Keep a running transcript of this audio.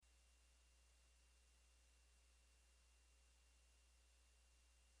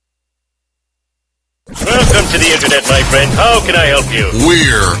to the internet, my friend. How can I help you?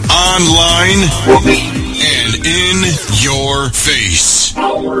 We're online and in your face.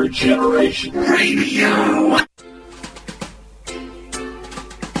 Our Generation Radio.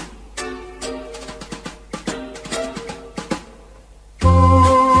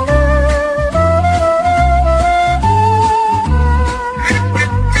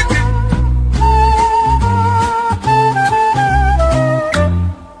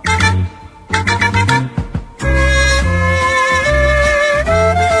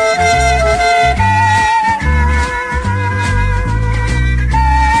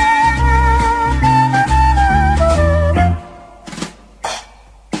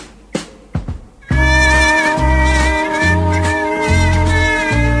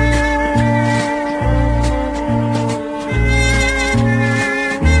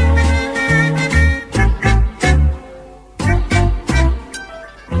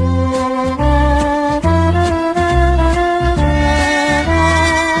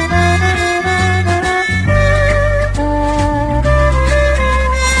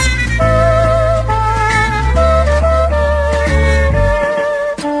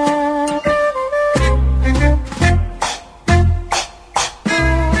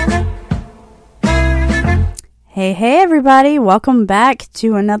 Hey everybody, welcome back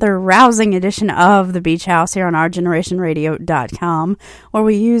to another rousing edition of The Beach House here on OurGenerationRadio.com, where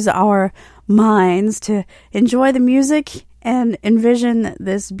we use our minds to enjoy the music and envision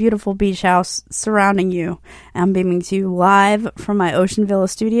this beautiful beach house surrounding you. I'm beaming to you live from my Ocean Villa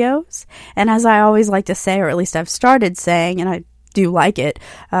studios, and as I always like to say, or at least I've started saying, and I do like it,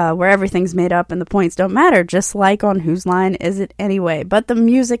 where everything's made up and the points don't matter, just like on Whose Line Is It Anyway? But the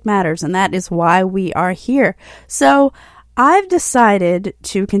music matters, and that is why we are here. So I've decided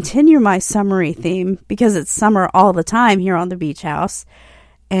to continue my summery theme, because it's summer all the time here on the Beach House,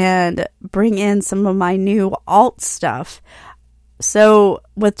 and bring in some of my new alt stuff. So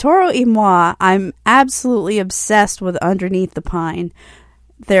with Toro y Moi, I'm absolutely obsessed with Underneath the Pine,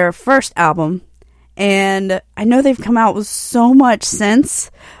 their first album. And I know they've come out with so much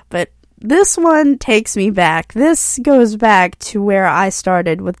since, but this one takes me back. This goes back to where I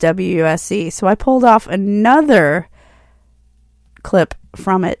started with WUSC. So I pulled off another clip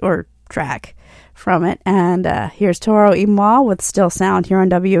from it, or track from it. And here's Toro y Moi with Still Sound here on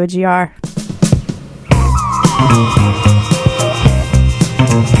WOGR.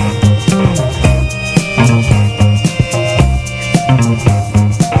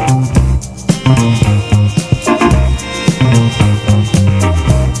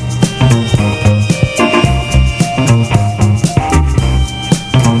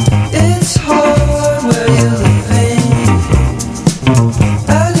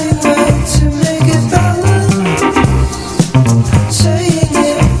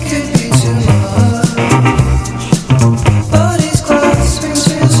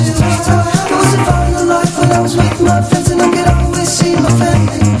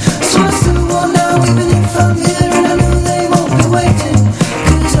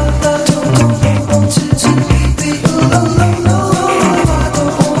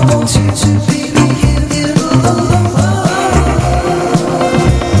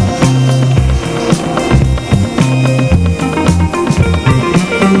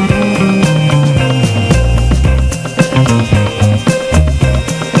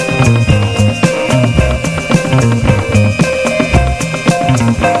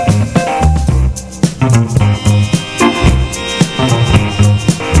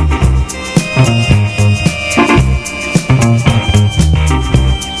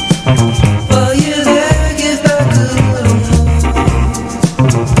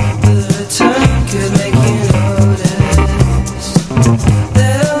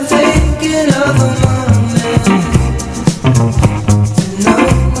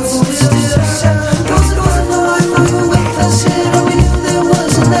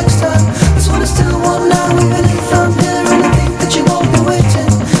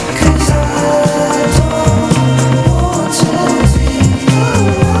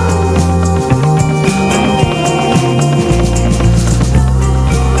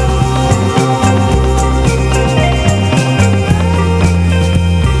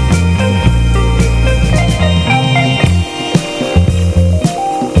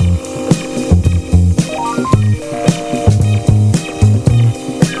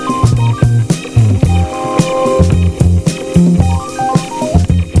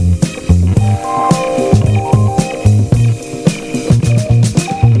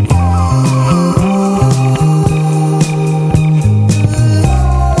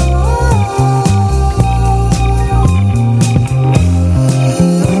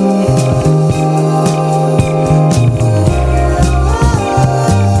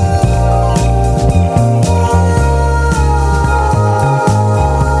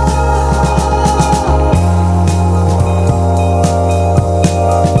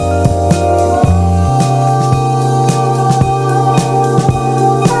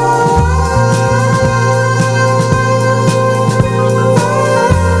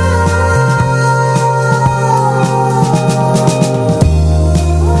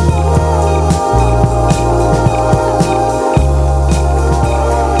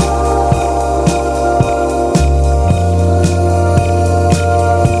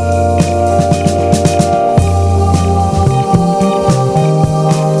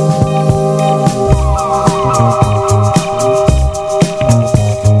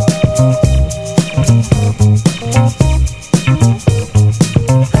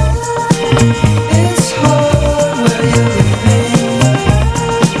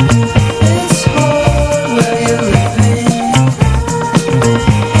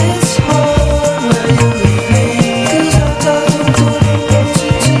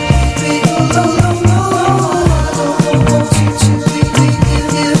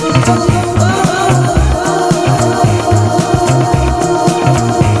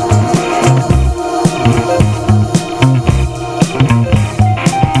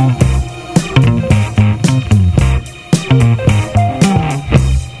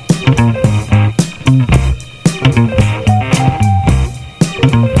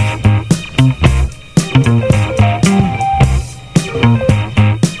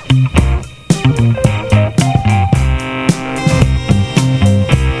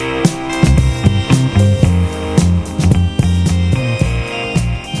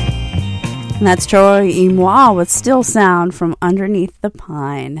 that's Troy et moi with Still Sound from Underneath the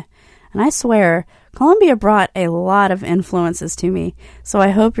Pine. And I swear, Columbia brought a lot of influences to me, so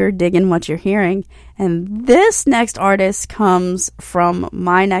I hope you're digging what you're hearing. And this next artist comes from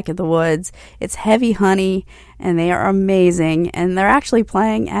my neck of the woods. It's Heavy Honey, and they are amazing, and they're actually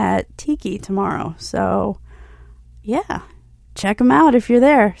playing at Tiki tomorrow. So, yeah, check them out if you're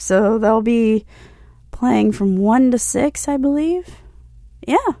there. So they'll be playing from 1 to 6, I believe.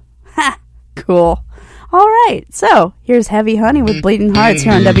 Yeah. Ha! Cool. All right. So, here's Heavy Honey with Bleeding Hearts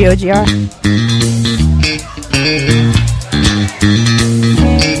here on WOGR.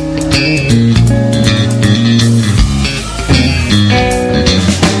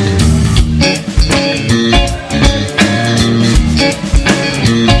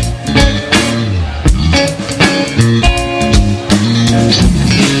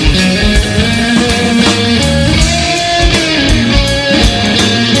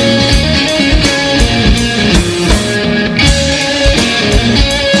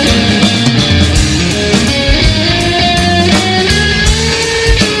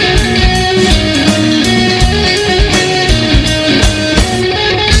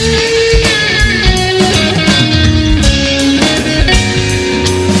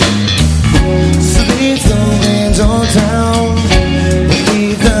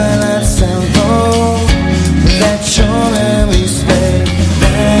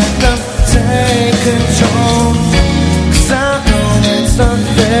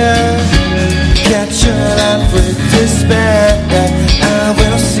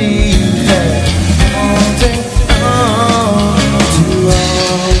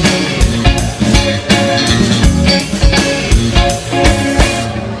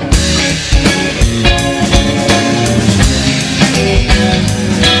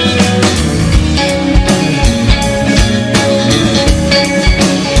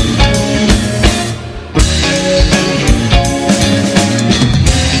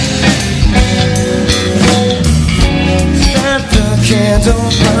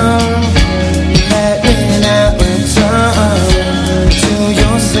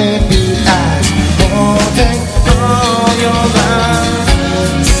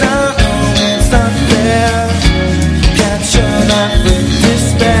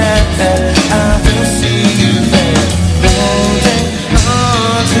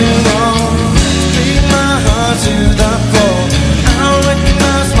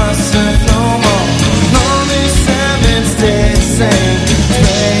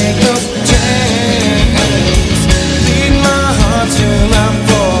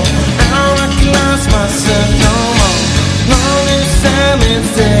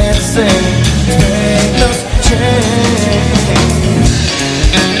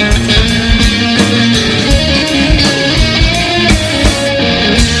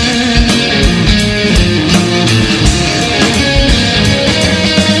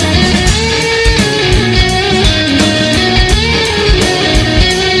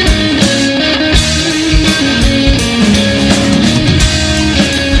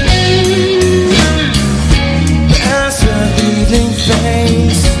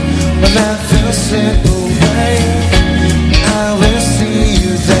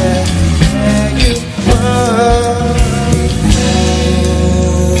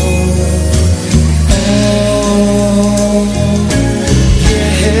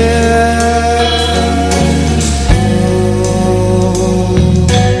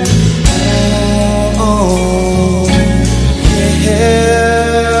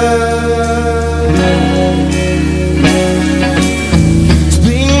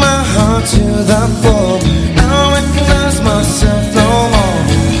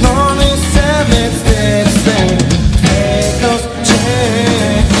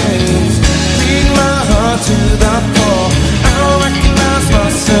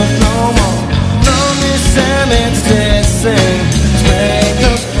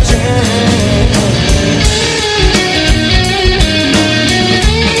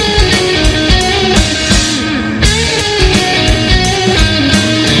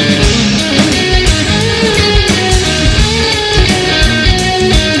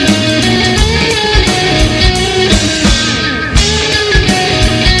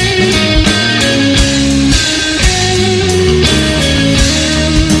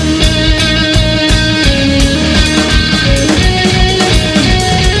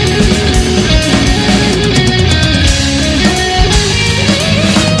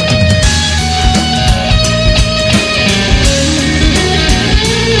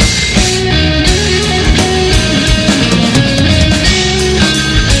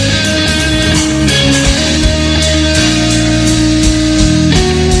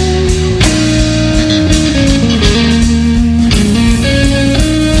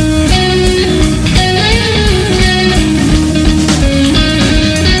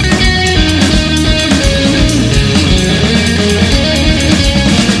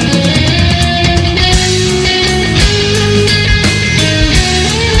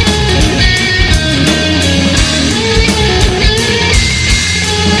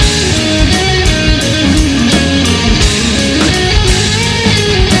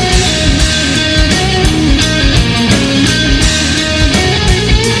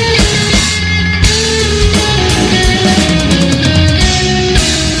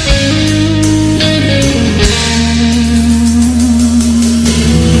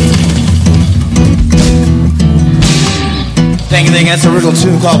 That's a original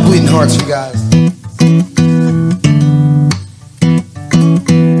tune called Bleeding Hearts, you guys.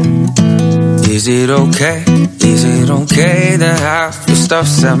 Is it okay? Is it okay that half your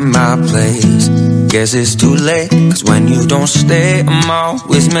stuff's at my place? Guess it's too late, cause when you don't stay, I'm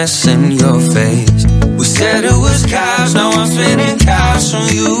always missing your face. We said it was cash, now I'm spending cash on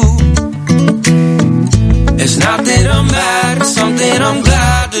you. It's not that I'm mad, it's something I'm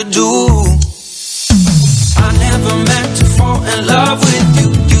glad to do. I never meant to fall in love with you.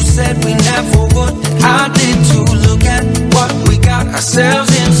 You said we never would, I did too. Look at what we got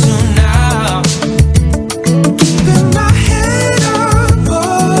ourselves into now. Keeping my head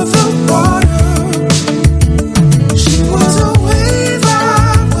above the water. She was a wave I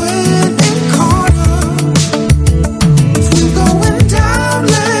went and caught her. If we're going down,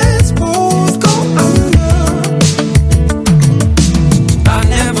 let's both go under. I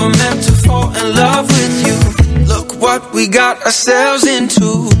never meant to fall in love with you. Look what we got ourselves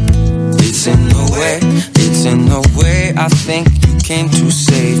into. It's in the way, it's in the way. I think you came to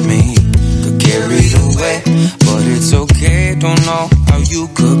save me. Got carried away, but it's okay. Don't know how you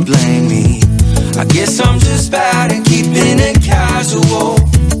could blame me. I guess I'm just bad at keeping it casual.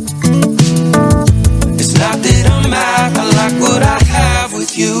 It's not that I'm mad, I like what I have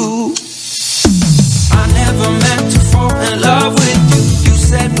with you. I never meant to fall in love with you. You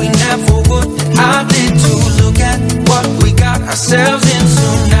said we never would, I did too. Look at what we got ourselves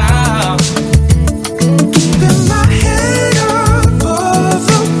into now. Keeping my head above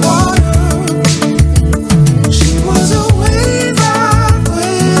the water. She was a wave I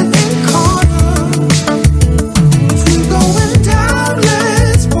went and caught her. If we're going down,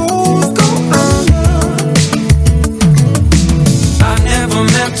 let's both go under. I never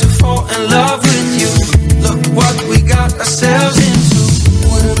meant to fall in love with you. Look what we got ourselves into.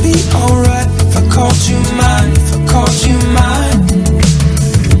 Would it be alright if I called you mine? If I called you mine?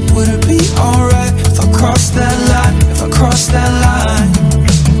 Would it be alright if I crossed that line? If I crossed that line?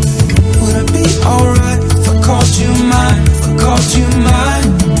 Would it be alright if I called you mine? If I called you mine?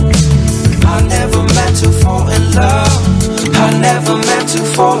 I never meant to fall in love. I never meant to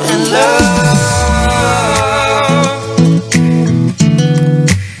fall in love.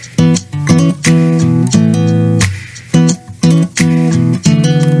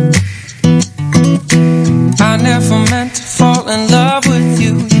 I never meant to fall in love with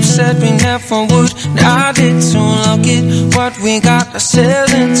you. You said we never would, now I did too. Look at what we got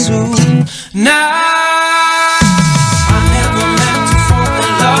ourselves into now. I never meant to fall in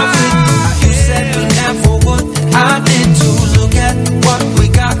love with you. You said we never would, I did too. Look at what we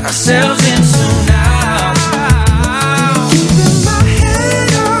got ourselves into now. Keeping my head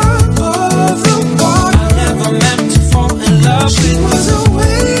above the water. I never meant to fall in love with you. She was a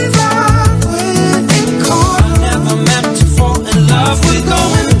wave I went and caught. I never meant to fall in love with you.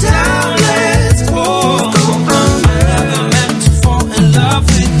 Going down, let's both go under. I never meant to fall in love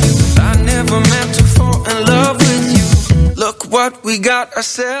with you. I never meant to fall in love with you. Look what we got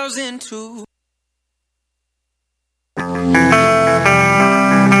ourselves into.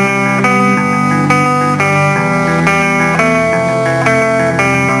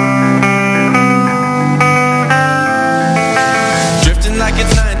 Drifting like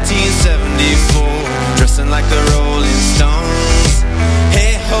it's 1974, dressing like the Rolling Stones.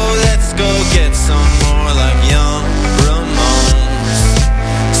 Hey ho, let's go get some more like young Ramones.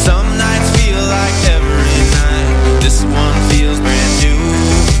 Some nights feel like every night, this one feels brand new.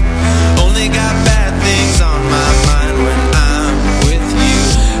 Only got bad things on my mind when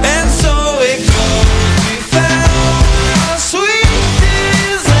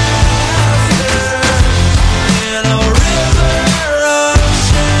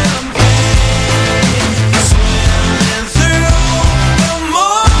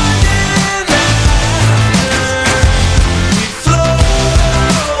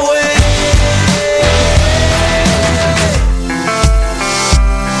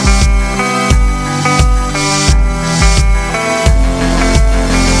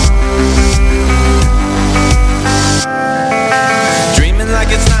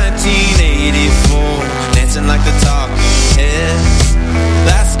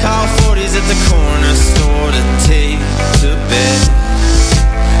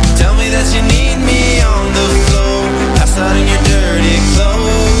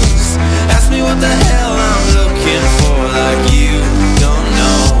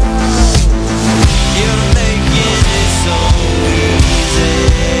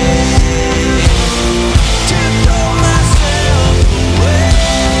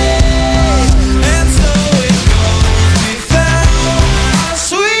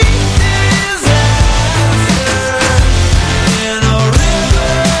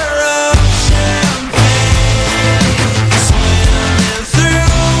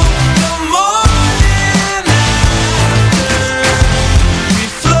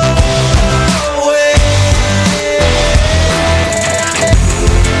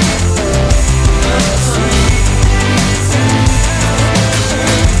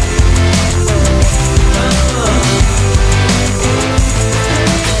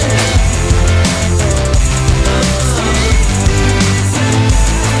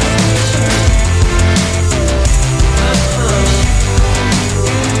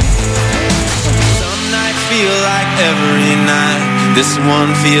This one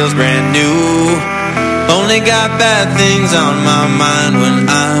feels brand new. Only got bad things on my mind when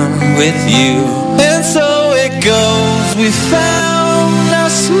I'm with you. And so it goes, we found our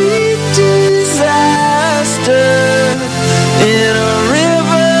sweet disaster in a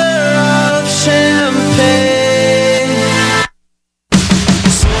river of champagne.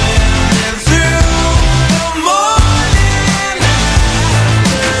 Swimming through the morning after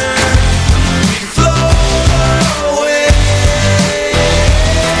we float away.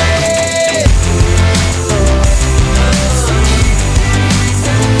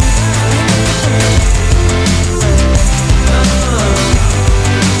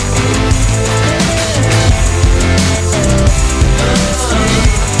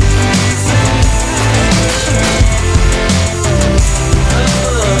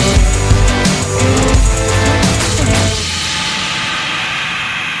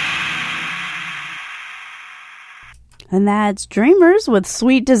 And that's Dreamers with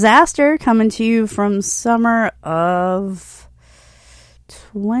Sweet Disaster, coming to you from summer of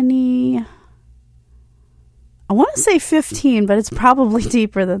 20... I want to say 15, but it's probably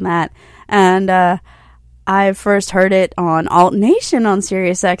deeper than that. And I first heard it on Alt Nation on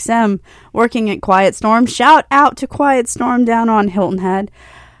Sirius XM, working at Quiet Storm. Shout out to Quiet Storm down on Hilton Head.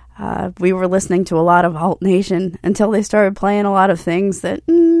 We were listening to a lot of Alt Nation until they started playing a lot of things that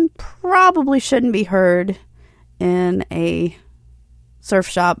probably shouldn't be heard in a surf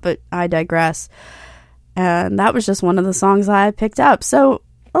shop, but I digress. And that was just one of the songs I picked up. So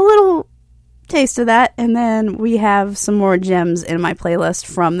a little taste of that, and then we have some more gems in my playlist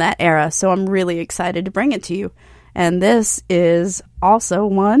from that era. So I'm really excited to bring it to you. And this is also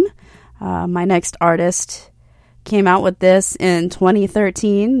one. My next artist came out with this in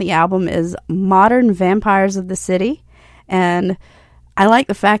 2013. The album is Modern Vampires of the City. And I like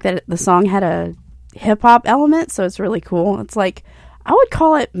the fact that the song had a hip-hop element, so it's really cool. It's like, I would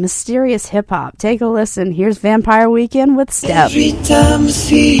call it mysterious hip-hop. Take a listen. Here's Vampire Weekend with Step. Every time I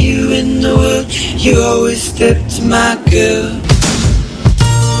see you in the world, you always step to my girl.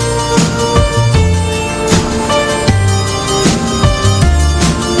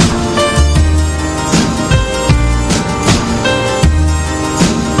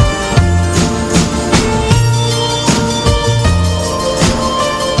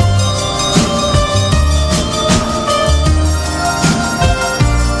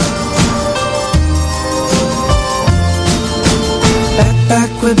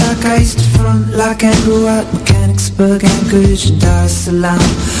 Way back I used to front like Andrew at Mechanicsburg, Anchorage and Dar es Salaam.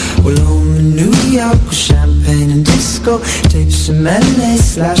 Well, home in New York with champagne and disco, tapes from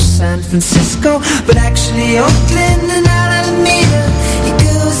LA/San Francisco, but actually Oakland and Alameda. He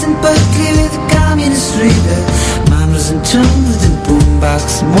goes in Berkeley with a communist reader. Mine was in tune with a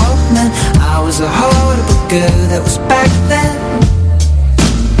boombox and Walkman. I was a horrible girl that was back then.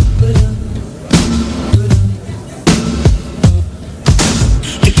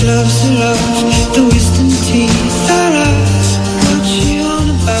 Gloves and love, the wisdom teeth are out. What you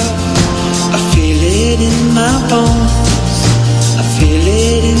on about? I feel it in my bones. I feel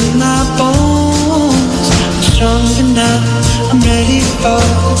it in my bones. I'm stronger now, I'm ready for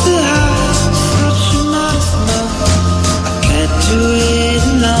the highs. What you must know, I can't do it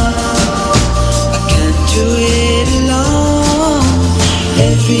alone. I can't do it alone.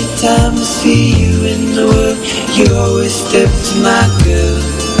 Every time I see you in the world, you always step to my girl.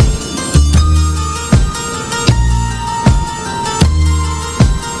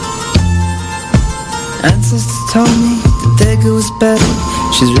 Ancestors told me the Dagger was better.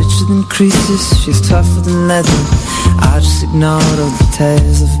 She's richer than Croesus, she's tougher than leather. I just ignored all the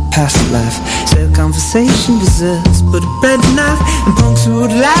tales of a past life. Said conversation deserves but a bread knife. And punks who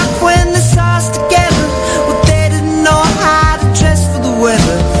would laugh when they saw us together. Well, they didn't know how to dress for the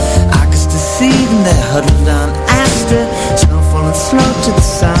weather. I could still see them there huddled on Astor. Snow falling slow to the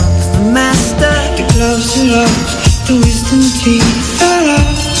sound of the master. The gloves are off, the wisdom teeth are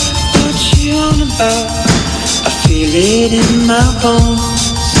out. What you on about? I feel it in my bones.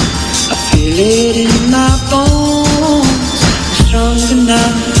 I feel it in my bones. I'm stronger now,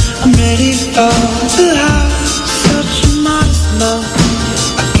 I'm ready for the highs. Such a modest love,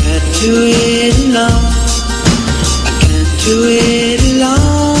 I can't do it alone. I can't do it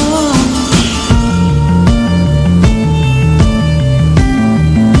alone.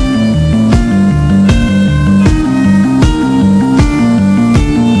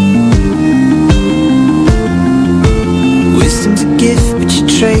 Gift, but you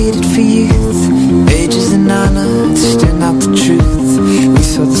traded for youth. Ages and honor to stand out the truth. We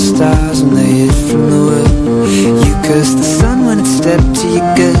saw the stars when they hid from the world. You cursed the sun when it stepped to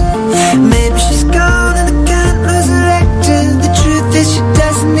your girl. Maybe she's gone and I can't resurrect her. The truth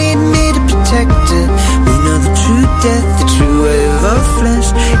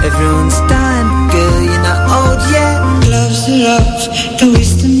Everyone's dying, but girl, you're not old yet. Gloves are off, the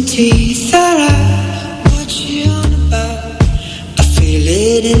wisdom teeth are out. What you on about? I feel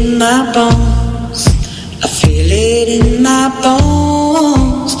it in my bones. I feel it in my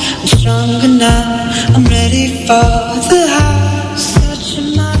bones. I'm stronger now, I'm ready for the house. Such a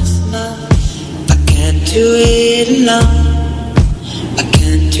monster, I can't do it alone. I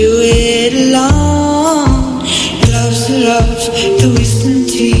can't do it alone. Gloves are off, the wisdom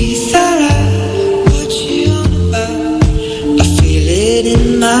teeth are out. What you on about? I feel it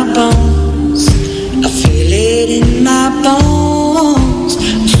in my bones. I feel it in my bones.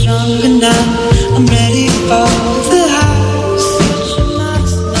 I'm stronger now, I'm ready for the house. Such a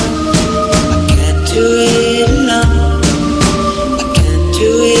monster, I can't do it alone. I can't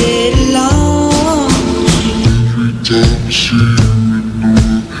do it alone. Every time I see you,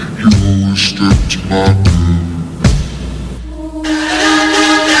 you always step to my door.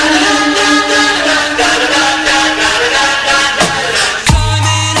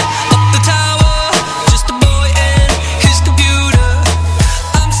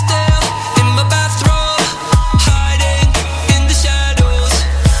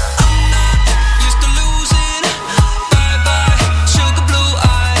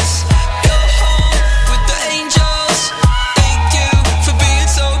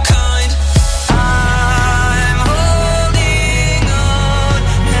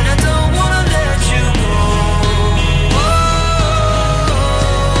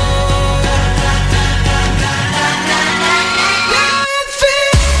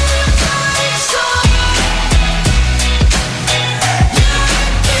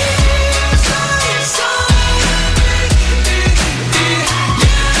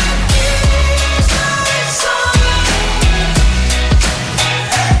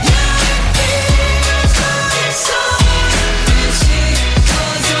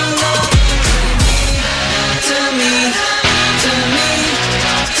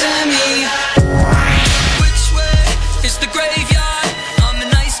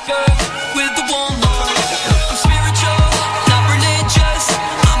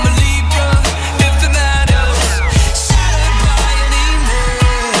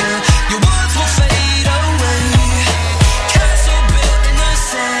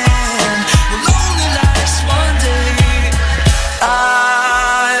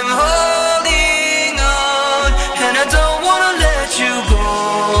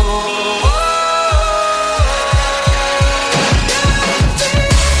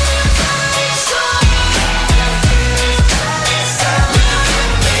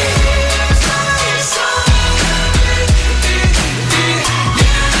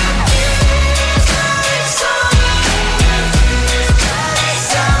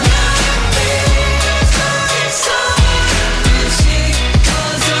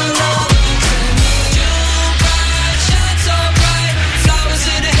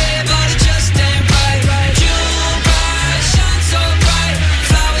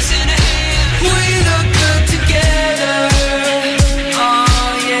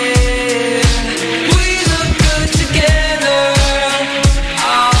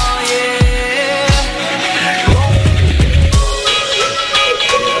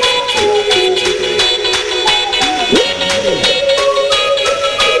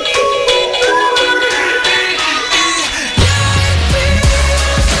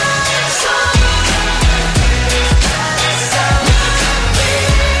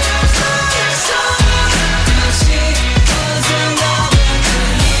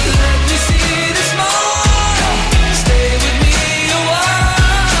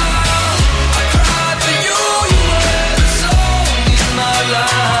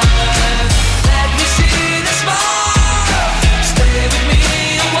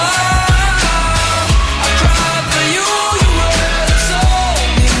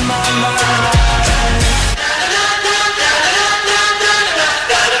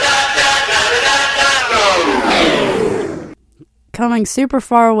 Coming super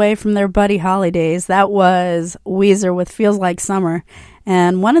far away from their Buddy Holly days, that was Weezer with Feels Like Summer.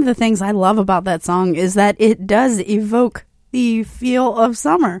 And one of the things I love about that song is that it does evoke the feel of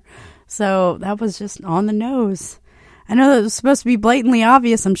summer. So that was just on the nose. I know that was supposed to be blatantly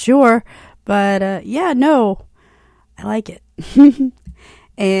obvious, I'm sure, but yeah, no, I like it.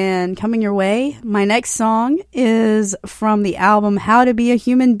 And coming your way, my next song is from the album How to Be a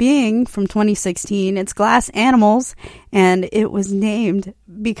Human Being from 2016. It's Glass Animals, and it was named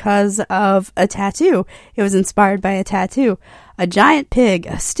because of a tattoo. It was inspired by a tattoo. A giant pig,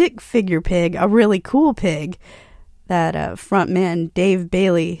 a stick figure pig, a really cool pig, that frontman Dave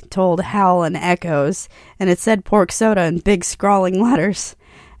Bailey told Howl and Echoes, and it said pork soda in big scrawling letters.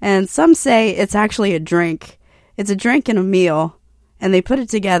 And some say it's actually a drink. It's a drink and a meal, and they put it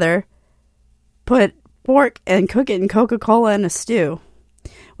together, put pork and cook it in Coca-Cola in a stew,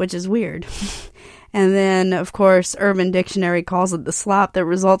 which is weird. And then, of course, Urban Dictionary calls it the slop that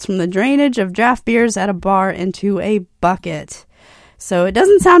results from the drainage of draft beers at a bar into a bucket. So it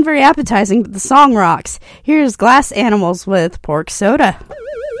doesn't sound very appetizing, but the song rocks. Here's Glass Animals with Pork Soda.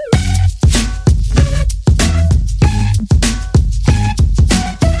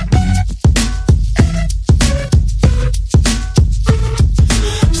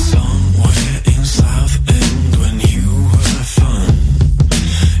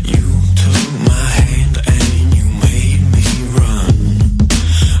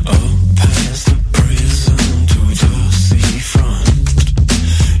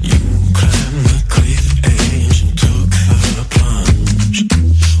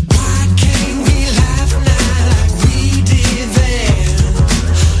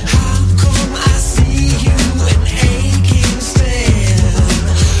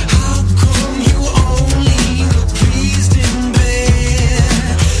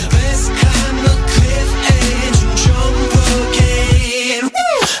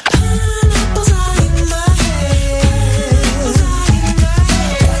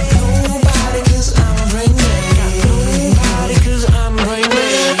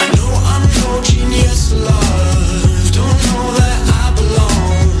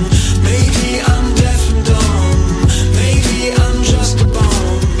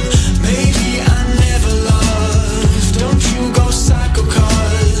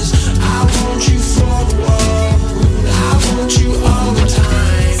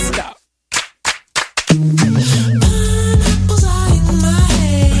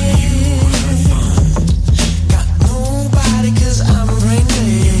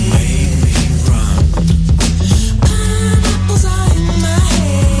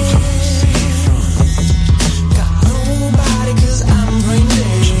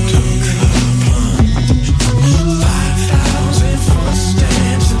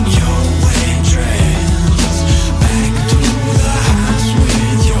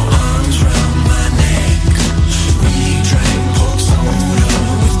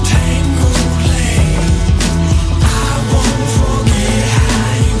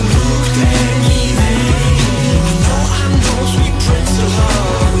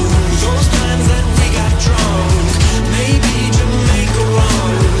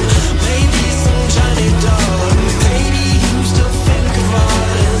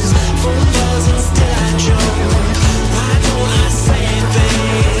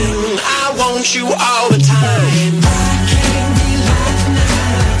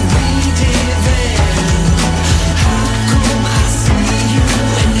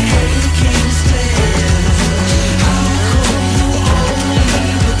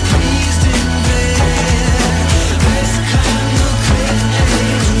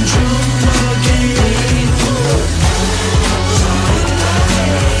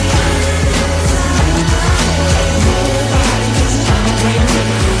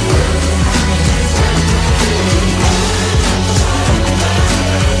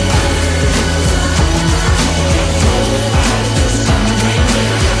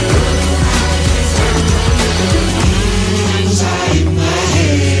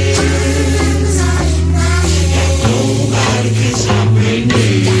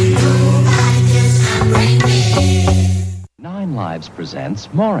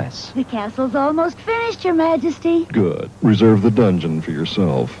 Presents Morris. The castle's almost finished, Your Majesty. Good. Reserve the dungeon for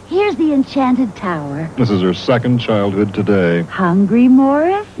yourself. Here's the enchanted tower. This is her second childhood today. Hungry,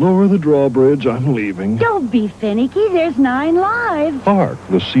 Morris? Lower the drawbridge. I'm leaving. Don't be finicky. There's 9 lives. Hark,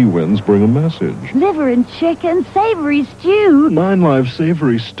 the sea winds bring a message. Liver and chicken, savory stew. 9 lives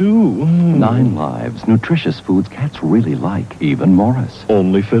savory stew. 9 lives, nutritious foods cats really like, even Morris.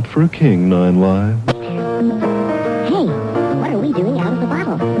 Only fit for a king, 9 lives. Doing out of the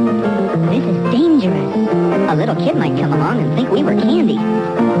bottle. This is dangerous. A little kid might come along and think we were candy.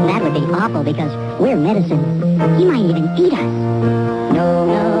 That would be awful because we're medicine. He might even eat us. No,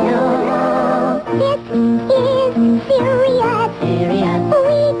 no, no, no. This is serious. Serious.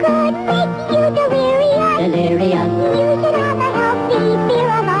 We could make you delirious. Delirious. You should have a healthy fear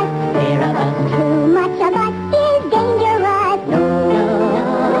of us. Fear of us. Too much of us is dangerous. No, no, no.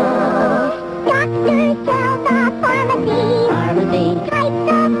 Doctors tell the pharmacy.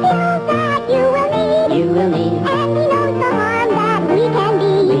 Types of pills that you will need. You will need. And he knows the harm that we can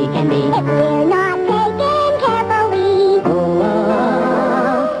be. We can be. If we're not taken carefully. Oh,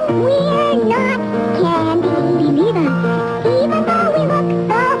 we're not careful.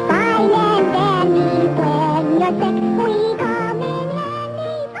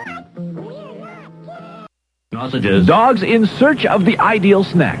 Sausages. Dogs in search of the ideal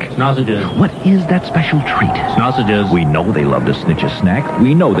snack. Sausages. What is that special treat? Sausages. We know they love to snitch a snack.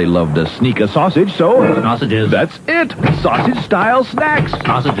 We know they love to sneak a sausage, so... Sausages. That's it. Sausage-style snacks.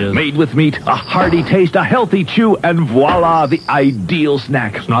 Sausages. Made with meat, a hearty taste, a healthy chew, and voila, the ideal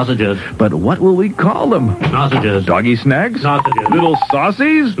snack. Sausages. But what will we call them? Sausages. Doggy snacks? Sausages. Little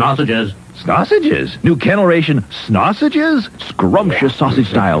saucies? Sausages. Sausages. New kennel ration sausages? Scrumptious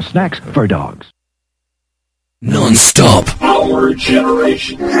sausage-style snacks for dogs. Non-stop. Our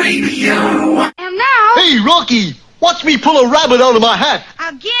Generation Radio. And now... Hey, Rocky! Watch me pull a rabbit out of my hat.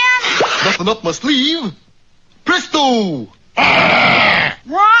 Again? Nothing up my sleeve. Presto! Wrong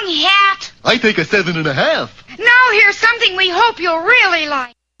hat. I take a 7.5. Now here's something we hope you'll really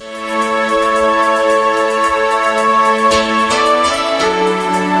like.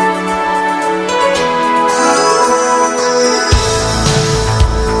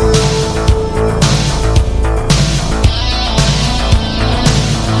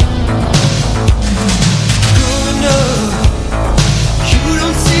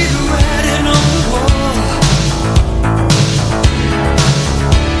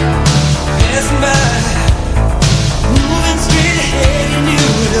 Moving straight ahead and you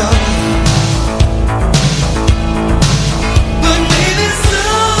would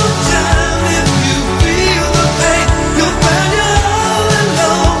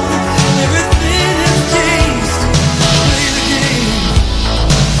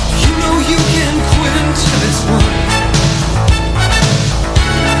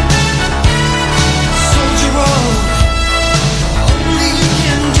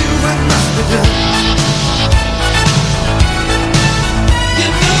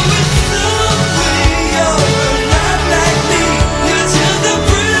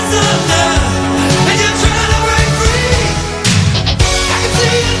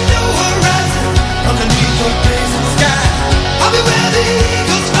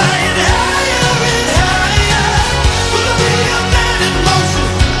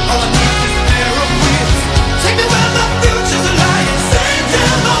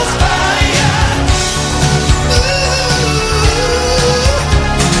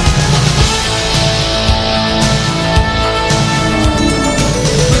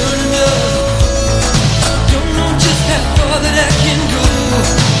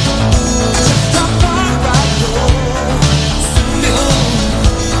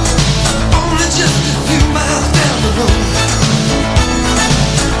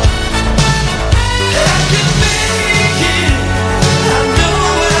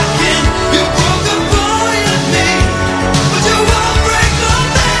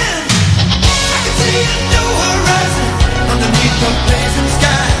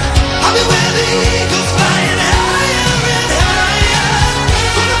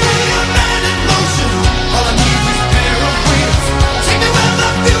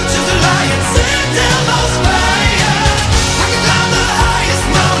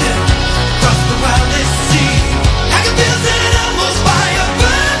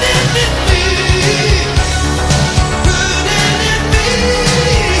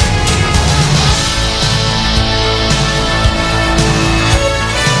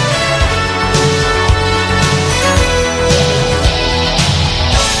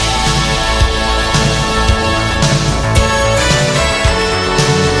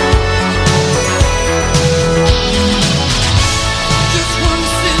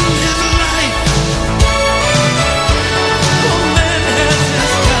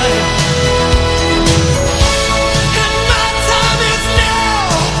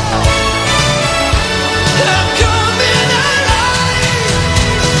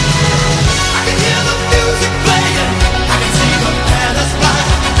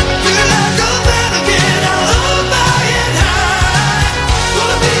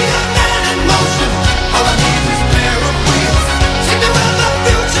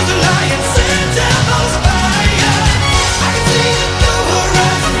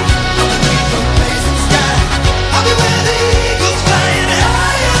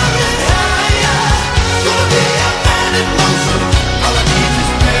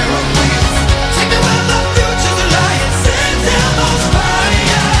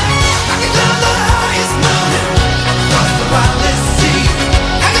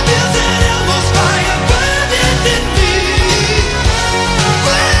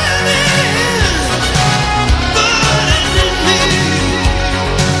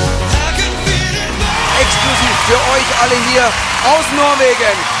alle hier aus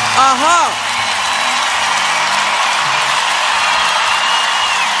Norwegen. Aha!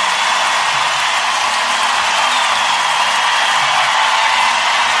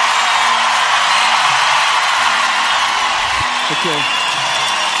 Okay.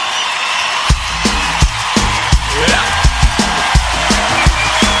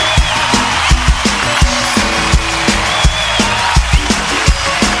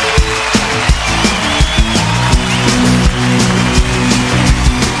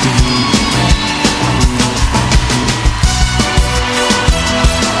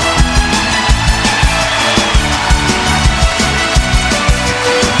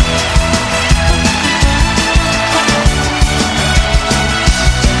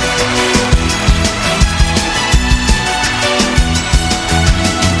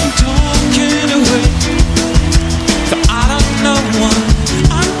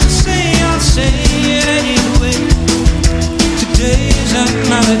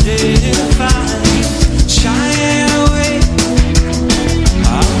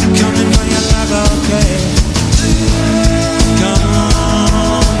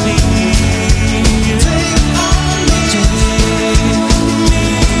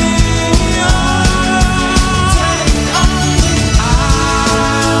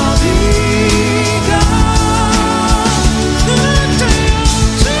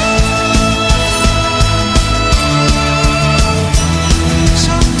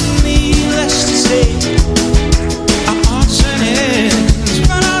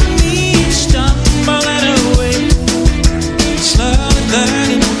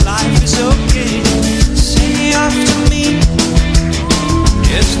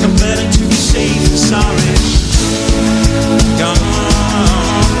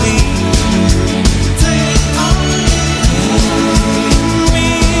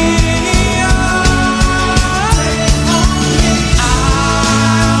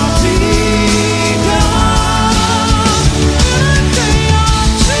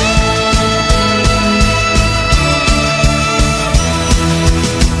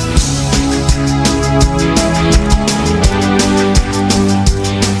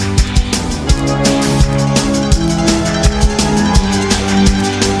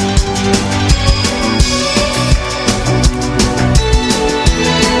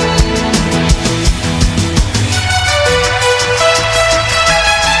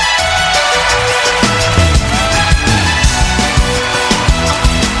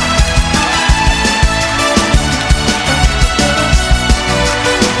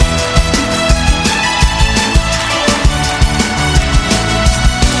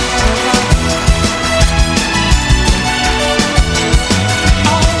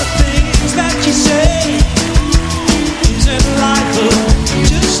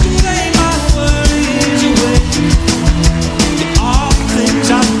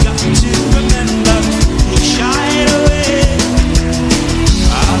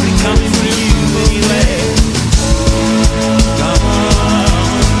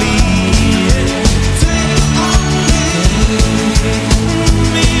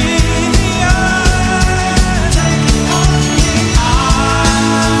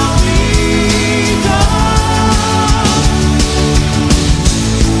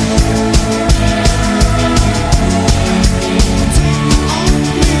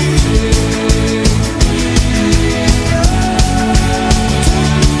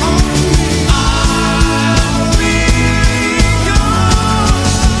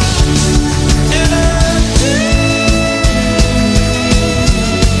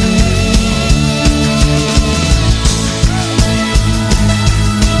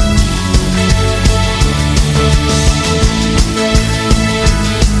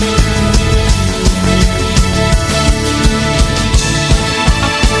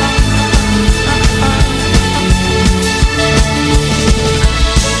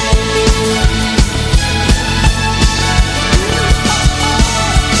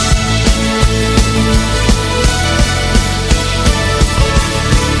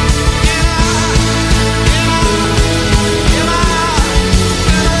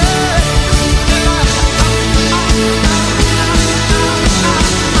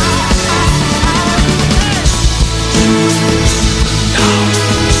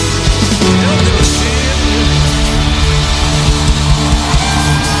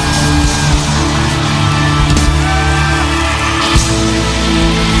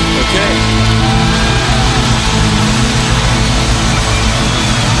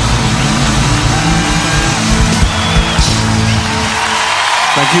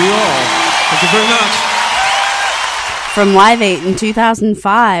 Thank you all. Thank you very much. From Live 8 in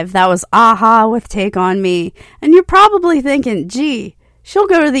 2005, that was Aha with Take On Me. And you're probably thinking, gee, she'll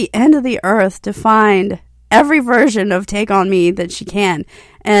go to the end of the earth to find every version of Take On Me that she can.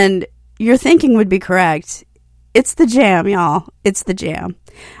 And your thinking would be correct. It's the jam, y'all. It's the jam.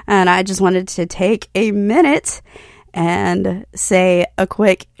 And I just wanted to take a minute and say a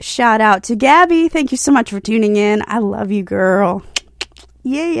quick shout out to Gabby. Thank you so much for tuning in. I love you, girl.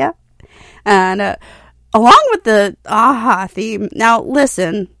 Yeah. And along with the aha theme, now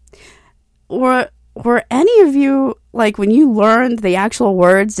listen, were any of you, like, when you learned the actual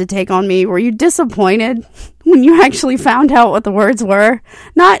words to Take On Me, were you disappointed when you actually found out what the words were?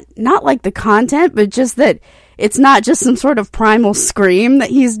 Not like the content, but just that it's not just some sort of primal scream that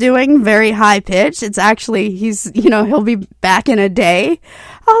he's doing, very high pitched. It's actually, he'll be back in a day.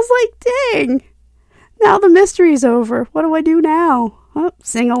 I was like, dang, now the mystery's over. What do I do now? Oh,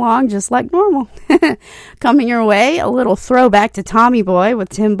 sing along just like normal. Coming your way, a little throwback to Tommy Boy with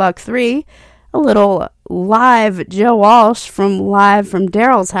Timbuk 3, a little live Joe Walsh live from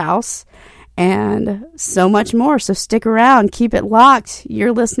Daryl's house, and so much more. So stick around, keep it locked.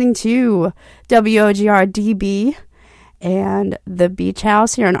 You're listening to WOGR DB and the Beach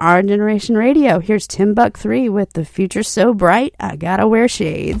House here on Our Generation Radio. Here's Timbuk 3 with The Future So Bright, I Gotta Wear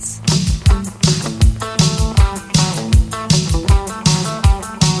Shades.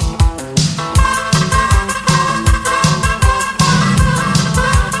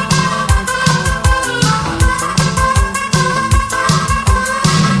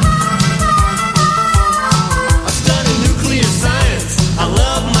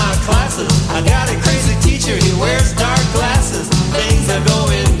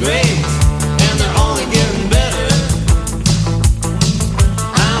 Going great, and they're only getting better.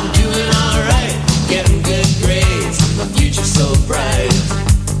 I'm doing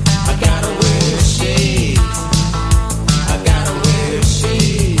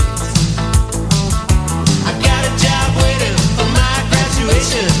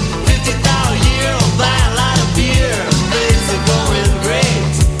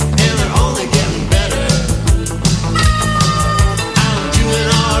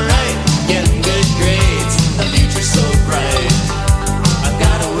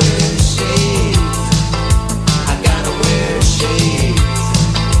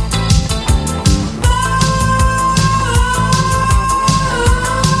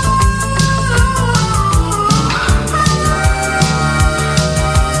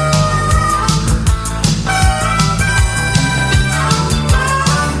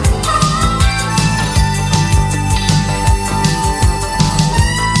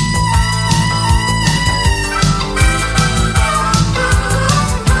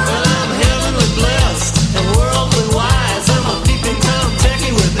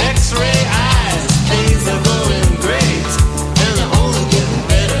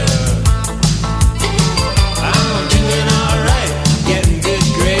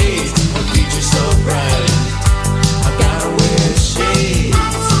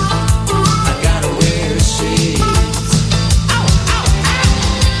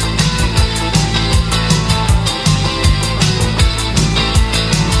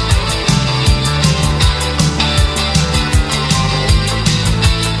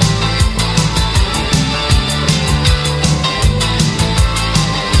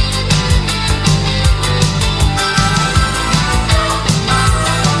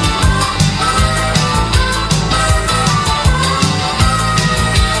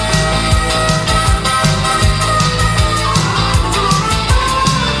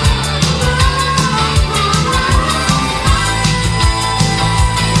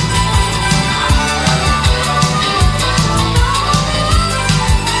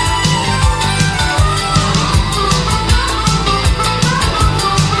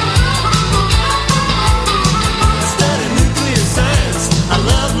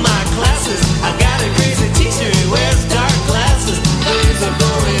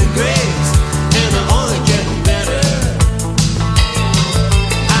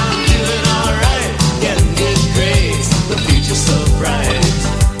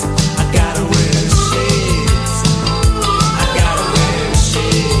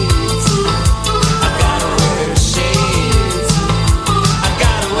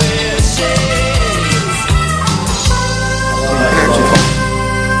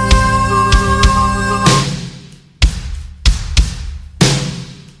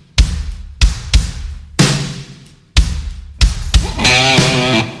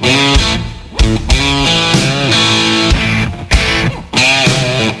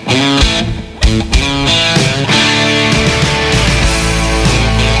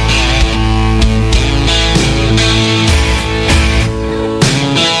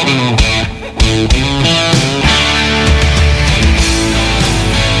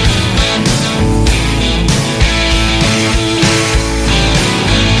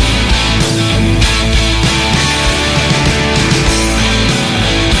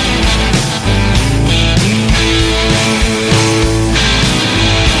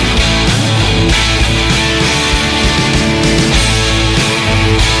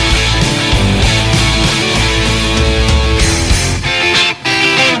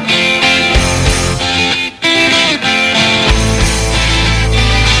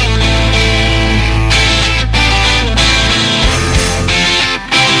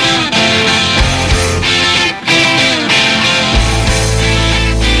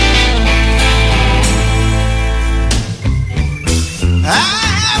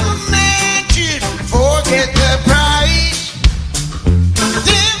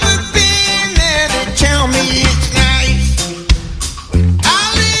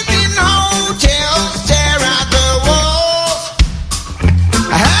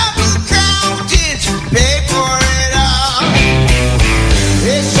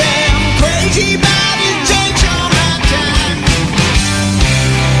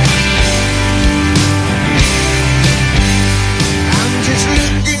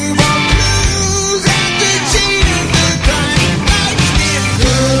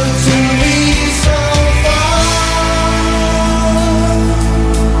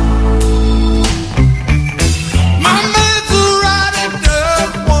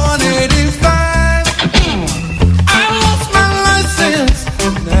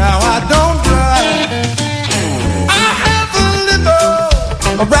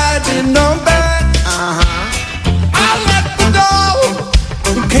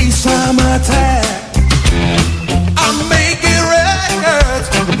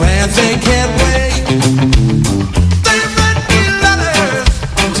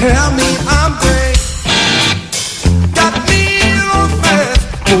tell me I'm great. Got me on fast,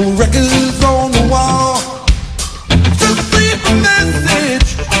 old records on the wall. Just leave a message,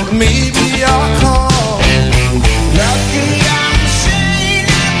 maybe I'll call. Lucky I'm ashamed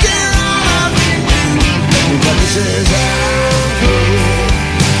after all I've been through. Lucky says I'm good.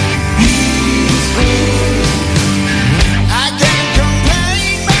 He's good. I can't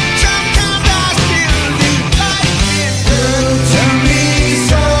complain, but sometimes I still do. Like it. Girl, tell me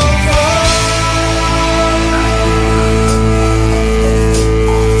so far.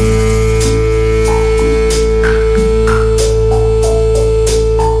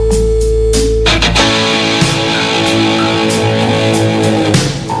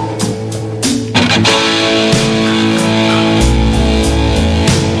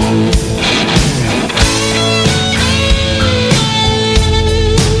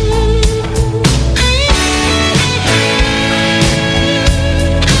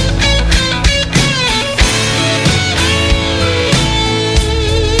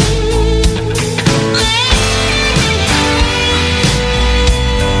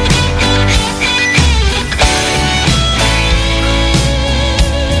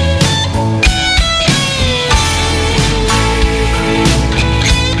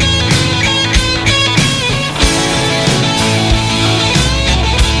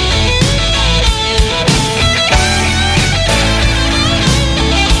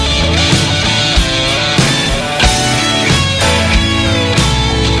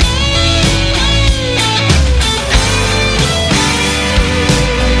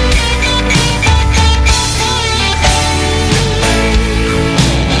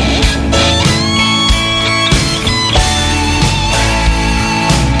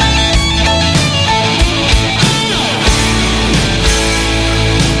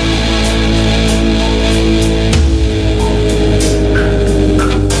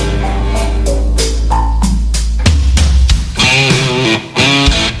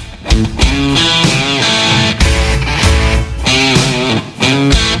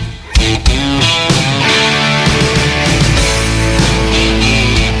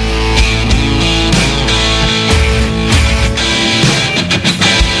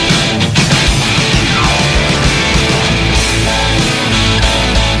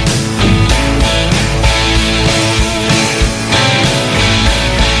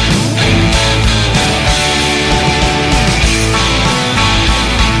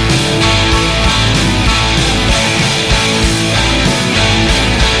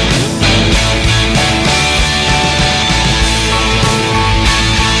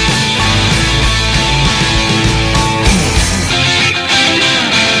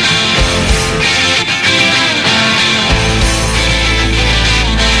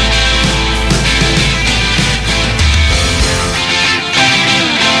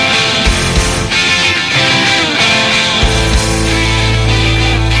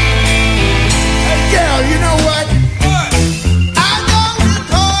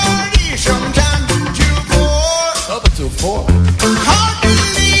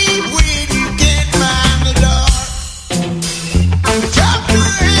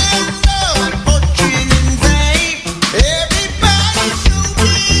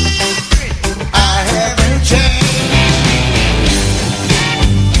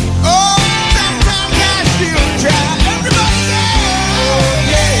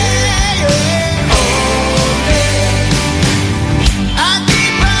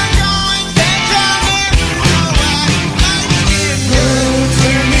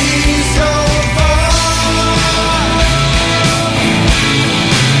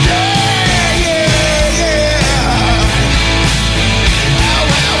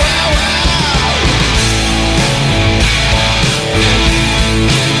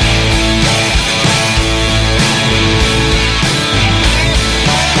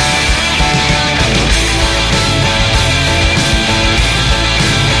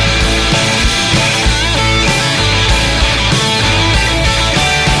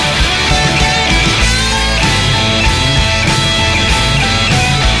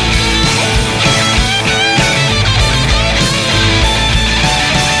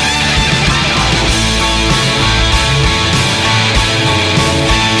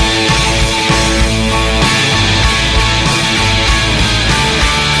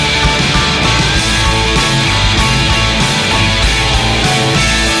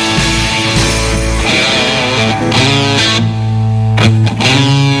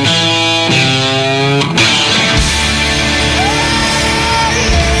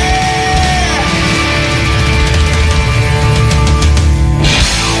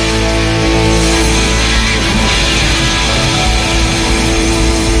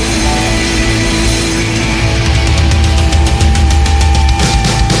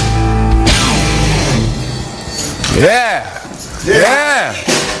 Yeah.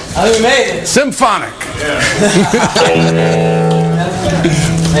 Oh, we made it. Symphonic.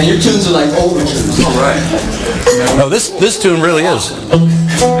 And your tunes are like older tunes. All right. No, this tune really is.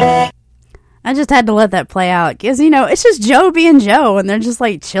 I just had to let that play out because, it's just Joe being Joe, and they're just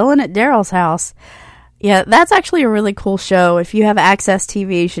like chilling at Daryl's house. Yeah, that's actually a really cool show. If you have Access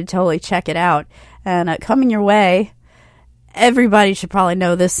TV, you should totally check it out. And coming your way, everybody should probably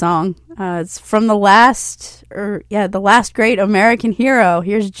know this song. It's from the last great American hero.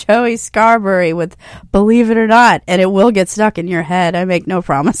 Here's Joey Scarberry with Believe It or Not, and it will get stuck in your head. I make no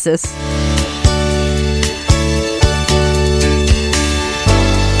promises.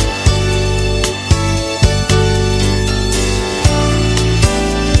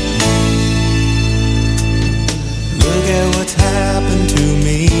 Look at what's happened to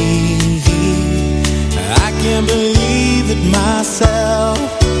me. I can't believe it myself.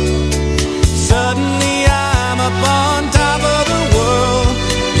 Suddenly I'm up on top of the world.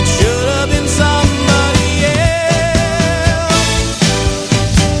 It should have been somebody else.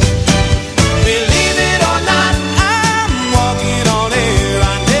 Believe it or not, I'm walking on air.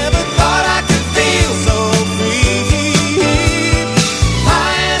 I never thought I could feel so free.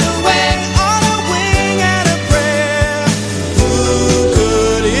 Flying away on a wing and a prayer. Who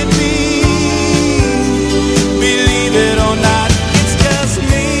could it be? Believe it or not, it's just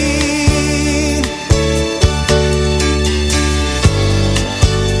me.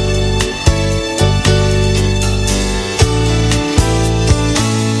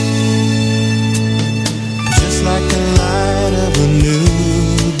 Just like the light of a new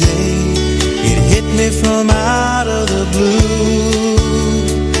day, it hit me from out of the blue,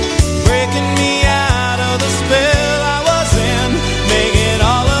 breaking me out of the spell I was in, making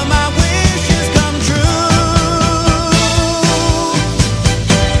all of my wishes come true.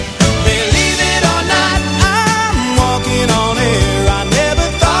 Believe it or not, I'm walking on air. I never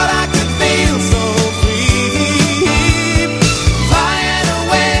thought I could feel so free. Flying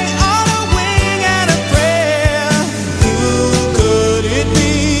away on a wing and a prayer. Who could it be?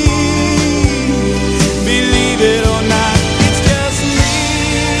 Believe it or not, it's just me.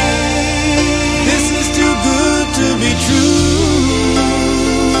 This is too good to be true.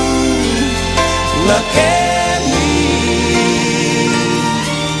 Look at me,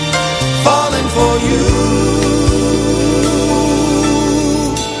 falling for you.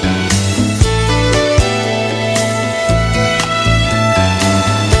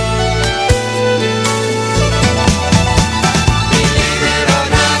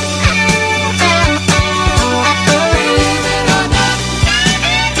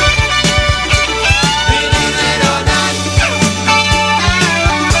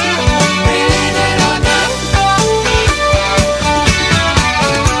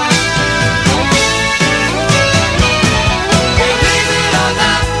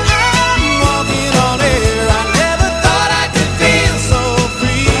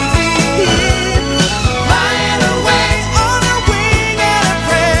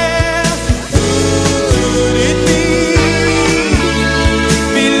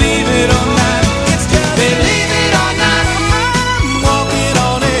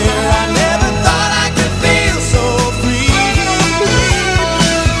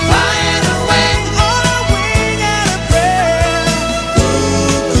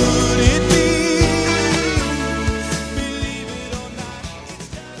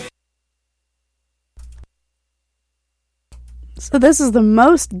 So this is the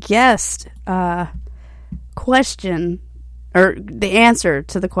most guessed question, or the answer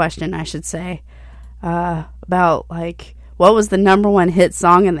to the question, I should say, about like what was the number one hit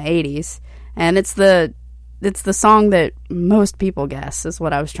song in the 80s, and it's the song that most people guess is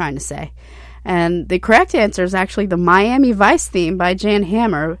what I was trying to say. And the correct answer is actually the Miami Vice theme by Jan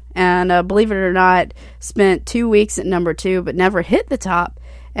Hammer, and believe it or not, spent 2 weeks at number 2 but never hit the top,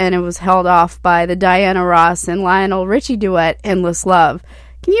 and it was held off by the Diana Ross and Lionel Richie duet Endless Love.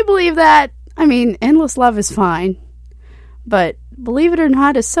 Can you believe that? I mean, Endless Love is fine, but Believe It or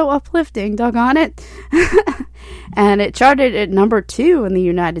Not is so uplifting, doggone it. And it charted at number 2 in the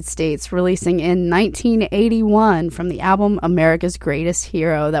United States, releasing in 1981 from the album America's Greatest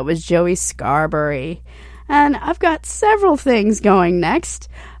Hero. That was Joey Scarberry. And I've got several things going next.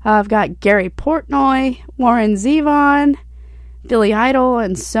 I've got Gary Portnoy, Warren Zevon, Billy Idol,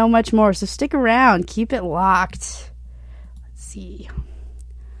 and so much more. So stick around. Keep it locked. Let's see.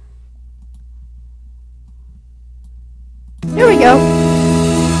 Here we go.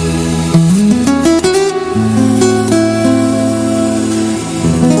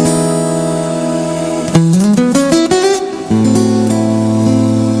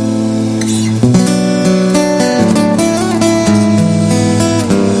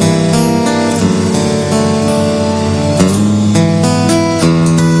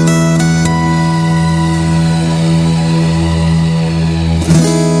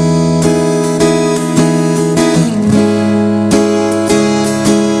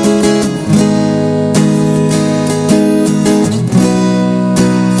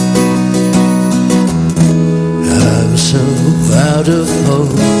 out of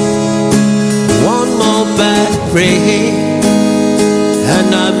hope. One more bad break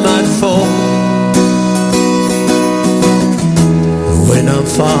and I might fall. When I'm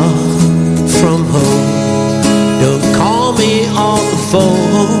far from home, don't call me on the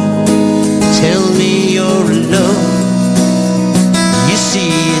phone. Tell me you're alone. You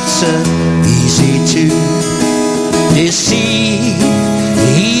see, it's easy to deceive,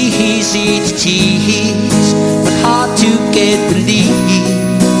 easy to tease, but hard to get believed.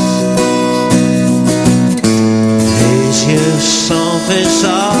 There's your song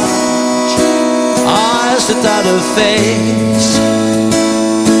visage, eyes without a face,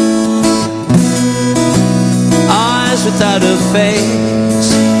 eyes without a face.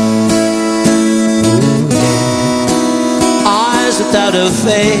 Ooh, yeah. Eyes without a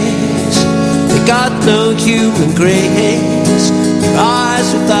face, they got no human grace. Your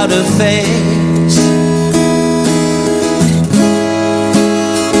eyes without a face.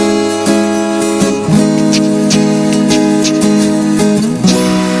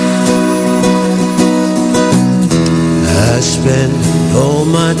 I spend all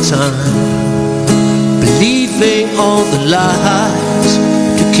my time believing all the lies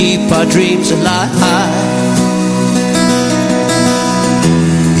to keep our dreams alive.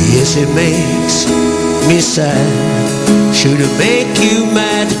 Yes, it makes me sad. Should it make you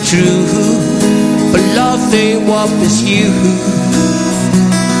mad, true? But love ain't what is you.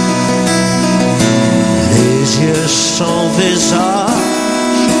 There's your sans visage,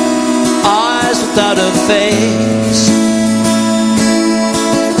 eyes without a face,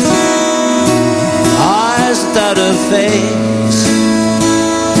 eyes without a face.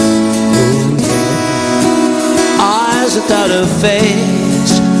 Ooh, yeah. Eyes without a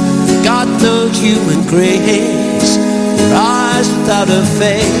face, got no human grace. Your eyes without a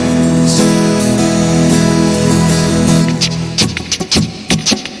face.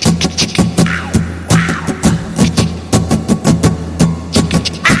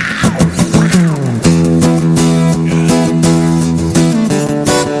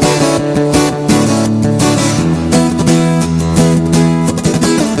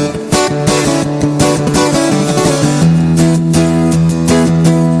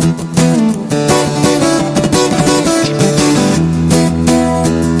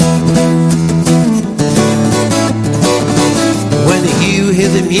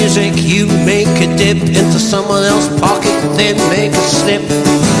 Music, you make a dip into someone else's pocket, then make a slip.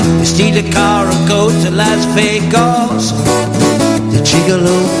 You steal a car and go to Las Vegas. The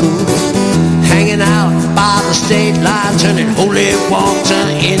gigolo hanging out by the state line, turning holy water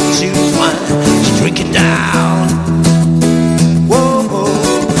into wine. Just drink it down. Whoa, whoa,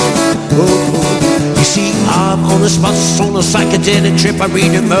 whoa. You see, I'm on the spot, on a psychedelic trip. I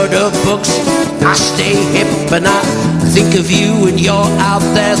read the murder books, I stay hip, and I think of you when you're out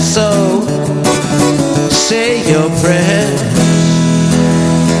there, so say your prayers.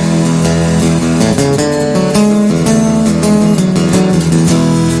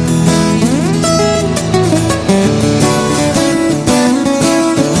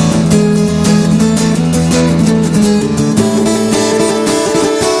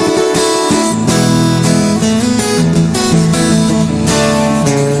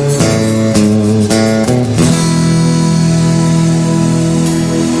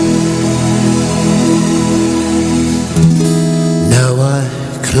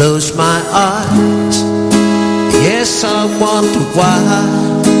 Close my eyes, yes, I wonder why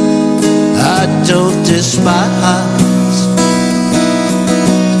I don't despise.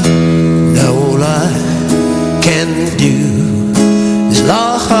 Now all I can do is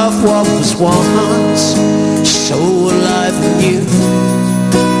love what was once so alive and new.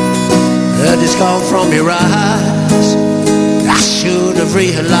 Blood is gone from your eyes, I should have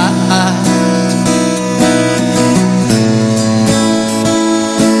realized.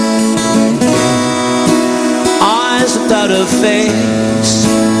 Without a face,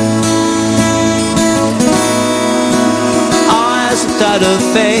 eyes without a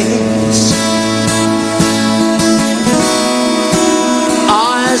face,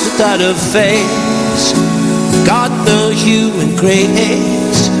 eyes without a face, got no human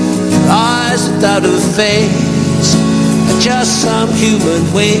grace. Eyes without a face, just some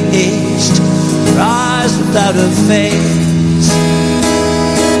human waste. Eyes without a face.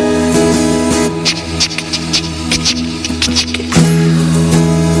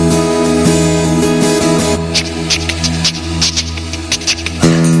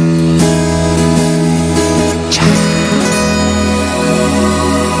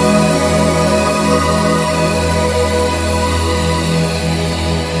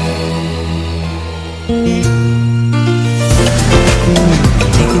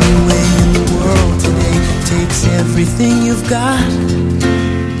 everything you've got.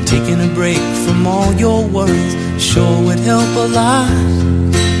 Taking a break from all your worries sure would help a lot.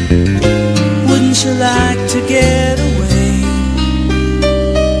 Wouldn't you like to get away?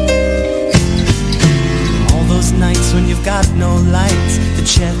 All those nights when you've got no lights, the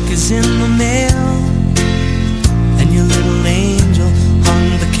check is in the mail, and your little angel hung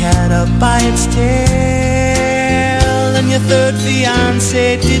the cat up by its tail, and your third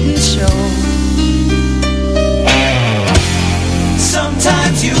fiancé didn't show.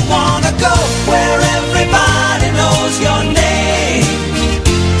 Sometimes you wanna go where everybody knows your name,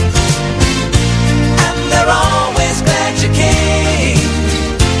 and they're always glad you came.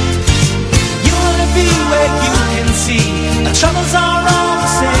 You wanna be where you can see the troubles are all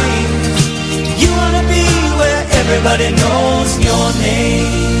the same. You wanna be where everybody knows your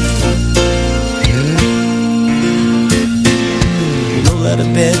name. Roll out of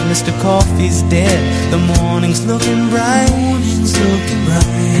bed, Mr. Coffee's dead. The morning's looking bright.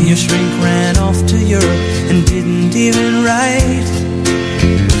 And your shrink ran off to Europe and didn't even write.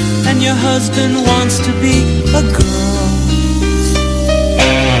 And your husband wants to be a girl.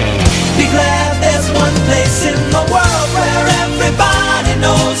 Be glad there's one place in the world where everybody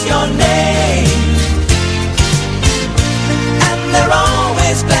knows your name, and they're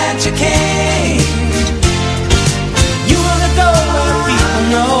always glad you came. You wanna go where people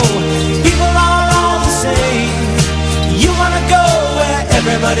know people are all the same. You wanna go where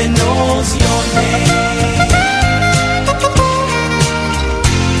everybody knows your name.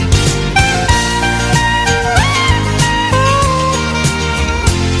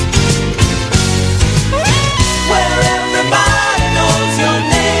 Where everybody knows your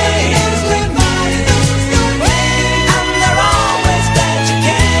name. Everybody knows your name. And they're always glad you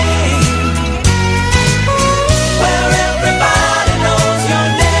came. Where everybody knows your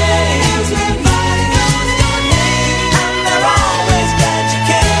name. Everybody knows your name. And they're always glad you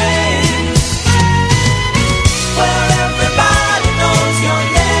came. Where everybody knows your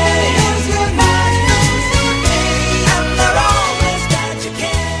name. Everybody knows your name. And they're always glad you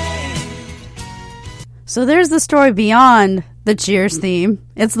came. So there's the story beyond the Cheers theme.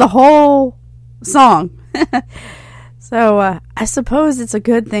 It's the whole song. So I suppose it's a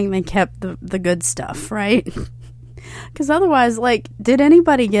good thing they kept the good stuff, right? Because otherwise, like, did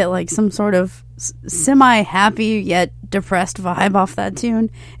anybody get like some sort of semi-happy yet depressed vibe off that tune?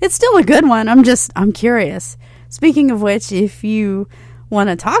 It's still a good one. I'm curious. Speaking of which, if you want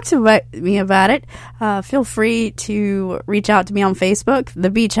to talk to me about it, feel free to reach out to me on Facebook, The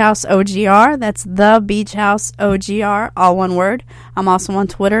Beach House OGR. That's The Beach House OGR, all one word. I'm also on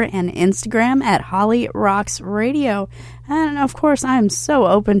Twitter and Instagram at Holly Rocks Radio. And of course, I am so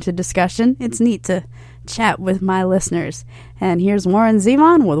open to discussion. It's neat to chat with my listeners. And here's Warren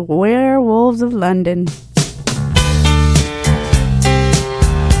Zevon with Werewolves of London.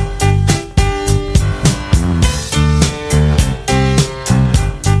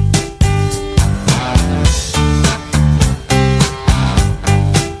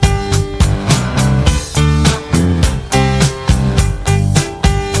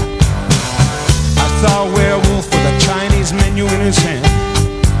 Saw a werewolf with a Chinese menu in his hand,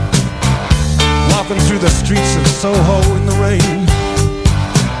 walking through the streets of Soho in the rain.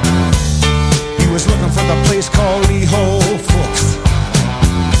 He was looking for the place called Lee Ho Fooks,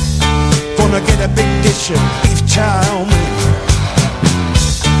 gonna get a big dish of beef chow mein.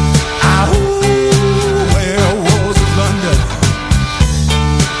 Ahoo, werewolves of London.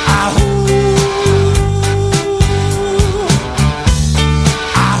 Ahoo.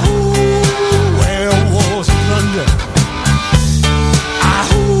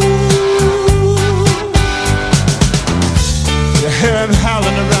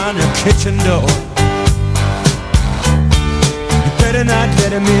 Kitchen door. You better not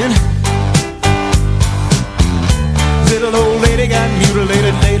let him in. Little old lady got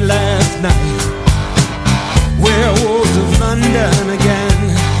mutilated late last night. Werewolves of London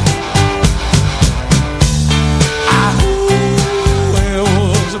again. Ahoo,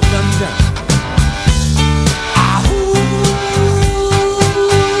 werewolves of London. Ahoo,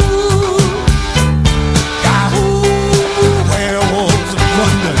 ahoo, werewolves of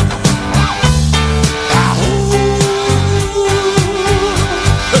London.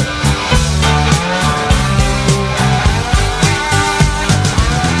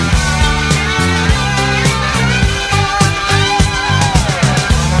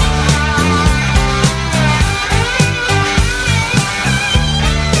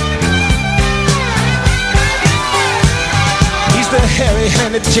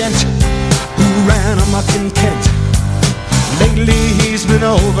 Hairy-handed gent who ran amok in Kent. Lately he's been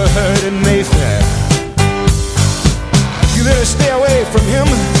overheard in Mayfair. You better stay away from him.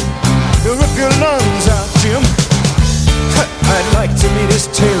 He'll rip your lungs out, Jim. I'd like to meet his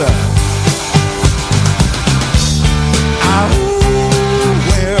tailor.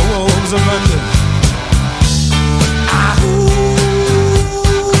 Werewolves of London.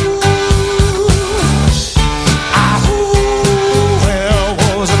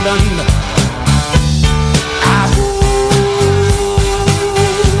 Werewolves of London.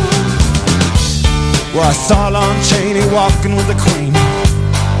 Well, I saw Lon Chaney walking with the Queen,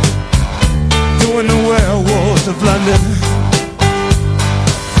 doing the Werewolves of London.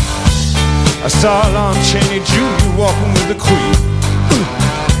 I saw Lon Chaney Jr. walking with the Queen,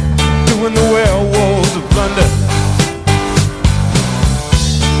 doing the Werewolves of London.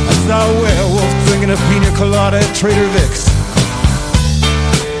 I saw a werewolf drinking a pina colada at Trader Vic's,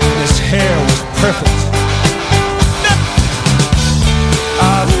 and his hair was perfect.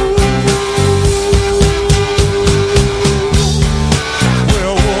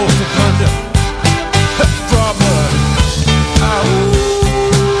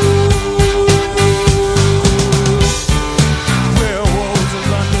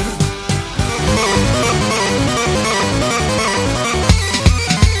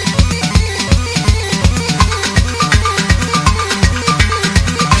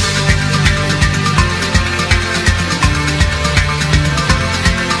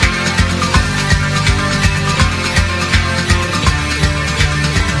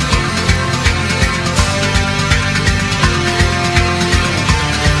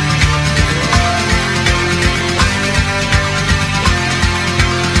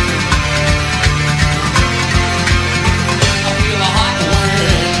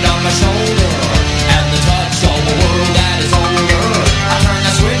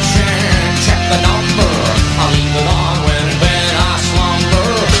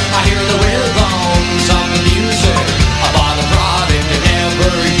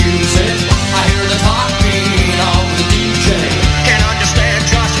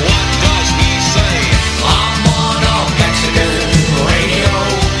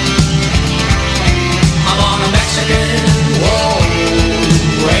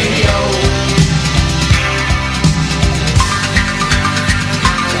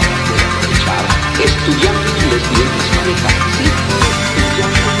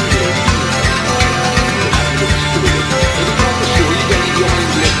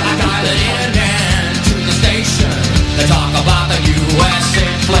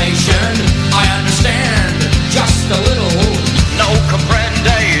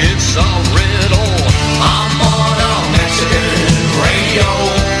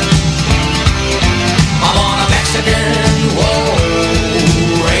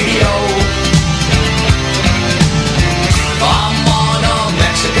 Oh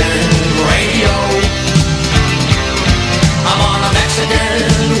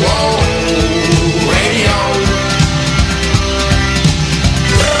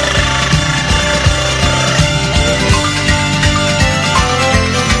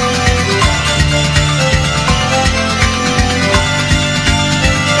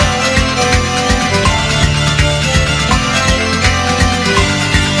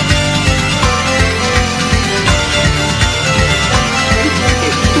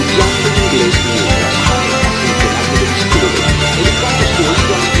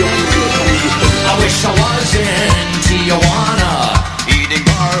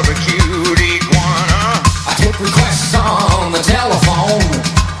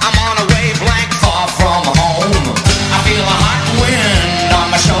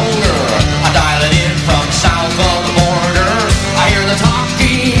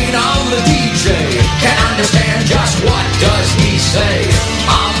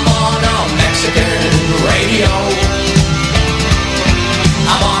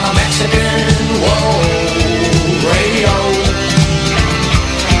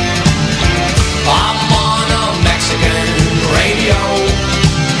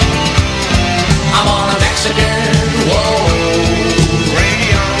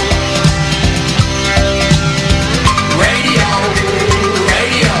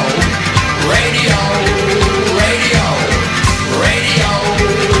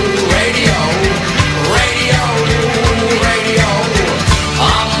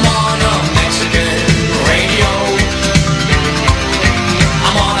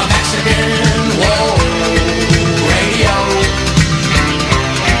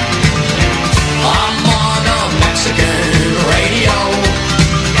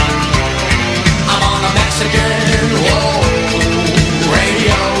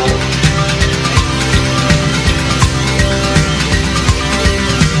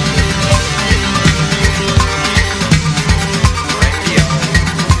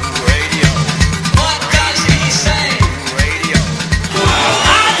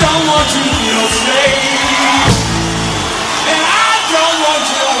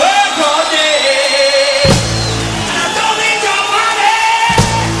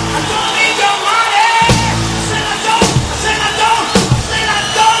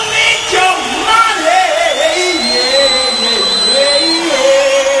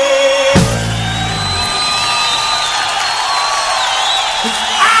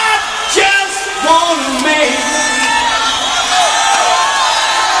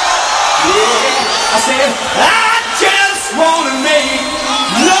I said, I just wanna make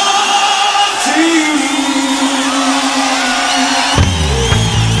love to you.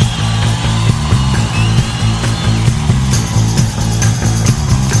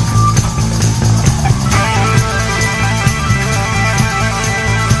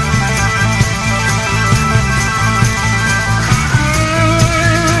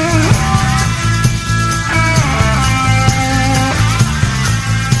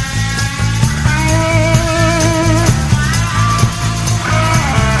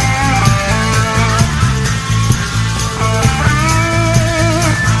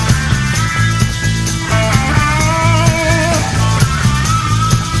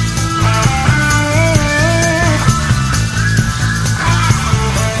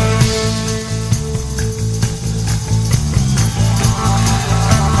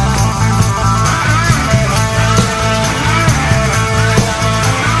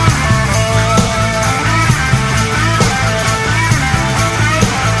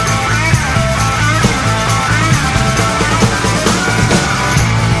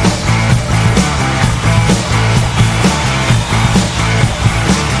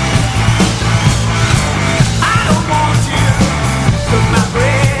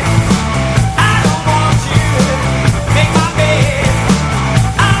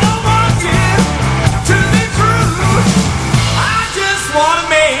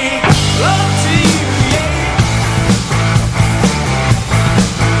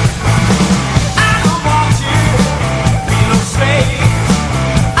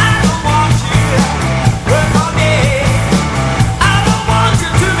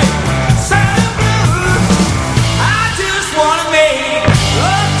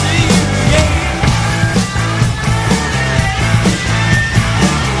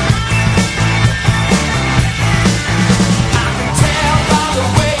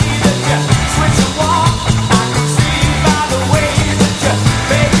 Way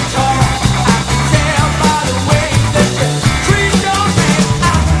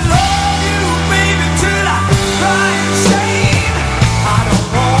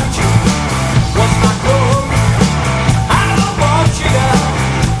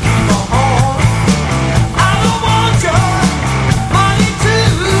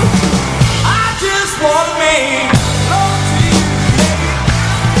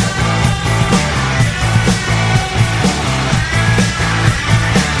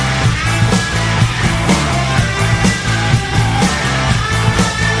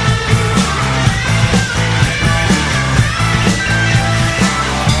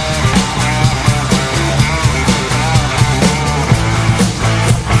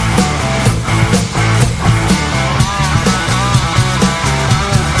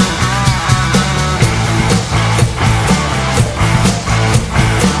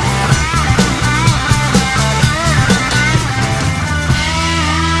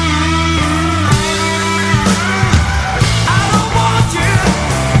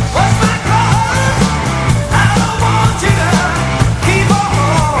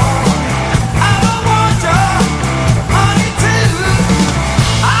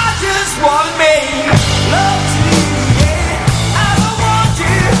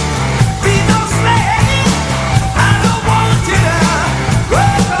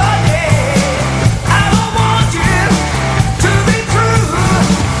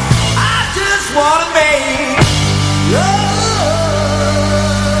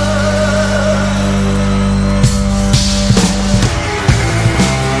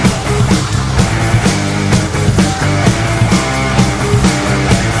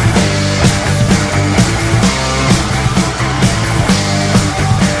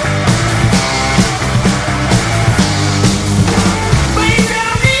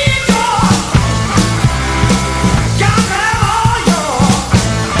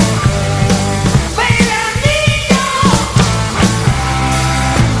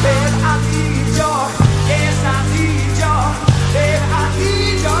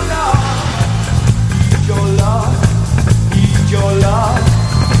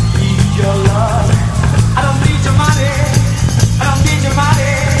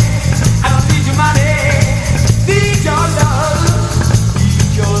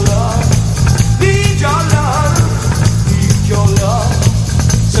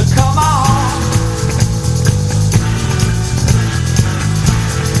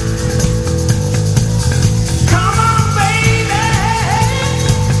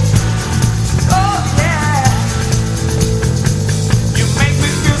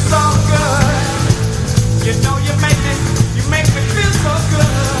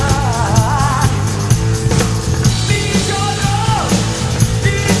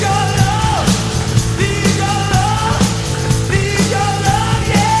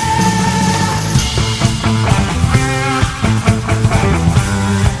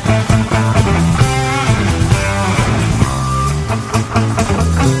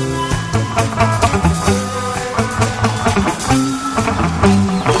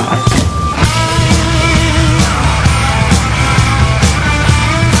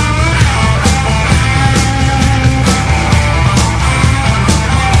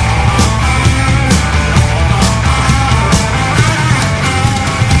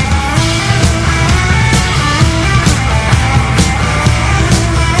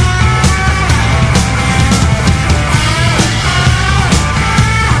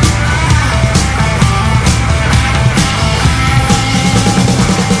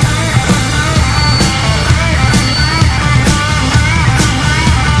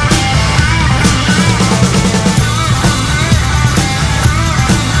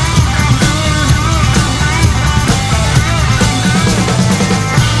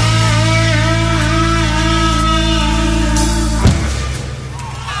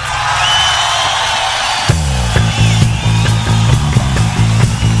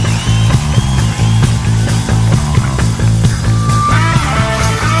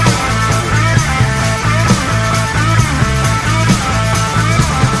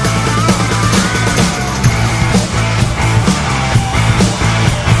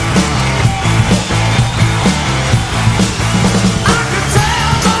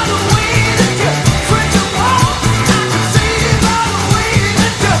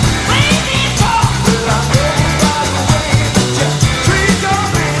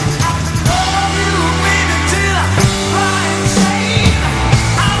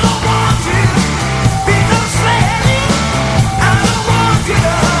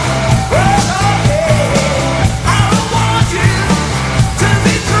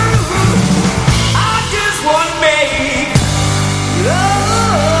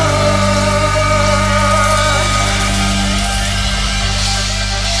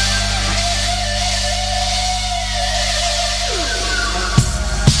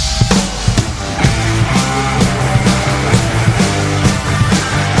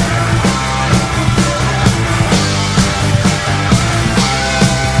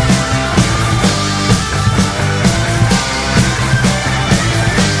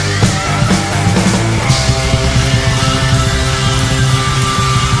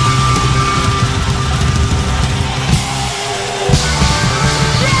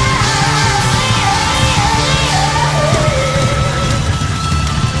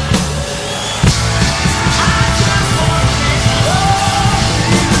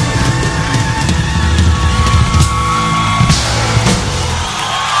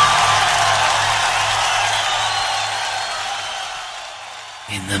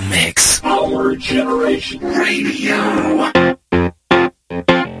In the mix. Our Generation Radio.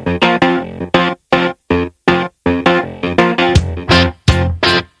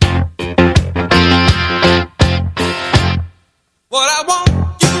 What I want,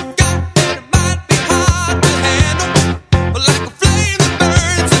 you got, and it might be hard to handle. But like a flame that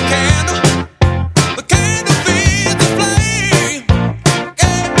burns a candle, the candle feeds the flame.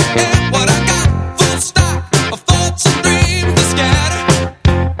 Yeah, yeah, what I got, full stock of thoughts and dreams that scatter.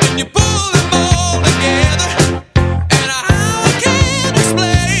 And you pull them all together, and how I can't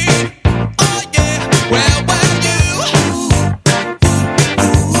explain. Oh yeah, well,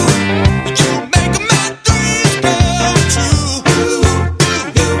 you make my dreams come true.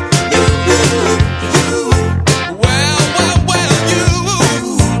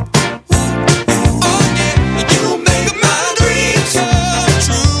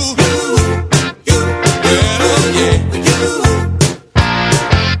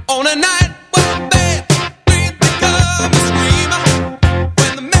 On a night when bad dreams become a screamer,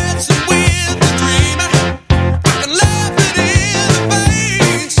 when the messing with the dreamer, I can laugh it in the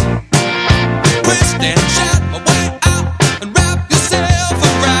face, twist and shout my way out and wrap yourself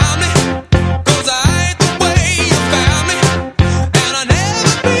around me, 'cause I ain't the way you found me, and I'll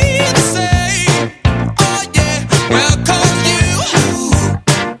never be the same. Oh yeah, well, 'cause you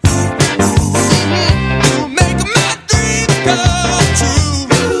make my dreams come true.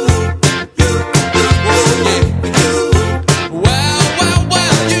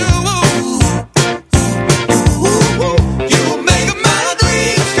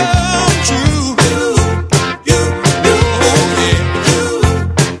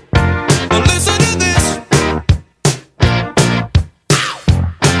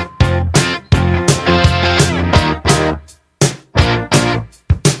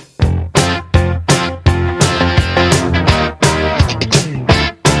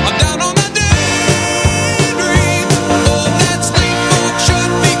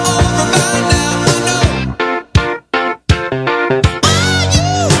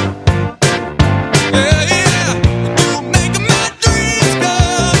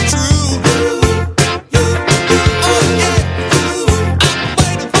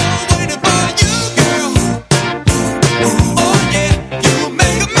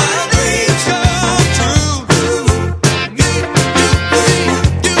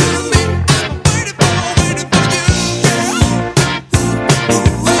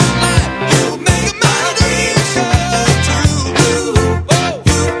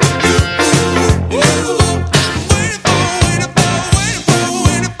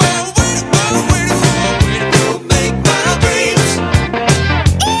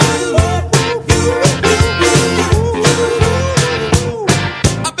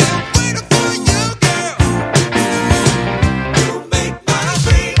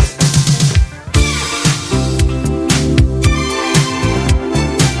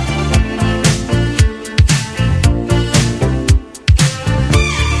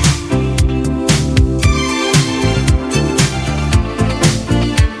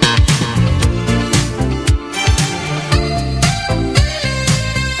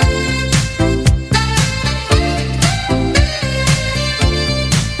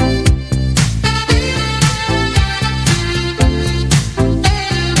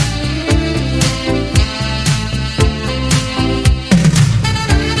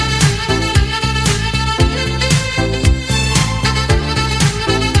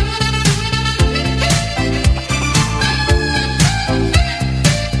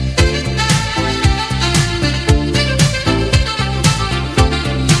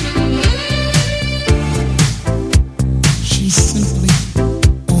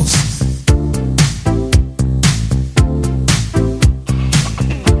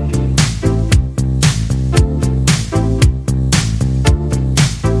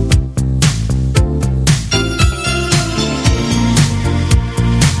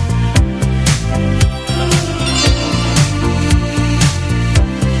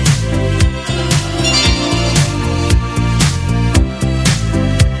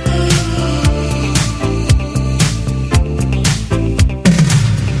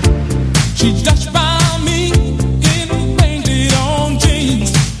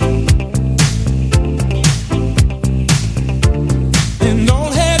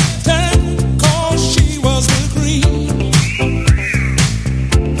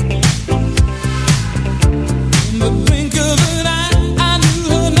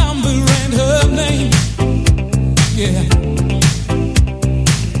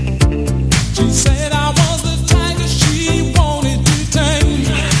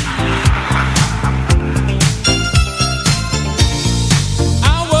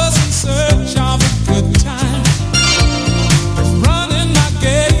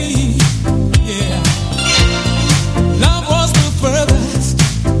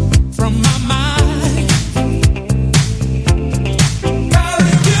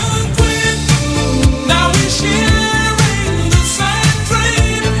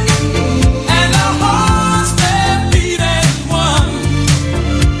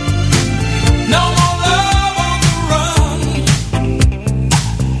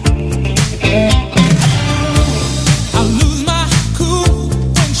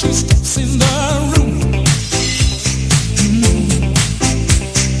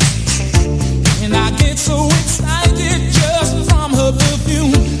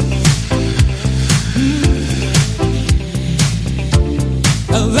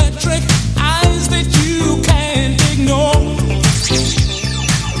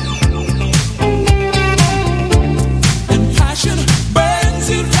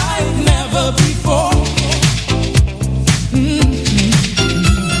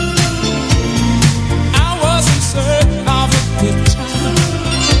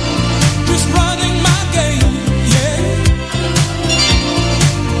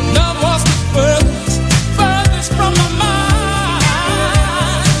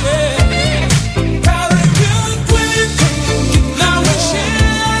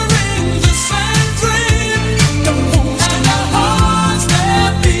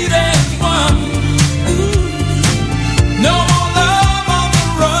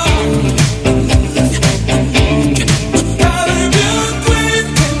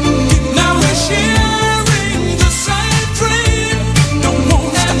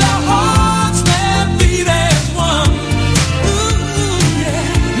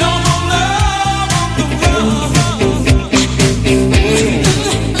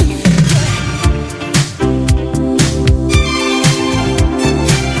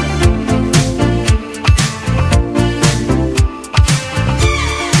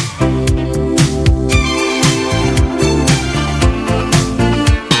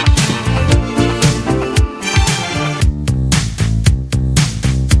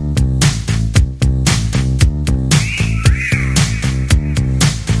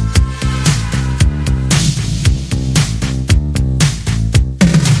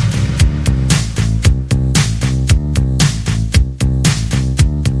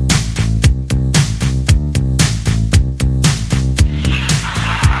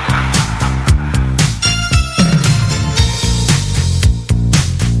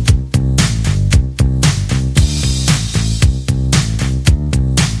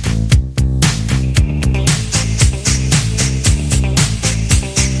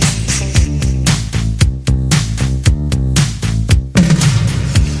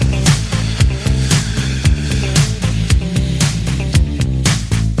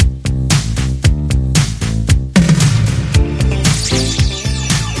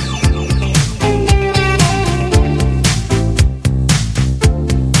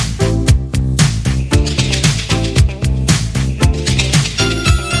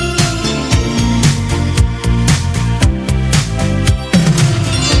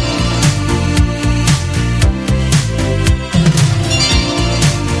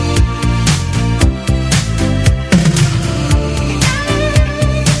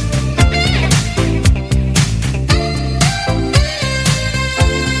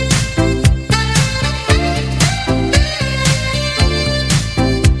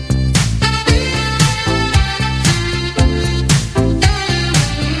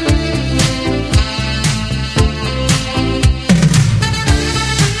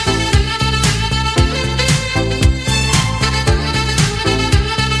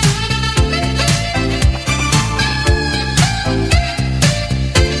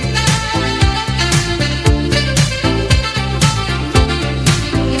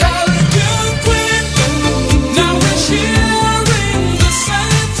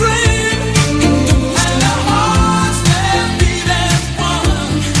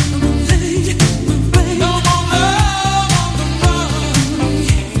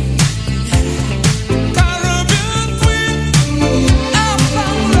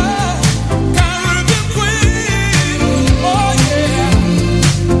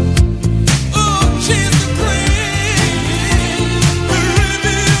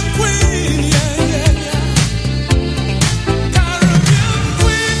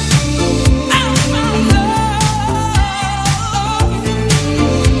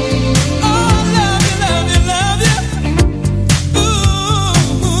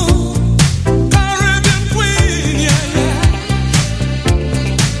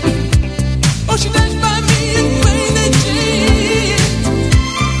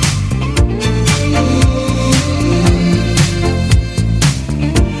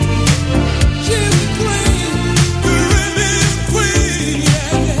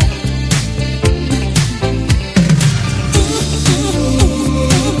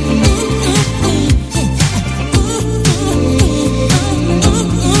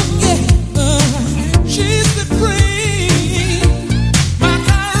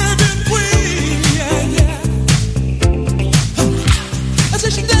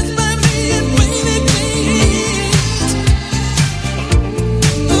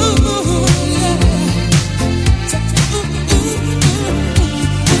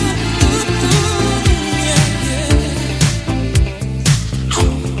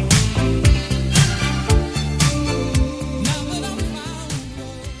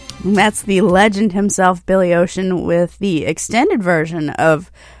 And that's the legend himself, Billy Ocean, with the extended version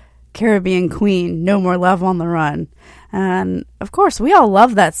of Caribbean Queen, No More Love on the Run. And, of course, we all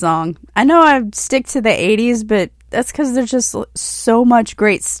love that song. I know I stick to the 80s, but that's because there's just so much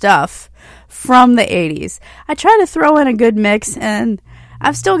great stuff from the 80s. I try to throw in a good mix, and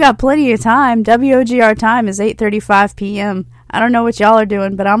I've still got plenty of time. WOGR time is 8:35 p.m. I don't know what y'all are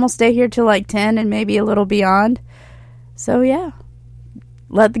doing, but I'm going to stay here till like 10 and maybe a little beyond. So, yeah.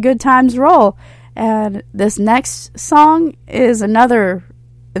 Let the good times roll. And this next song is another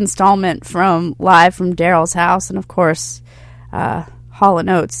installment from Live from Daryl's House. And, of course, Hall &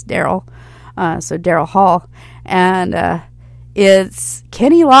 Oates, Daryl. So, Daryl Hall. And it's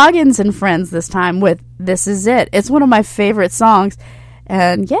Kenny Loggins and Friends this time with This Is It. It's one of my favorite songs.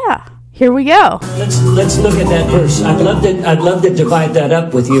 And, yeah, here we go. Let's look at that verse. I'd love to divide that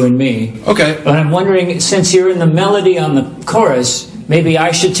up with you and me. Okay. But I'm wondering, since you're in the melody on the chorus, maybe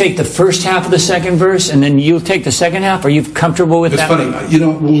I should take the first half of the second verse, and then you'll take the second half. Are you comfortable with that? It's funny. You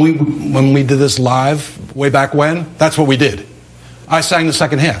know, when we did this live way back when, that's what we did. I sang the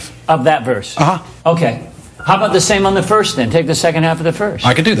second half of that verse. Okay. How about the same on the first then? Take the second half of the first.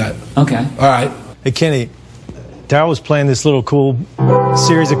 I could do that. Okay. All right. Hey, Kenny, Daryl was playing this little cool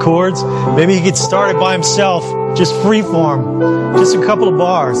series of chords. Maybe he could start it by himself, just freeform, just a couple of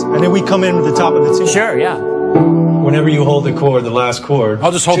bars, and then we come in with the top of the tune. Sure, yeah. Whenever you hold the chord, the last chord.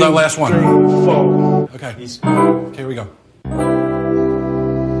 I'll just hold that last one. 3, 4. Okay. Okay, here we go.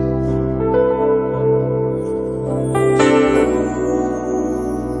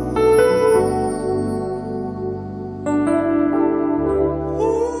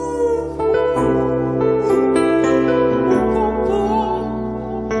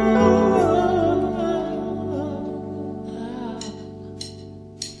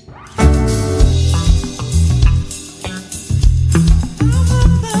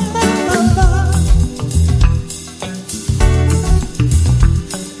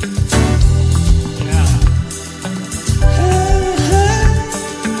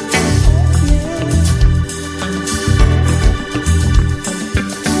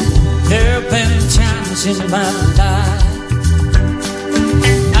 In my life,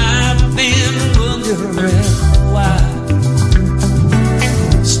 I've been wondering why.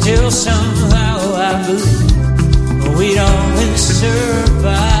 Still somehow I believe we'd always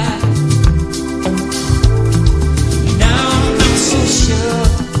survive. Now I'm not so sure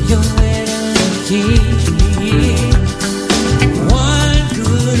you're ready to keep one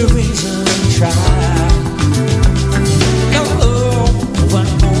good reason to try. Oh, what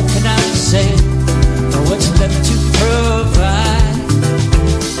more can I say? What's left to provide?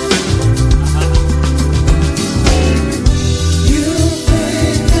 You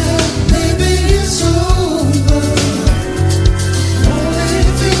think that maybe it's over, only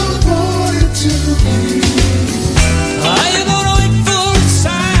if you want it to be. Are you gonna wait for a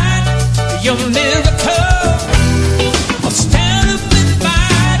sign, your miracle, or stand up and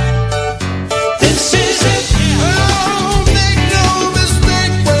fight? This is it. Oh, make no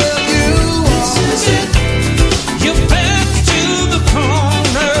mistake where you are. This is it. You're back to the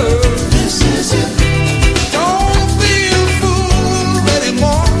corner. This is it. Don't be a fool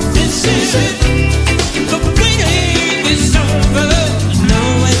anymore. This is it. The waiting is over.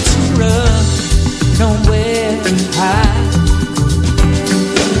 Nowhere to run, nowhere to hide.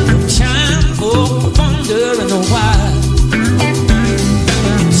 No time for wondering why.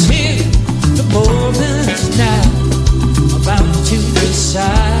 It's here, the moment's now about to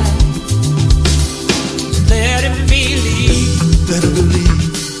decide. Let him believe. Let him believe.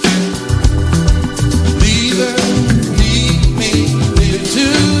 Leave her, leave me, leave it to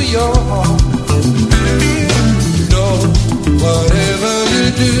your heart. You know, whatever you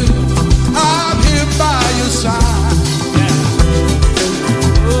do, I'm here by your side.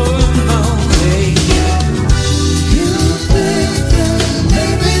 Oh, no, baby. You think that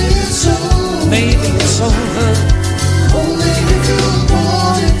maybe it's over. Maybe it's over. Only if you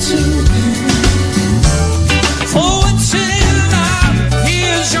want it to be. For once in life,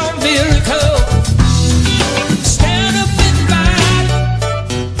 here's your miracle. Stand up and fight.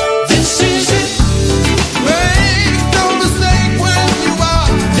 This is it. Make no mistake when you are.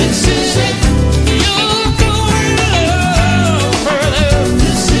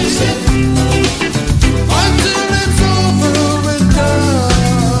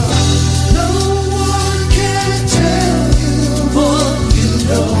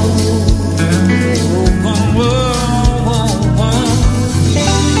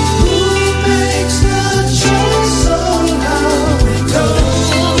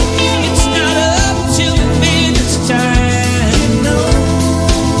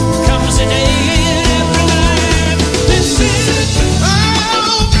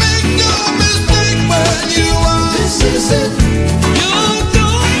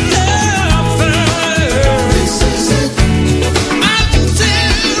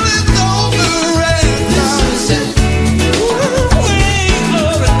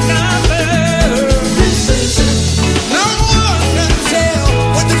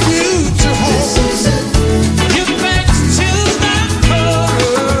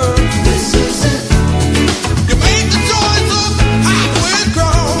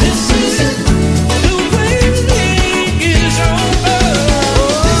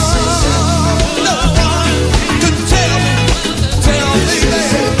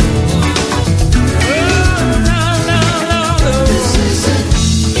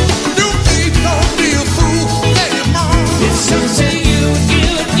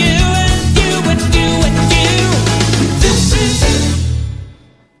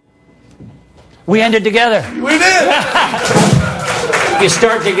 We ended together. We did. You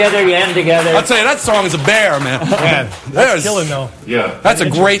start together, you end together. I'll tell you, that song is a bear, man. Man, that's killing though. Yeah. That's a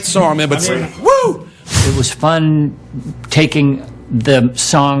great song, man. But woo! It was fun taking the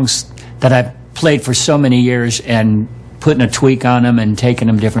songs that I've played for so many years and putting a tweak on them and taking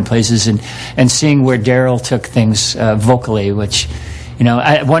them different places and seeing where Daryl took things vocally, which, you know,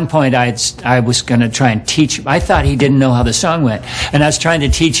 at one point I was going to try and teach him. I thought he didn't know how the song went. And I was trying to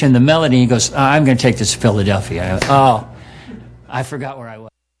teach him the melody. He goes, I'm going to take this to Philadelphia. I forgot where I was.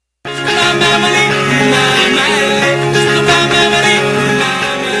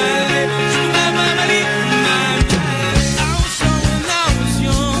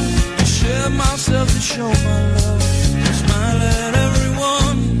 Show my love, smile at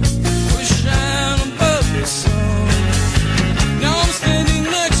everyone, wish I above the sun. Now I'm standing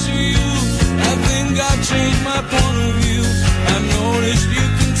next to you, I think I've changed my point of view. I've noticed you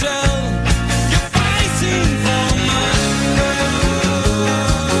can tell, you're fighting for my love.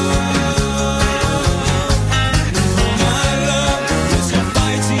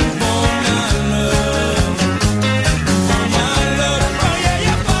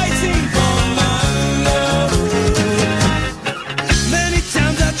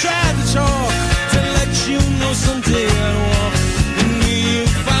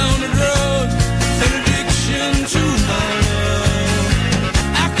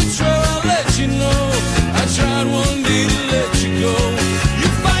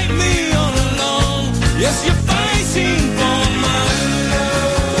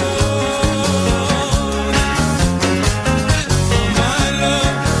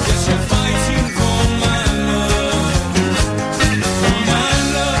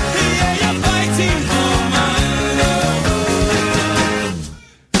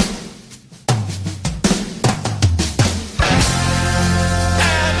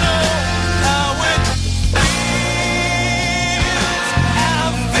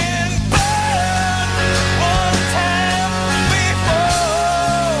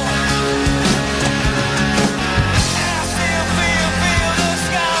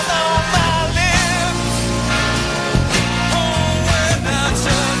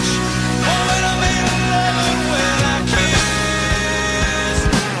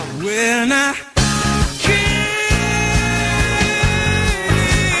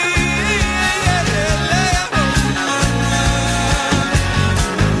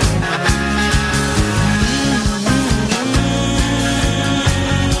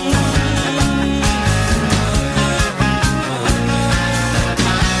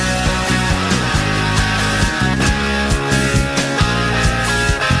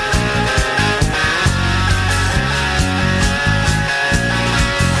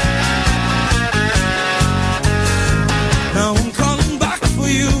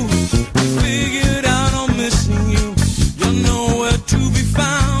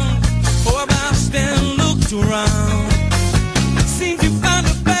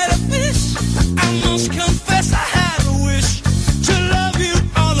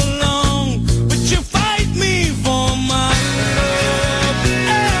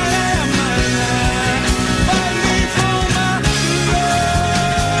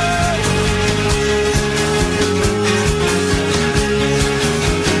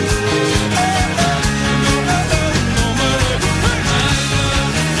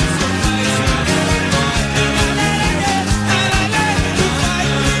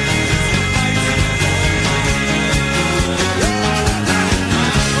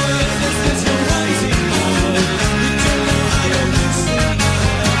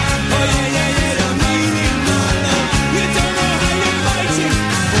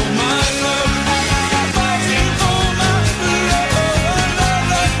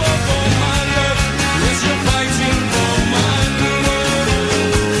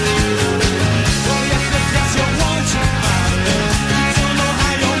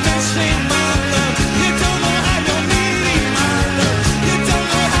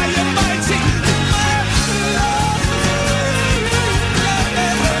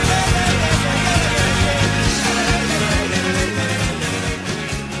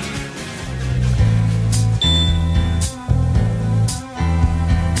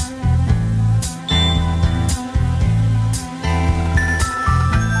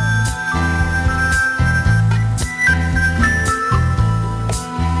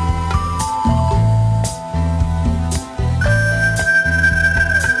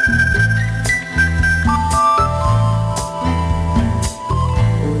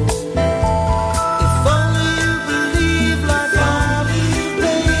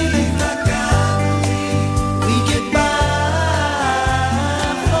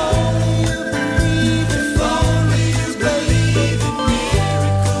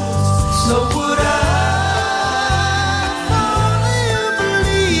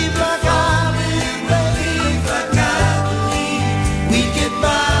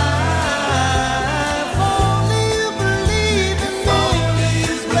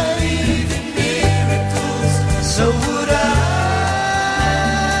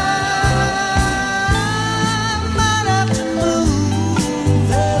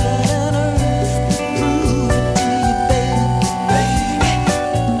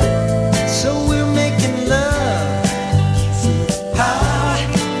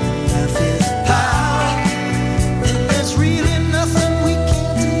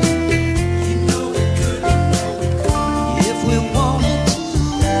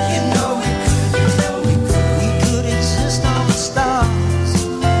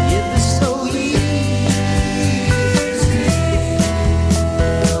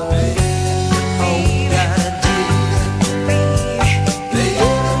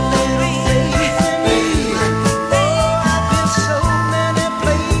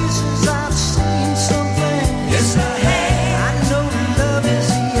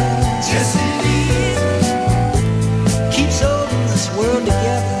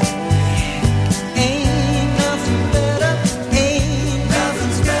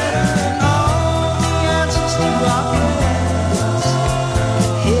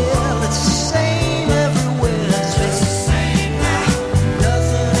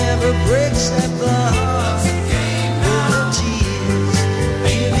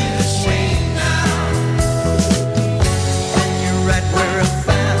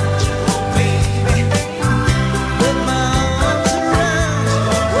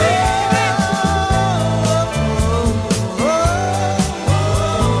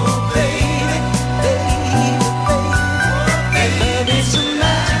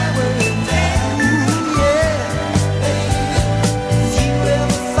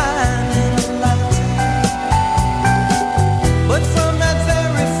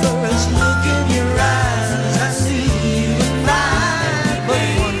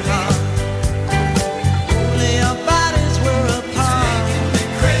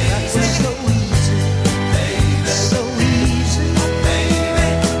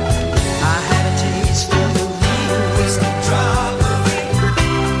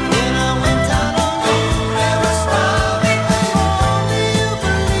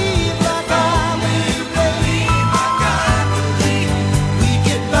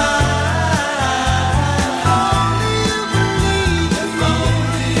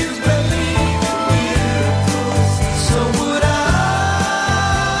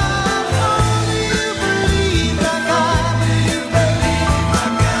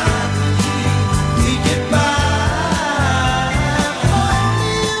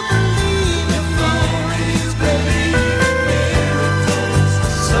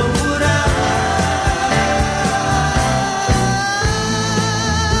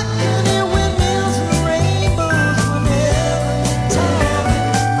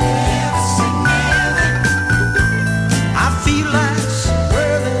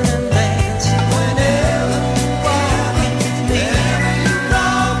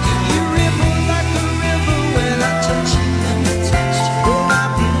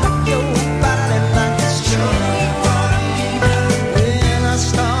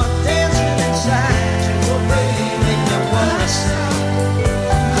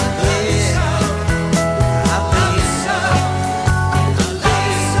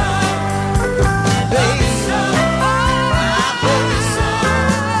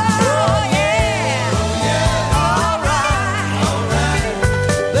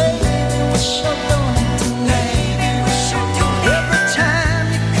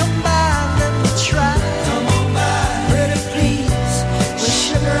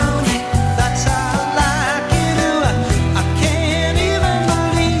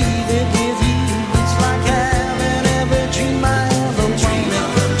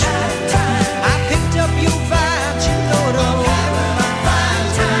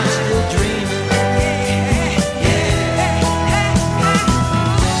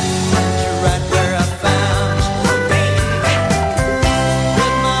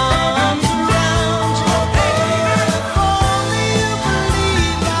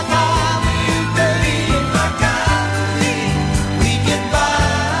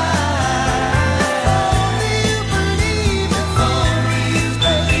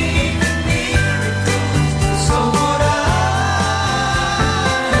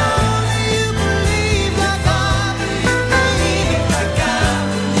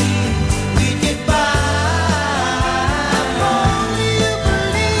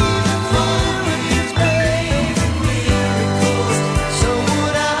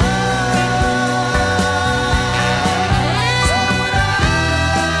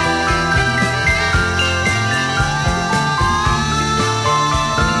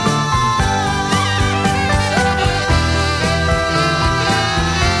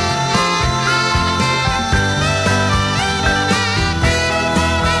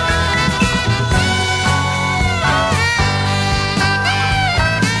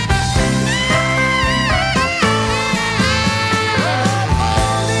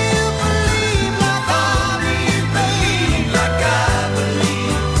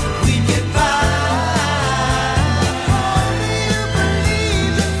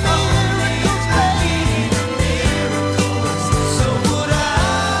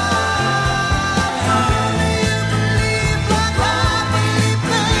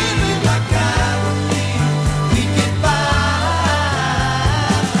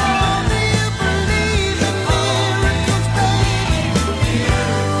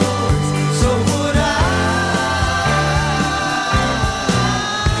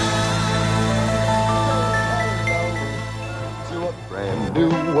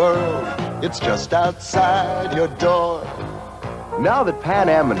 new world. It's just outside your door. Now that Pan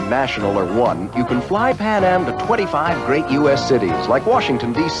Am and National are one, you can fly Pan Am to 25 great U.S. cities like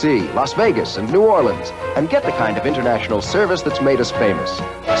Washington, D.C., Las Vegas, and New Orleans, and get the kind of international service that's made us famous.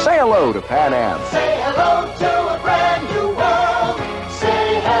 Say hello to Pan Am. Say hello to a brand new world.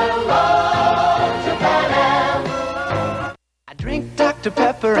 Say hello to Pan Am. I drink Dr.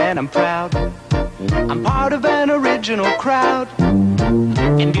 Pepper and I'm proud. I'm part of an original crowd.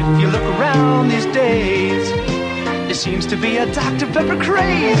 And if you look around these days, there seems to be a Dr. Pepper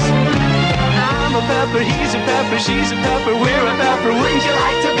craze. I'm a pepper, he's a pepper, she's a pepper, we're a pepper. Wouldn't you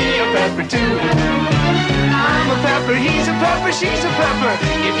like to be a pepper too? I'm a pepper, he's a pepper, she's a pepper.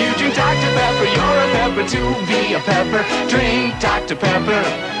 If you drink Dr. Pepper, you're a pepper too. Be a pepper, drink Dr. Pepper,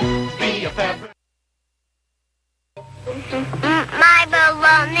 be a pepper. My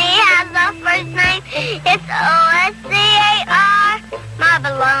baloney has a first name, it's O-S-C-A-R. My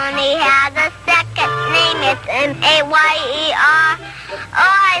baloney has a second name, it's M-A-Y-E-R.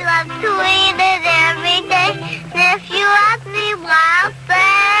 Oh, I love to eat it every day, and if you ask me why, I'll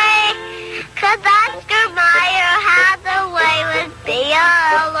say, 'cause Oscar Mayer has a way with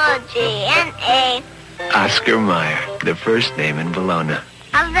B-O-L-O-G-N-A. Oscar Mayer, the first name in Bologna.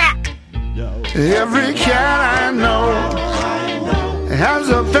 How's that? Every cat I know has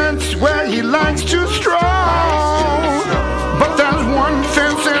a fence where he likes to stroll. But there's one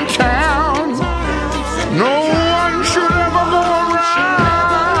fence in town no one should ever go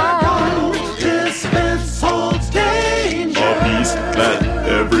around. This fence holds danger, a beast that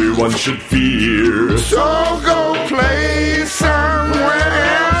everyone should fear. So go play somewhere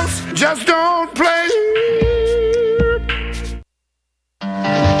else, just don't play here.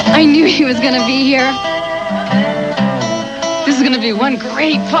 I knew he was gonna be here. This is gonna be one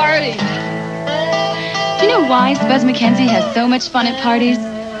great party. Do you know why Buzz McKenzie has so much fun at parties?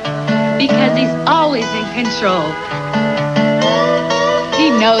 Because he's always in control. He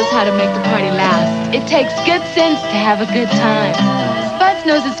knows how to make the party last. It takes good sense to have a good time. Buzz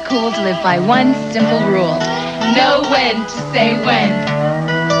knows it's cool to live by one simple rule. Know when to say when.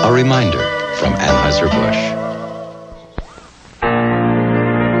 A reminder from Anheuser-Busch.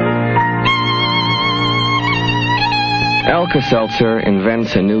 Alka-Seltzer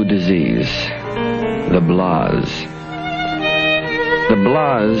invents a new disease, the blahs. The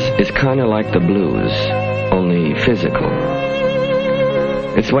blahs is kind of like the blues, only physical.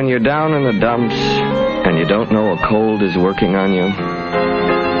 It's when you're down in the dumps and you don't know a cold is working on you.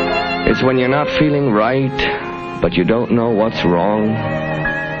 It's when you're not feeling right, but you don't know what's wrong.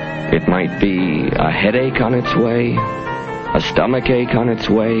 It might be a headache on its way, a stomach ache on its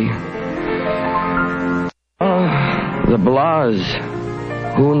way. The blahs,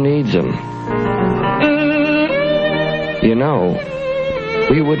 who needs them? You know,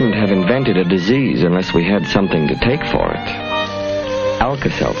 we wouldn't have invented a disease unless we had something to take for it.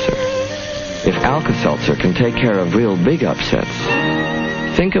 Alka-Seltzer. If Alka-Seltzer can take care of real big upsets,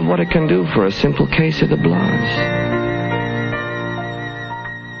 think of what it can do for a simple case of the blahs.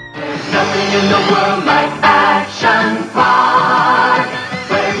 Nothing in the world like Action Park,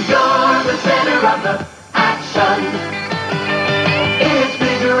 where you're the center of the action. It's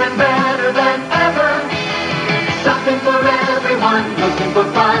bigger and better than ever. Something for everyone looking for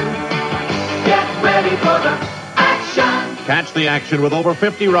fun. Get ready for the action. Catch the action with over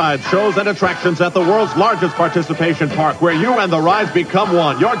 50 rides, shows, and attractions at the world's largest participation park, where you and the rides become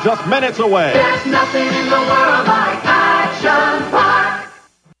one. You're just minutes away. There's nothing in the world like Action Park.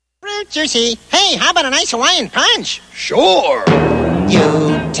 Fruit juicy. Hey, how about a nice Hawaiian punch? Sure.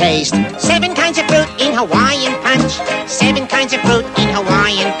 You taste 7 kinds of fruit in Hawaiian punch. 7 kinds of fruit in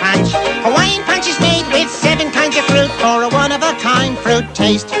Hawaiian punch. Hawaiian punch is made with 7 kinds of fruit for a one-of-a-kind fruit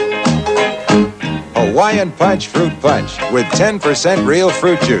taste. Hawaiian Punch Fruit Punch with 10% real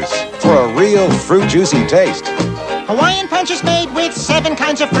fruit juice for a real fruit juicy taste. Hawaiian punch is made with 7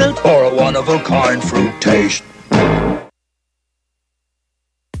 kinds of fruit for a one-of-a-kind fruit taste.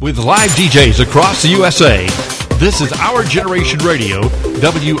 With live DJs across the USA, this is Our Generation Radio,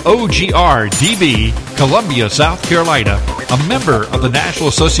 WOGR-DB, Columbia, South Carolina, a member of the National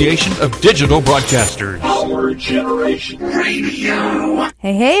Association of Digital Broadcasters. Our Generation Radio.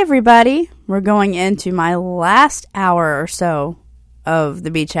 Hey, everybody. We're going into my last hour or so of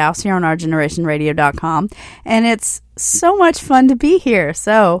the Beach House here on OurGenerationRadio.com, and it's so much fun to be here.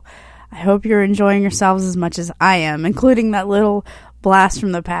 So I hope you're enjoying yourselves as much as I am, including that little blast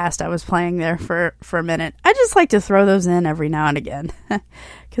from the past I was playing there for a minute. I just like to throw those in every now and again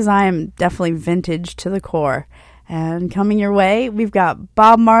because I am definitely vintage to the core. And coming your way, we've got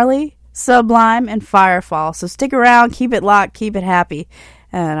Bob Marley, Sublime, and Firefall. So stick around, keep it locked, keep it happy.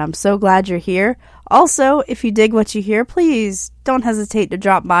 And I'm so glad you're here. Also, if you dig what you hear, please don't hesitate to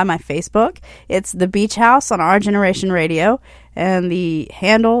drop by my Facebook. It's The Beach House on Our Generation Radio. And the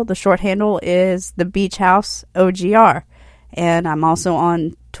short handle is The Beach House OGR. And I'm also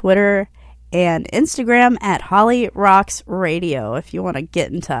on Twitter and Instagram at Holly Rocks Radio if you want to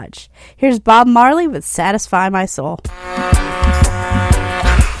get in touch. Here's Bob Marley with Satisfy My Soul.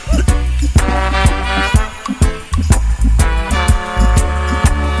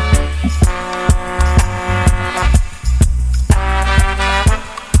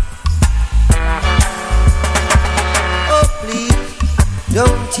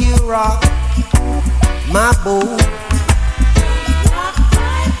 Don't you rock my boat,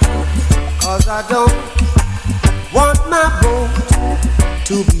 'cause I don't want my boat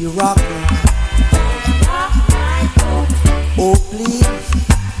to be rocking. Oh please,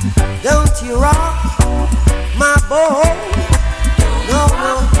 don't you rock my boat, no,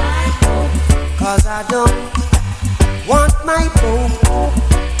 no, 'cause I don't want my boat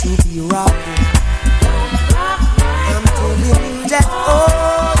to be rocking. I'm telling you that, oh,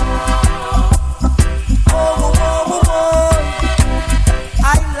 I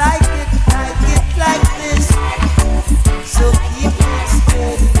like it like this. So keep it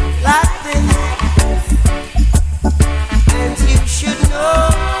steady like this. And you should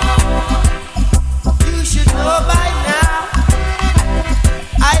know by now.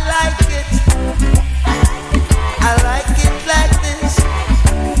 I like it like this.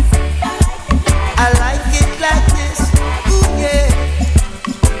 I like it like this. Ooh yeah.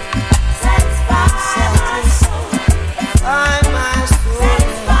 Satisfy my soul.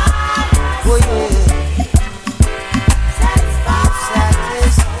 Oh yeah. Satisfy my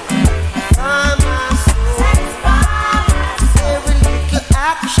soul. Every little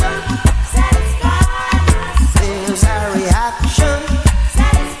action. There's a reaction.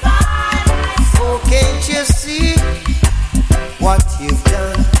 Oh, can't you see what you've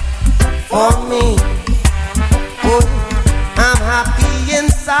done for me? Oh, I'm happy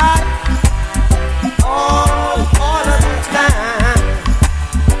inside all of the time.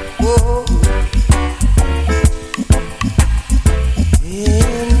 Oh,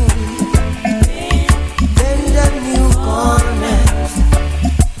 when the new garments,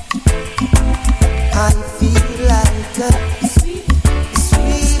 I feel like a sweet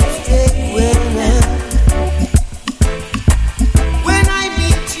winner. When I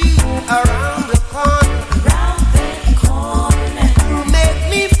meet you around the corner, you make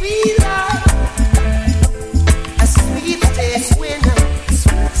me feel like a sweet winner.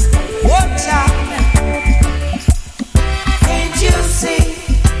 Watch out, can't you see?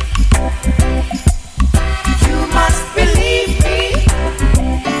 You must believe me.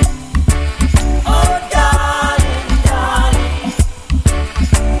 Oh darling, darling,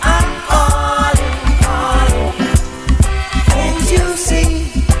 I'm calling. Can't you see?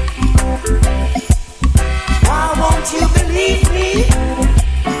 Why won't you believe me?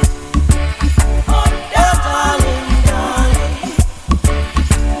 Oh darling, darling,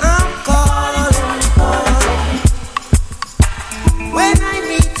 I'm calling. When I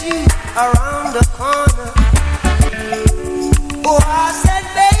meet you around the corner, oh I said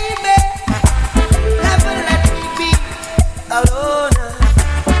baby, never let me be alone.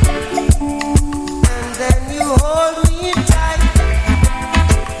 And then you hold me tight,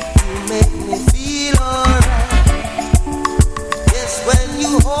 you make me feel alright. Yes, when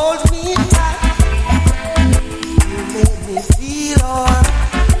you hold me tight, you make me feel alright.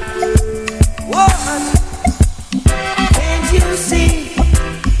 Whoa, honey, can't you see?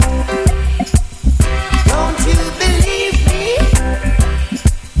 Don't you believe me?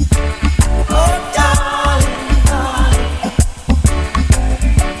 Oh darling, darling,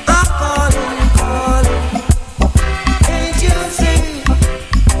 I'm calling. Can't you see?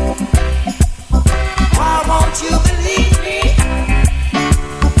 Why won't you believe me?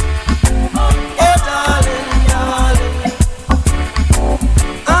 Oh darling, darling,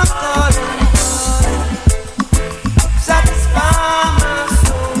 I'm calling. Satisfy my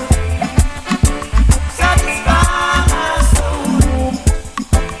soul. Satisfy my soul.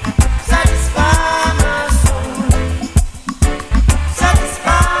 Satisfy my soul.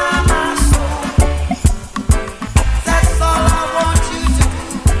 Satisfy my soul. That's all I want you to do.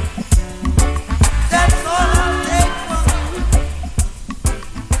 That's all I'll take from you.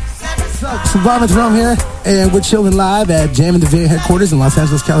 Survivor Drum here, and we're chilling live at Jam in the Van headquarters in Los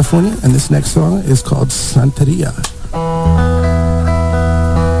Angeles, California. And this next song is called Santeria.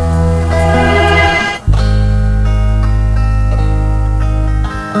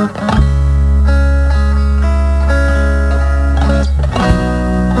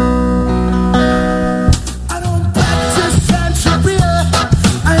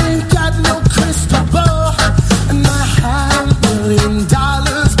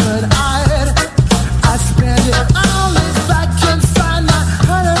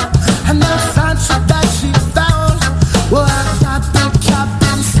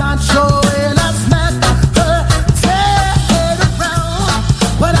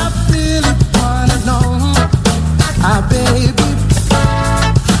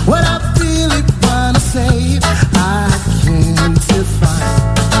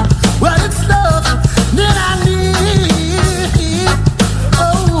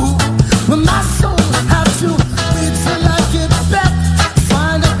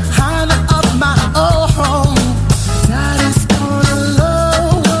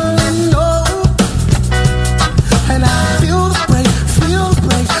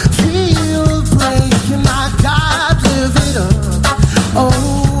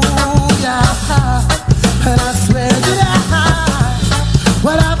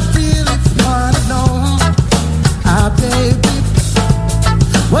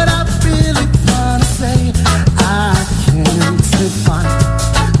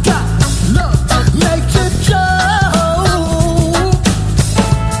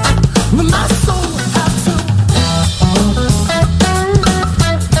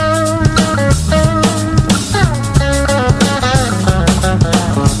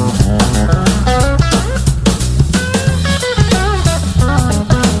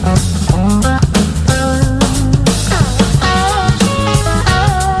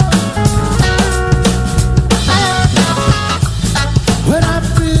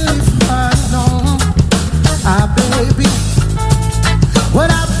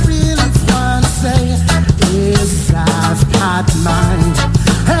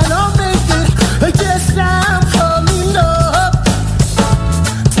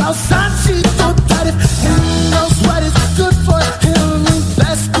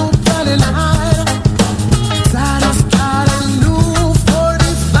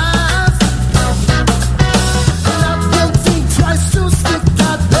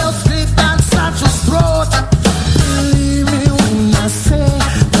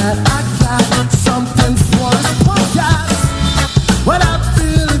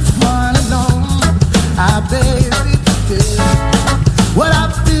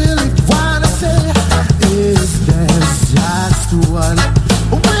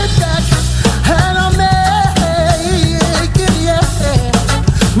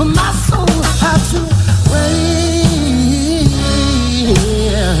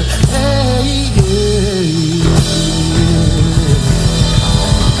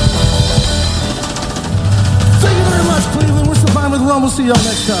 see y'all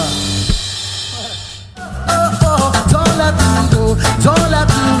next time. Don't let me go. Don't let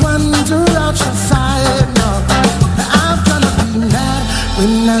me wander out your side. No, I'm gonna be mad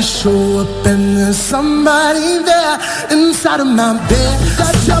when I show up and there's somebody there inside of my bed.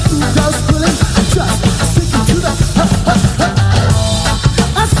 Got your blue girls pulling, just sticking to the.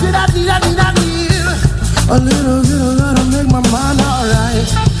 I said I need a little bit of love to make my mind alright.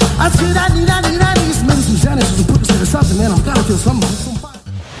 I said I need some Xanax to put this into something, man. I'm gotta feel something.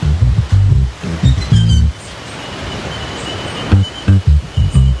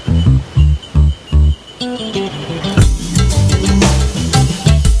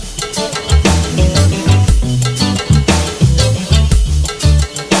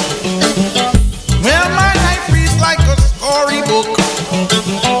 Well, my life reads like a storybook,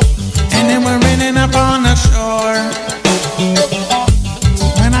 and then we're running up on the shore.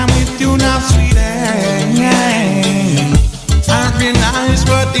 When I'm with you now, sweetie, I realize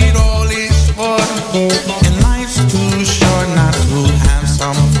what it all is for. And life's too short not to have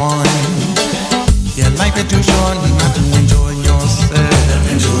some fun. Yeah, life is too short not to enjoy yourself.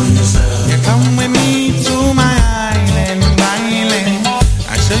 You come with me to my island.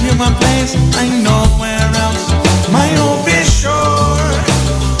 I show you my place, I know where else. My hope is sure.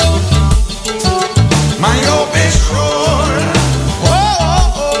 My hope is sure. Oh,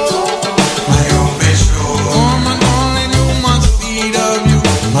 oh, oh. My hope is sure. Oh, my darling, you must feed of you.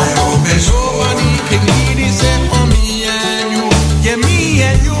 My hope is sure. Nobody can need except for me and you. Yeah, me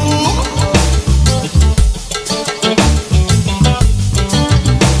and you.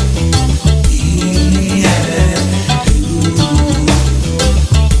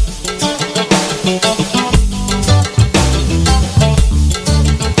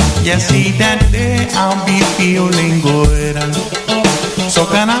 You see that day I'll be feeling good. So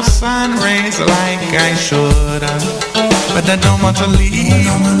can I sun rays like I should. But I don't want to leave.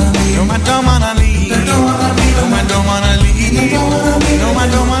 No, I don't want to leave. No, I don't want to leave. No, I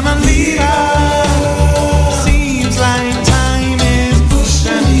don't want to leave. Seems like time is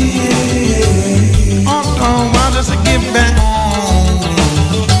pushing me. Oh, I just get back home.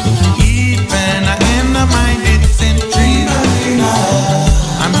 Even in the minded century.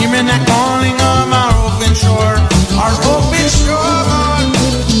 I'm hearing that calling of our open shore. Our open shore.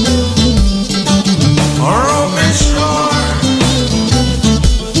 Our open shore.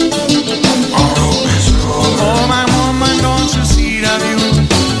 Our open shore. Oh, my woman, don't you see that view?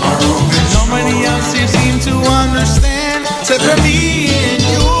 Our open shore. Nobody else here seems to understand. Except for me and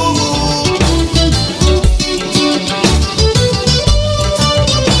you.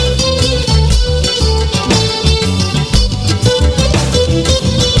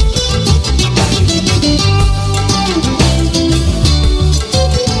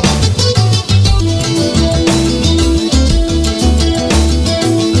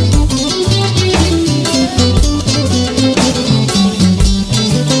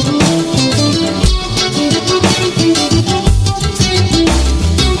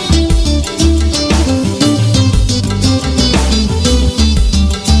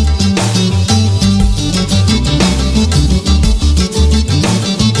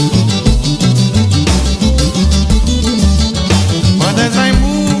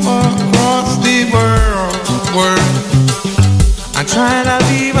 Trying to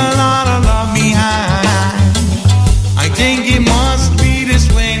leave a lot of love behind. I think it must be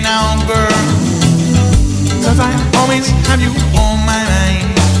this way now, girl. Cause I always have you on my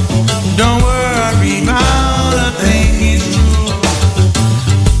mind. Don't worry about a thing, it's true.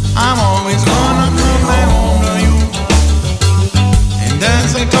 I'm always gonna come back home to you. And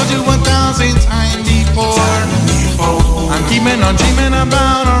as I told you 1,000 times before, I'm keeping on dreaming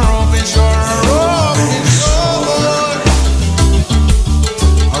about our open shore. Our open shore.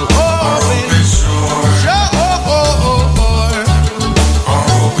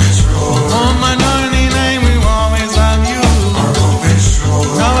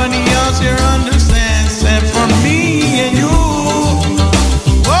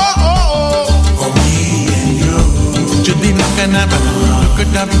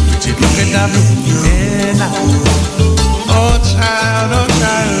 Look at that, yeah, oh child,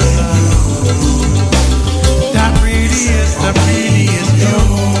 the prettiest you.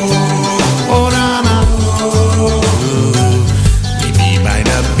 Oh, Nana, baby by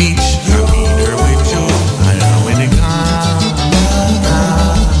the beach, I'll be there with you. I know when it comes,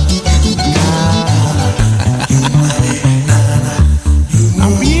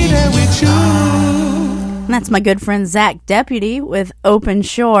 I'll be there with you. And that's my good friend Zach Deputy with Open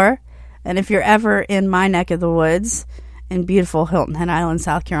Shore. And if you're ever in my neck of the woods in beautiful Hilton Head Island,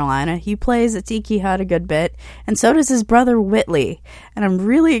 South Carolina. He plays at Tiki Hut a good bit, and so does his brother Whitley. And I'm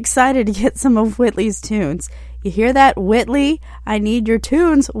really excited to get some of Whitley's tunes. You hear that, Whitley? I need your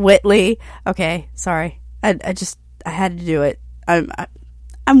tunes, Whitley. Okay, sorry. I had to do it.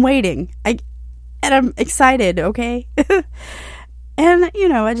 I'm waiting. And I'm excited, okay? And, you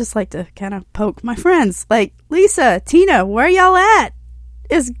know, I just like to kind of poke my friends. Like, Lisa, Tina, where y'all at?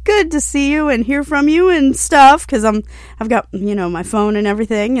 It's good to see you and hear from you and stuff, because I've got, you know, my phone and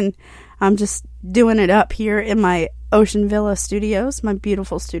everything, and I'm just doing it up here in my Ocean Villa studios, my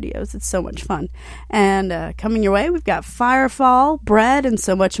beautiful studios. It's so much fun. And coming your way, we've got Firefall, Bread, and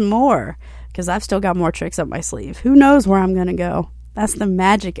so much more, because I've still got more tricks up my sleeve. Who knows where I'm going to go? That's the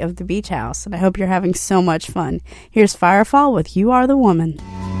magic of the beach house, and I hope you're having so much fun. Here's Firefall with You Are the Woman.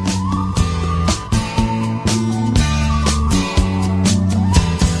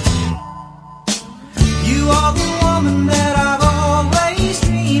 You are the woman that I've always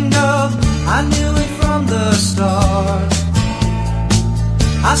dreamed of. I knew it from the start.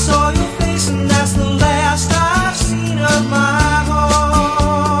 I saw your face and that's the last I've seen of my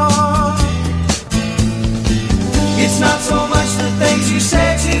heart. It's not so much the things you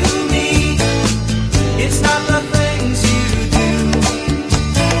say to me, it's not the things you do,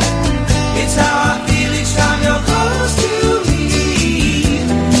 it's how I feel each time you're close to me.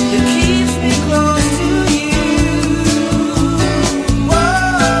 It keeps me close to you.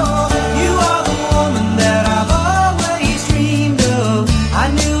 Whoa, you are the woman that I've always dreamed of. I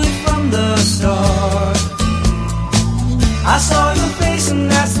knew it from the start. I saw your face and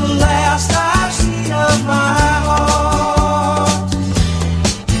that's the last I've seen of my heart.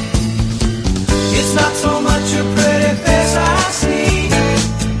 It's not so much your pretty face I see,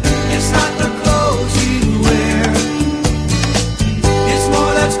 it's not the clothes you wear, it's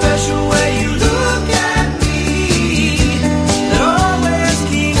more that special way you look at me that always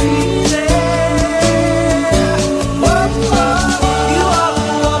keeps me there. Whoa, you are the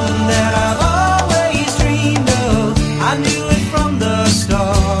woman that I've always dreamed of. I knew it from the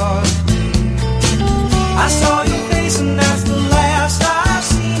start. I saw your face and that's the last I've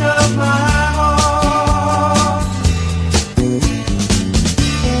seen of my heart.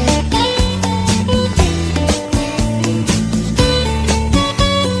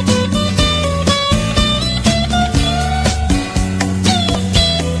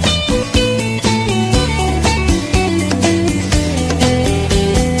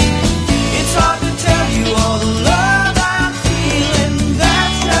 It's hard to tell you all the love I'm feeling,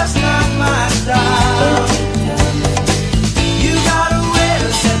 that's just not my style. You got a way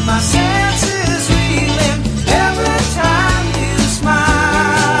to set my senses reeling every time you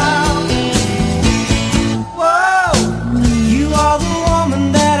smile. Whoa, you are the woman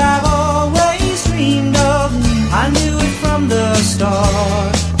that I've always dreamed of. I knew it from the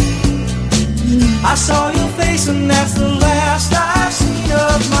start. I saw your face and that's the last I've seen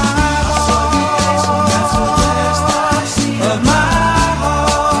of my heart. Of my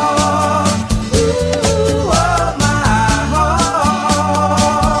heart. Ooh, of my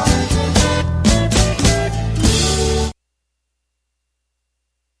heart.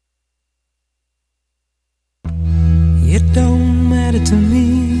 It don't matter to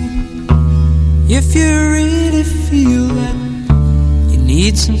me if you really feel that you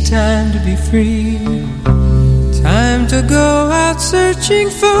need some time to be free, time to go out searching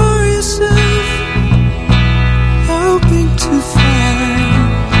for yourself, hoping to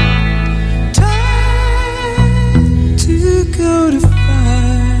find time to go to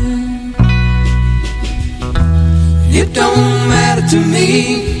find. It don't matter to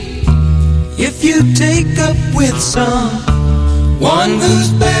me if you take up with someone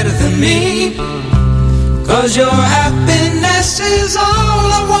who's better than me, 'cause your happiness is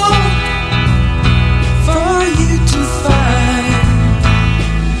all I want for you to find.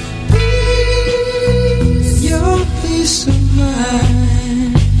 Peace, your peace of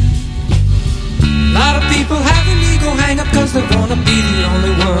mind. A lot of people have an ego hang up 'cause they wanna be the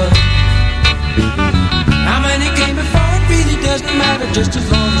only one. How many came before, it really doesn't matter, just as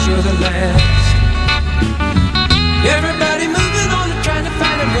long as you're the last. Everybody moving on and trying to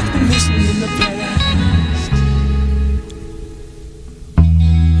find out what's been missing in the past.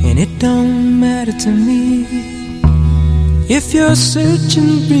 And it don't matter to me if your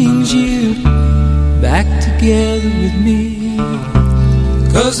searching brings you back together with me,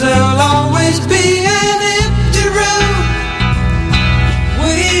 'cause there'll always be an empty room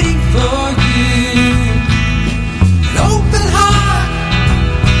waiting for you, an open heart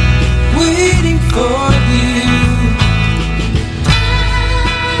waiting for you.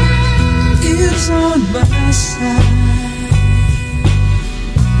 It's on my side.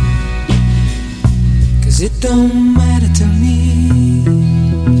 don't matter to me.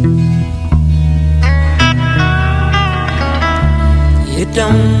 It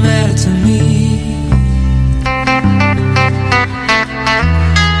don't matter to me.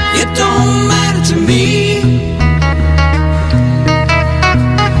 It don't matter to me.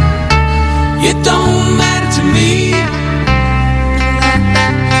 It don't matter to me.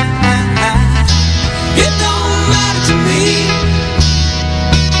 It don't matter to me.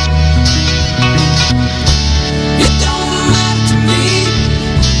 It don't matter to me.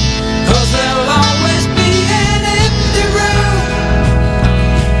 'Cause there'll always be an empty room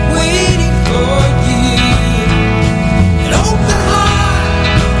waiting for you. An open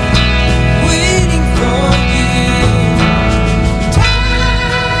heart waiting for you.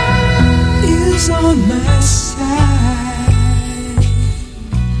 Time is on my side.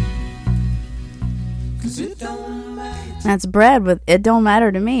 'Cause it don't matter. That's Brad with It Don't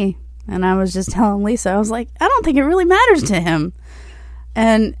Matter to Me. And I was just telling Lisa, I was like, I don't think it really matters to him.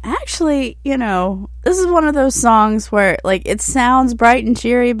 And actually, you know, this is one of those songs where, like, it sounds bright and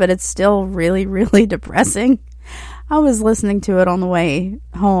cheery, but it's still really, really depressing. I was listening to it on the way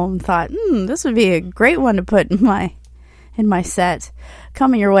home, thought, this would be a great one to put in my set.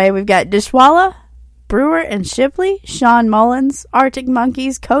 Coming your way, we've got Dishwalla, Brewer and Shipley, Sean Mullins, Arctic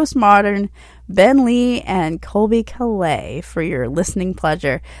Monkeys, Coast Modern, Ben Lee, and Colby Calais for your listening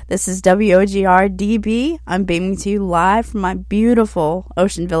pleasure. This is WOGR DB. I'm beaming to you live from my beautiful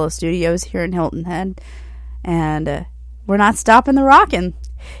Ocean Villa studios here in Hilton Head. And we're not stopping the rockin'.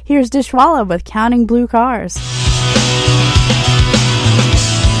 Here's Dishwalla with Counting Blue Cars.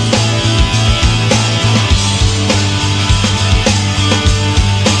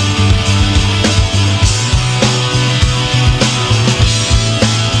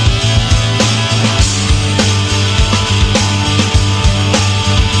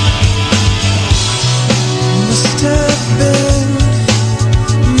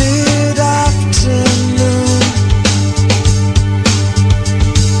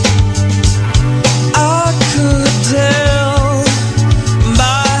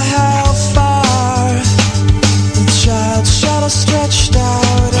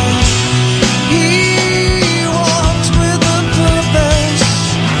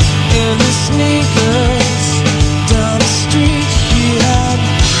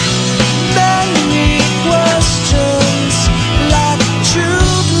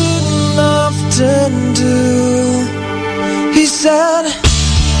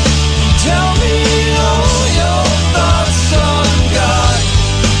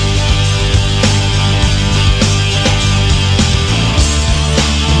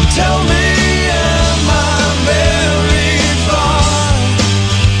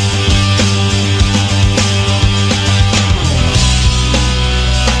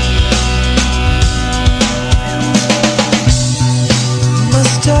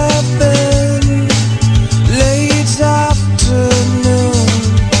 Must have been late afternoon.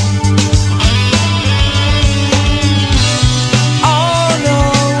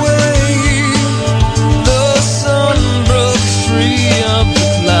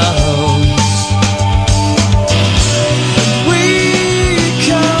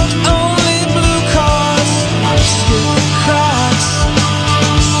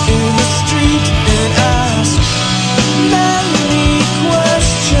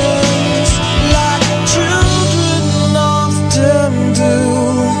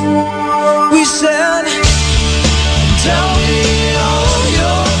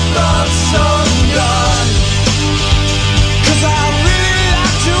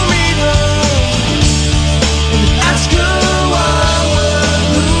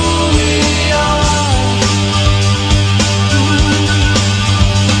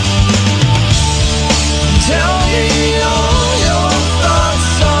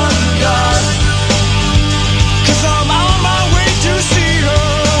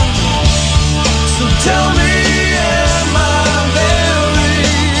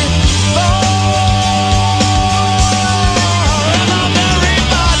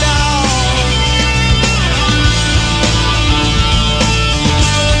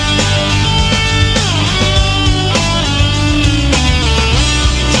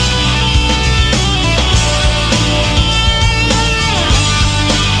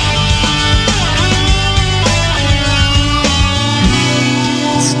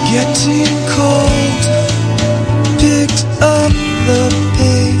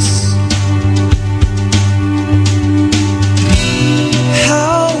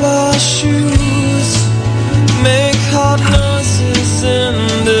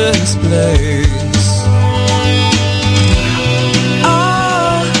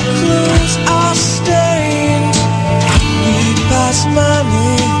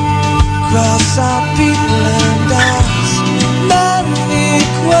 across our people and ask many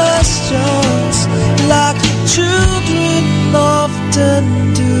questions like children often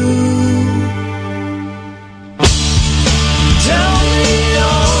do. Tell me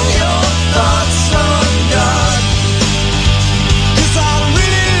all your thoughts on God, 'cause I'd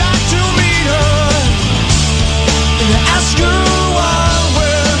really like to meet her and ask her why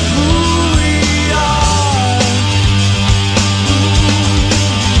we're who we are.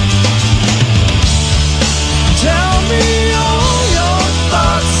 Tell me all your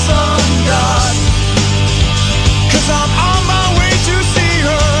thoughts on God, 'cause I'm on my way to see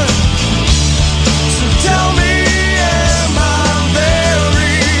her. So tell me, am I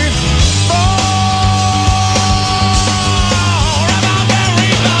very far? Am I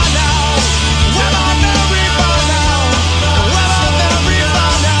very far now? Am I very far now? Am I very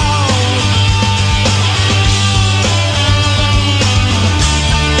far now?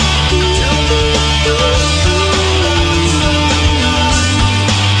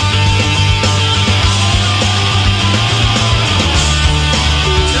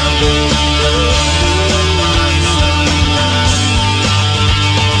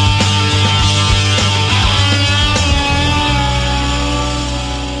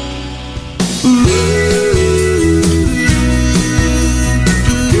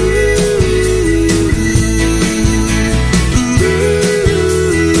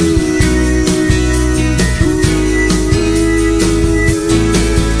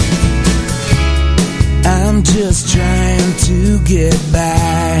 I'm just trying to get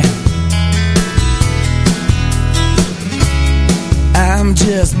by. I'm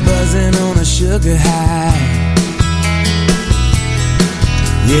just buzzing on a sugar high.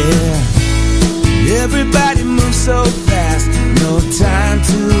 Yeah, everybody moves so fast, no time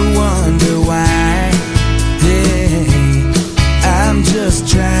to wonder why. Hey, I'm just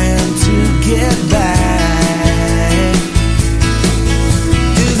trying to get by.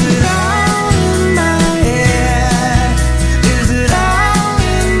 Is it all in my head? Is it all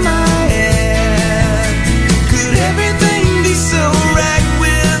in my head? Could everything be so right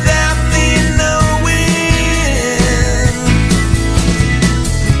without me knowing?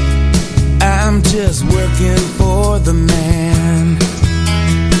 I'm just working for the man.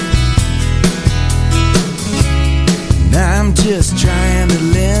 And I'm just trying to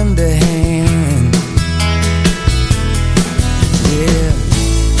lend a hand. Yeah,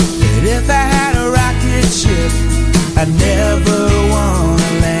 but if I had a rocket ship, I'd never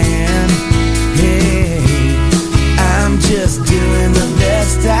wanna land. Hey, I'm just doing the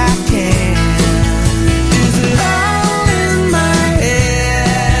best I can. Is it all in my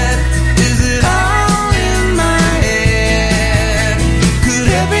head? Is it all in my head? Could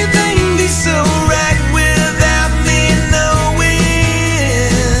everything be so right without me knowing?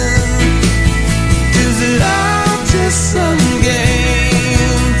 Is it all just some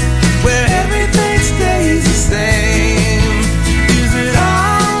game where everything stays the same? Is it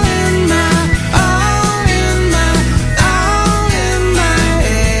all in my, all in my, all in my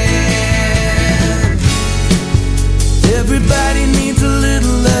head? Everybody needs a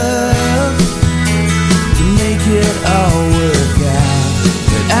little love to make it all work out.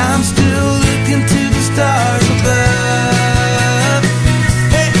 But I'm still looking to the stars above.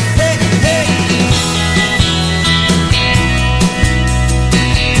 Hey, hey, hey.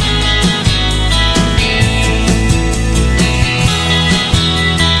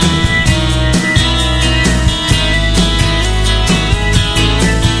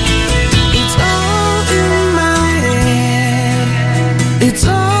 It's all in my head. It's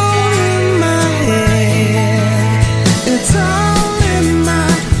all in my head. It's all in my,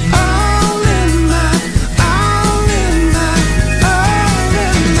 all in my, all in my, all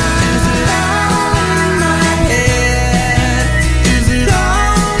in my. Is it all in my head? Is it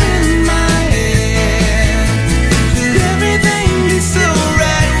all in my head? Could everything be so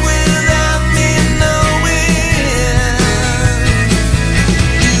right without me knowing?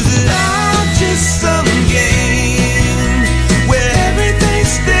 Is it all just some game where everything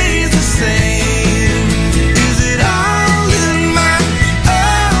stays the same? Is it all in my,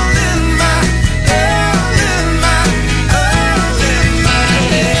 all in my, all in my, all in my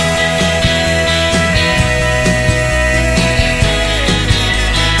head?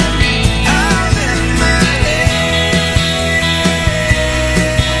 All in my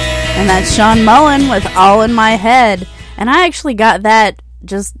And that's Sean Mullen with All in My Head. And I actually got that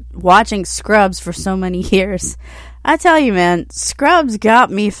just watching Scrubs for so many years. I tell you, man, Scrubs got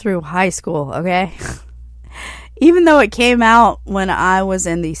me through high school, okay? Even though it came out when I was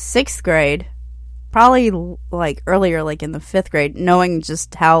in the 6th grade, probably like earlier, like in the 5th grade, knowing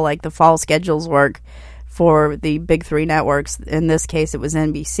just how like the fall schedules work for the big 3 networks. In this case, it was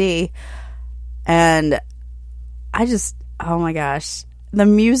NBC. And I just, oh my gosh, the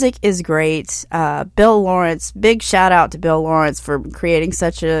music is great. Bill Lawrence, big shout out to Bill Lawrence for creating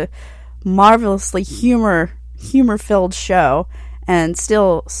such a marvelously humor-filled show, and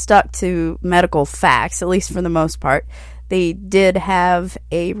still stuck to medical facts, at least for the most part. They did have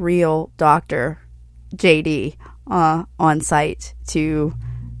a real doctor, JD, on site to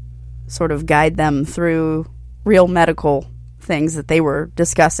sort of guide them through real medical things that they were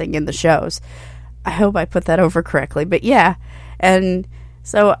discussing in the shows. I hope I put that over correctly, but yeah. And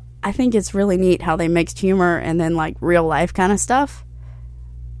so I think it's really neat how they mixed humor and then like real life kind of stuff.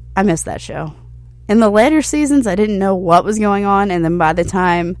 I miss that show. In the later seasons, I didn't know what was going on, and then by the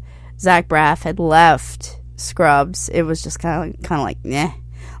time Zach Braff had left Scrubs, it was just kind of like, meh.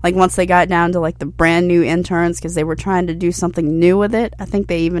 Like, once they got down to, like, the brand new interns, because they were trying to do something new with it. I think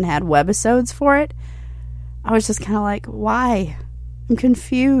they even had webisodes for it. I was just kind of like, why? I'm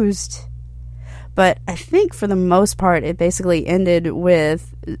confused. But I think for the most part, it basically ended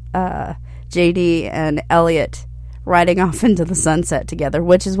with JD and Elliot riding off into the sunset together,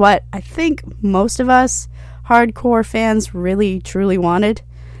 which is what I think most of us hardcore fans really, truly wanted.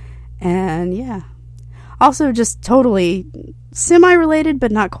 And yeah. Also, just totally semi-related,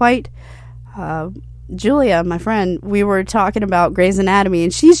 but not quite. Julia, my friend, we were talking about Grey's Anatomy,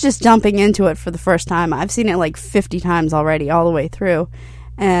 and she's just jumping into it for the first time. I've seen it like 50 times already, all the way through.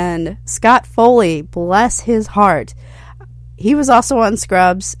 And Scott Foley, bless his heart, he was also on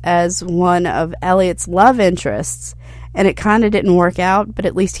Scrubs as one of Elliot's love interests, and it kind of didn't work out, but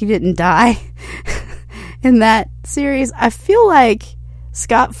at least he didn't die in that series. I feel like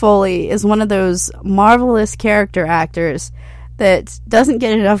Scott Foley is one of those marvelous character actors that doesn't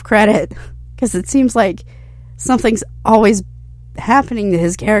get enough credit, because it seems like something's always happening to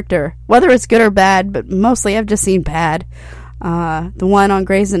his character, whether it's good or bad, but mostly I've just seen bad. The one on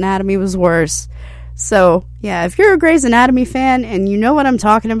Grey's Anatomy was worse. So, yeah, if you're a Grey's Anatomy fan and you know what I'm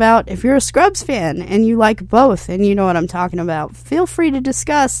talking about, if you're a Scrubs fan and you like both and you know what I'm talking about, feel free to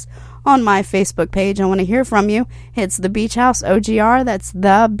discuss on my Facebook page. I want to hear from you. It's the Beach House OGR. That's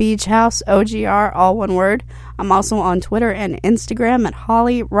the Beach House OGR, all one word. I'm also on Twitter and Instagram at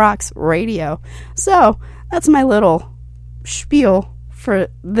Holly Rocks Radio. So, that's my little spiel for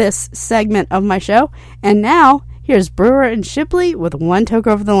this segment of my show. And now, here's Brewer and Shipley with One Toke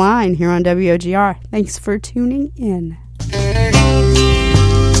Over the Line here on WOGR. Thanks for tuning in.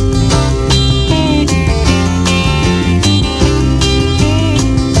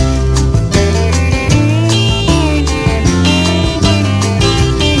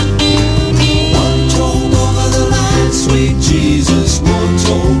 One toke over the line, sweet Jesus, one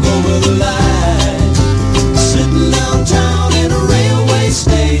toke over the line. Sitting downtown in a railway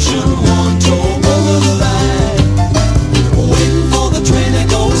station, one toke over the line. Waiting for the train that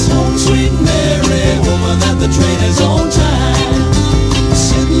goes home, sweet Mary, woman that the train is on.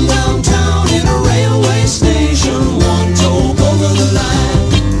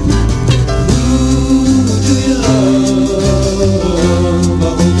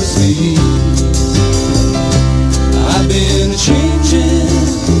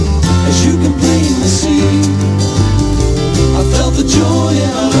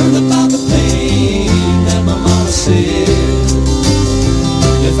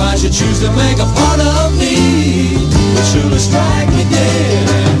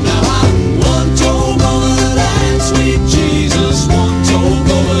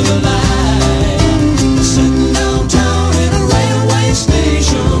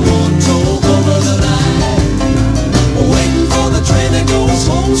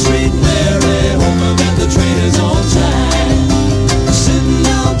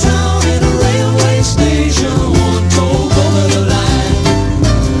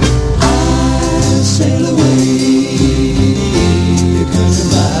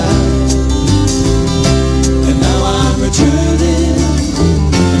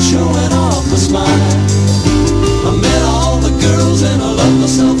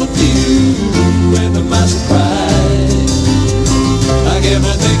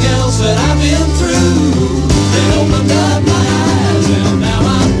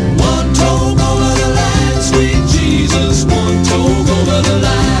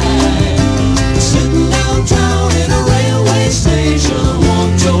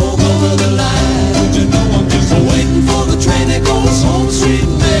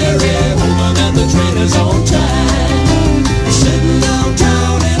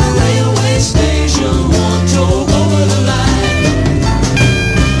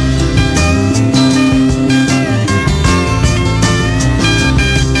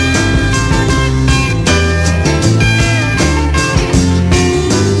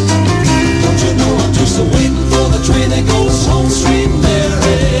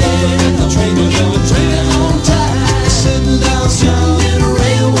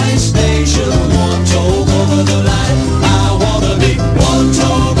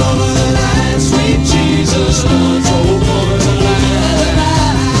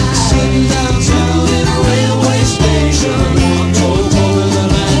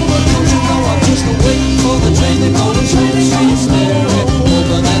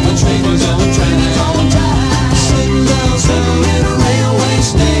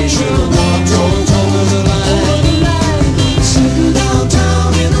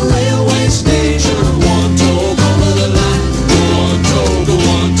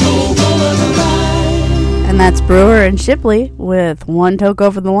 Brewer and Shipley with One Toke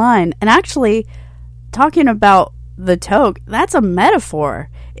Over the Line. And actually, talking about the toke, that's a metaphor.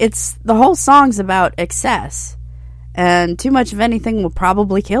 It's the whole song's about excess. And too much of anything will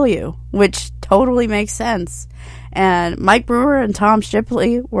probably kill you, which totally makes sense. And Mike Brewer and Tom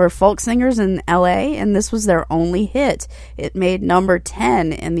Shipley were folk singers in LA, and this was their only hit. It made number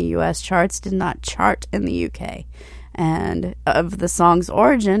 10 in the US charts, did not chart in the UK. And of the song's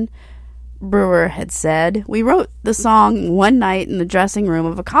origin, Brewer had said, "We wrote the song one night in the dressing room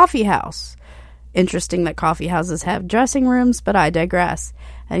of a coffee house." Interesting that coffee houses have dressing rooms, but I digress.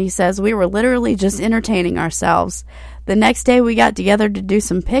 And he says, "We were literally just entertaining ourselves. The next day we got together to do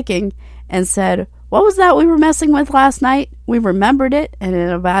some picking and said, 'What was that we were messing with last night?' We remembered it, and in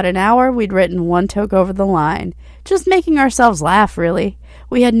about an hour we'd written One Toke Over the Line. Just making ourselves laugh, really.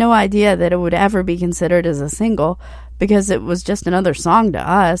 We had no idea that it would ever be considered as a single, because it was just another song to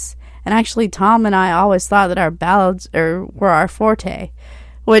us. And actually, Tom and I always thought that our ballads were our forte,"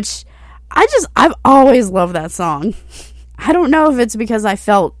 which I've always loved that song. I don't know if it's because I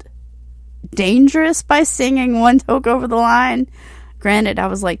felt dangerous by singing One Toke Over the Line. Granted, I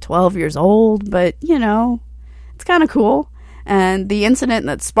was like 12 years old, but, you know, it's kind of cool. And the incident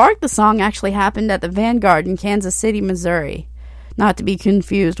that sparked the song actually happened at the Vanguard in Kansas City, Missouri. Not to be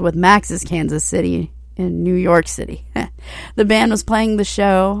confused with Max's Kansas City in New York City. The band was playing the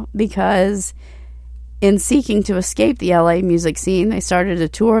show because in seeking to escape the LA music scene, they started a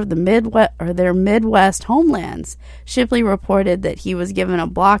tour of their Midwest homelands. Shipley reported that he was given a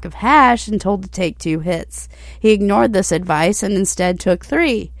block of hash and told to take 2 hits. He ignored this advice and instead took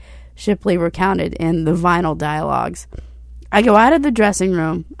 3. Shipley recounted in the Vinyl Dialogues. "I go out of the dressing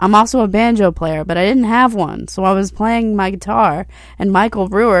room. I'm also a banjo player, but I didn't have one, so I was playing my guitar, and Michael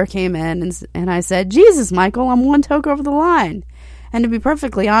Brewer came in, and I said, 'Jesus, Michael, I'm one toke over the line.' And to be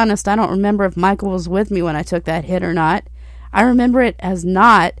perfectly honest, I don't remember if Michael was with me when I took that hit or not. I remember it as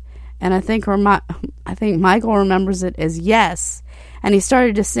not, and I think Michael remembers it as yes. And he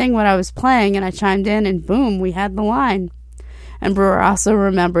started to sing what I was playing, and I chimed in, and boom, we had the line." And Brewer also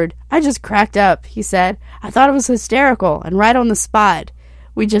remembered, "I just cracked up," he said. "I thought it was hysterical, and right on the spot.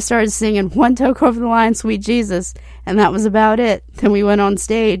 We just started singing One Toke Over the Line, Sweet Jesus, and that was about it. Then we went on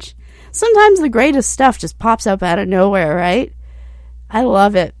stage. Sometimes the greatest stuff just pops up out of nowhere, right?" I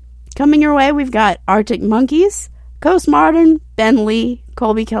love it. Coming your way, we've got Arctic Monkeys, Coast Martin, Ben Lee,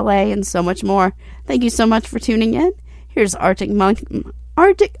 Colby Calais, and so much more. Thank you so much for tuning in. Here's Arctic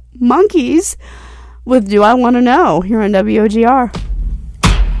Monkeys with Do I Want to Know here on WOGR.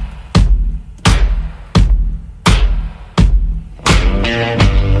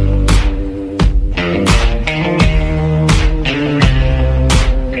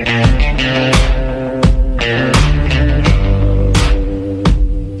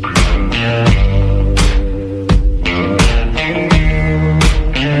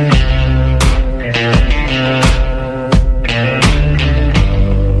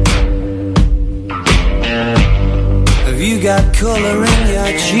 Color in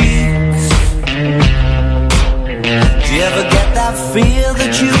your cheeks. Do you ever get that feel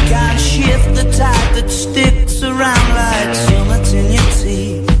that you can't shift, the type that sticks around like summits in your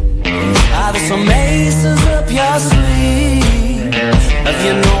teeth? Are there some aces up your sleeve? Have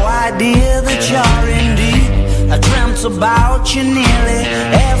you no idea that you're in deep? I dreamt about you nearly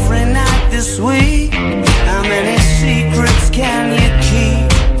every night this week. How many secrets can you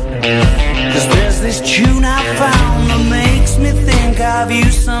keep? 'Cause there's this tune I found that makes me think of you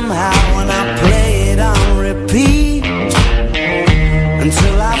somehow, and I play it on repeat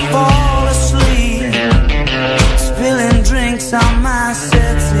until I fall asleep, spilling drinks on my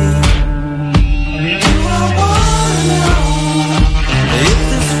settee. Do I wanna know if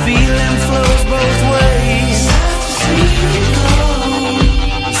this feeling flows both ways?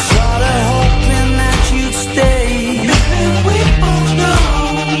 Sorta hoping that you'd stay. We both know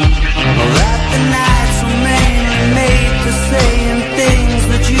that the nights were mainly made for saying things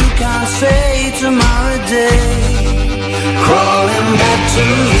that you can't say tomorrow day. Crawling back to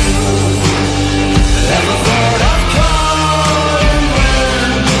you. Ever thought of calling when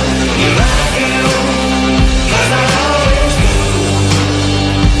you're out of you? 'Cause I always do.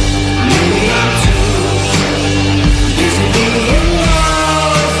 Maybe I'm too busy being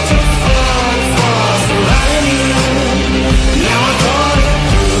yours to fall for surrounding you. Now I thought it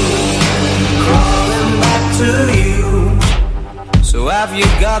through. Crawling back to you. So have you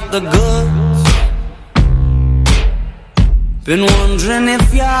got the goods? Been wondering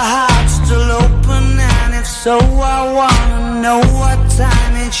if your heart's still open, and if so, I wanna know what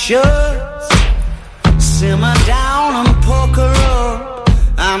time it should. Simmer down and poker up.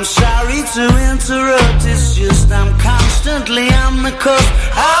 I'm sorry to interrupt, it's just I'm constantly on the cusp.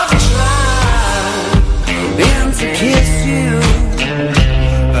 I've tried to kiss you.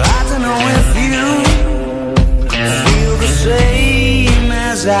 I don't know if you feel the same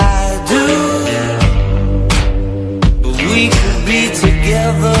as I do, but we could be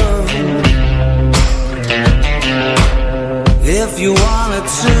together if you wanted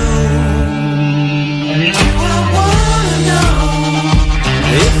to. I wanna know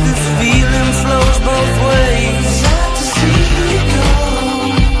if this feeling flows both ways. Sad to see you go.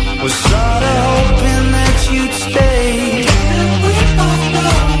 Was sorta hoping that you'd stay. We both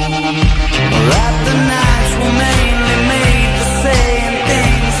know that the nights were mainly made for saying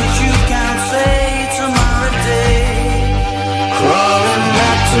things that you can't say tomorrow day. Crawling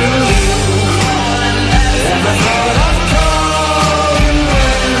back to you, and I thought I'd call you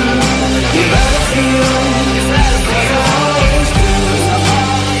when you better feel.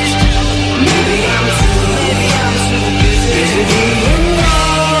 Maybe I'm too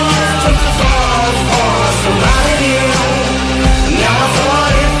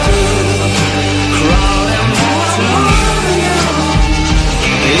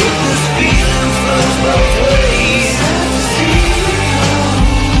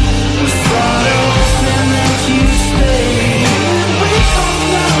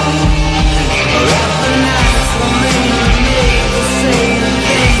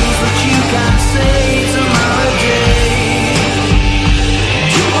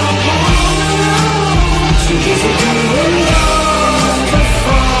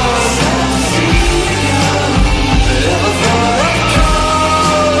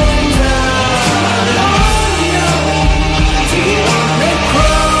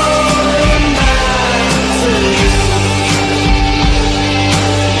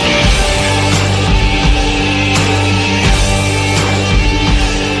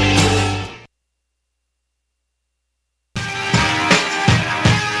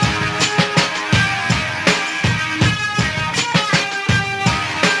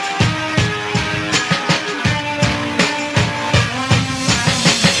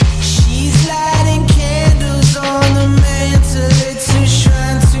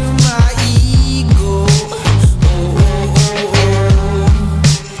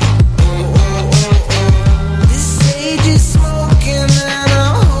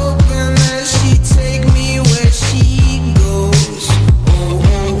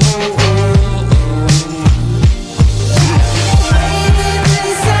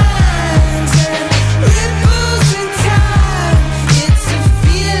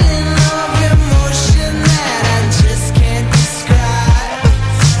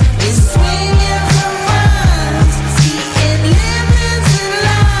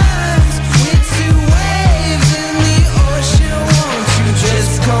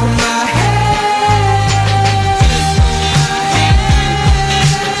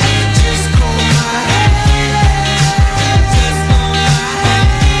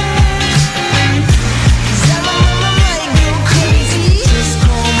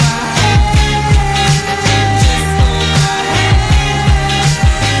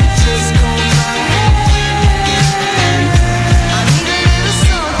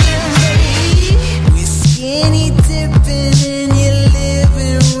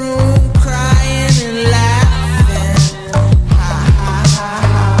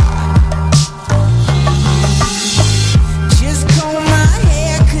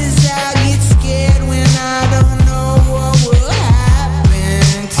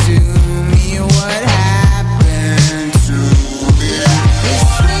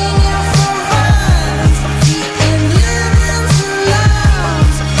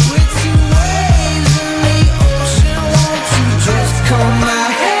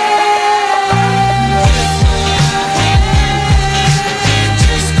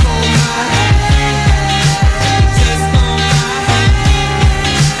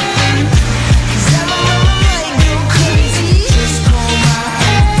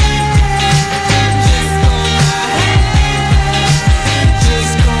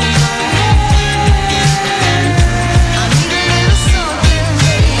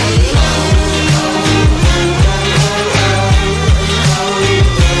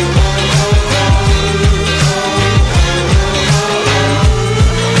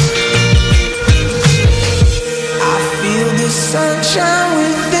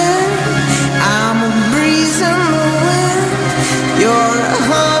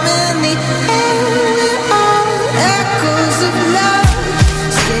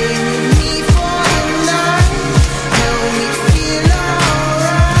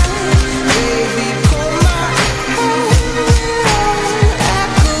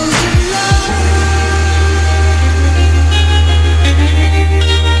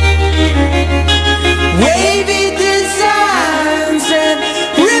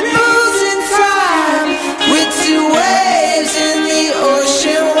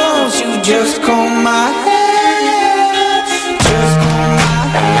just comb my hair, just comb my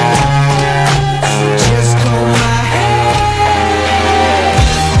hair, just comb my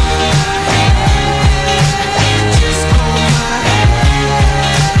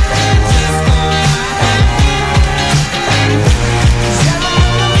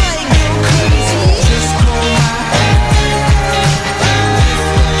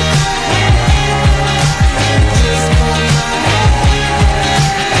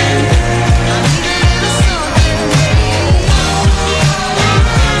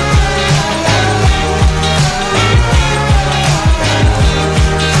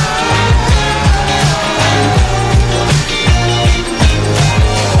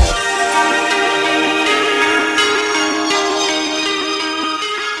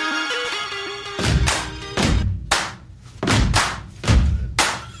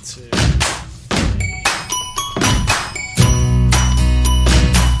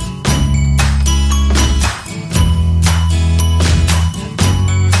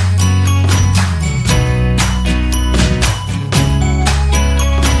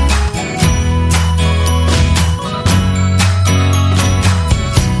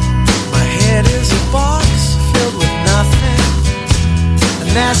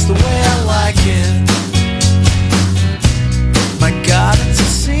that's the way I like it. My garden's a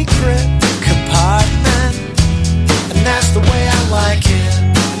secret compartment, and that's the way I like it.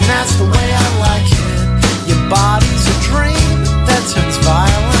 And that's the way I like it. Your body's a dream that turns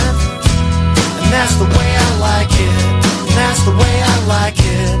violent, and that's the way I like it. And that's the way I like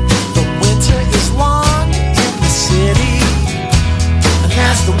it. The winter is long in the city, and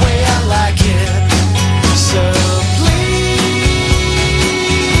that's the way I like it. So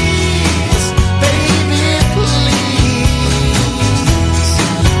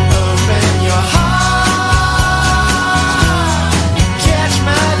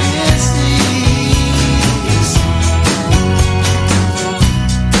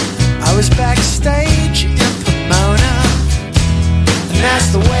backstage in Pomona, and that's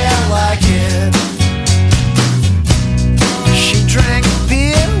the way I like it. She drank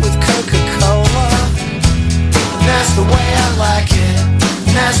beer with Coca-Cola, and that's the way I like it.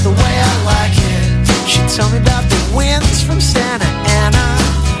 And that's the way I like it. She told me about the winds from Santa Ana,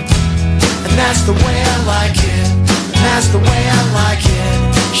 and that's the way I like it. And that's the way I like it.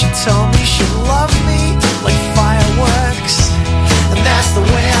 She told me she loved me like fireworks, and that's the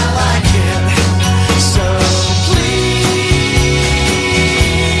way I like it. So please,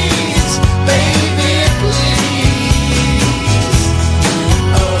 baby, please,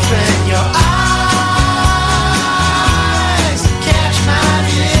 open your eyes, catch my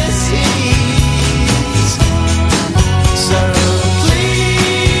disease. So please,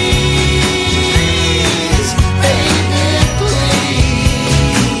 baby,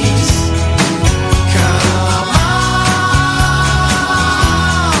 please, come on,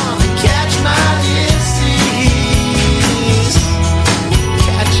 catch my disease.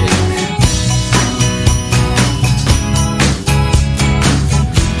 Catch it.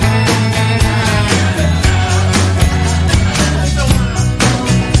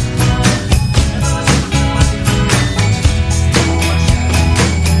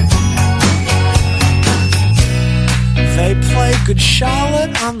 They play Good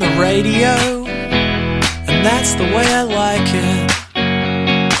Charlotte on the radio, and that's the way I like it.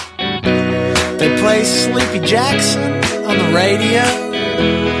 They play Sleepy Jackson on the radio,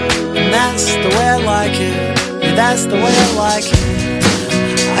 and that's the way I like it. Yeah, that's the way I like it.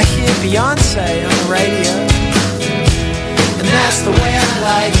 I hear Beyonce on the radio, and that's the way I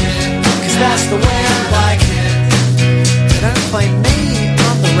like it. 'Cause that's the way I like it. They don't play me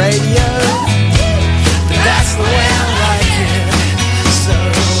on the radio, but that's the way I like it. So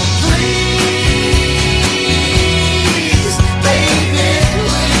please, baby,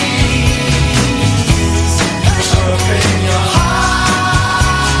 please, open your heart,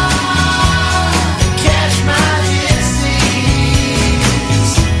 catch my disease.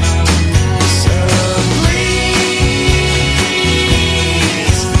 So please,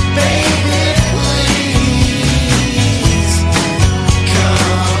 baby, please,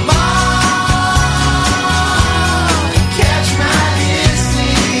 come on,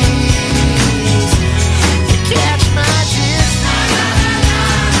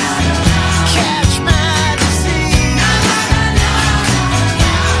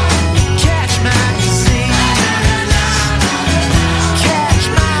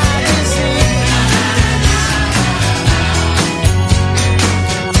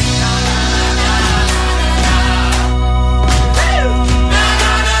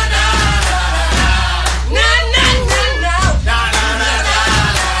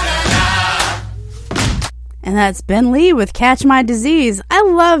 And that's Ben Lee with Catch My Disease. I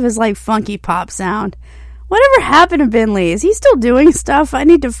love his like funky pop sound. Whatever happened to Ben Lee? Is he still doing stuff? I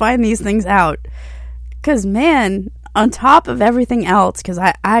need to find these things out. Because, man, on top of everything else, because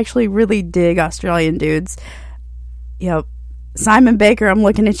I actually really dig Australian dudes. Simon Baker, I'm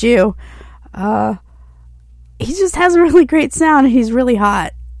looking at you. He just has a really great sound, and he's really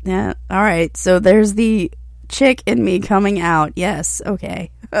hot. Yeah, all right, so there's the chick in me coming out. Yes,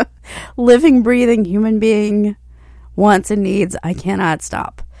 okay. Living, breathing human being, wants and needs. I cannot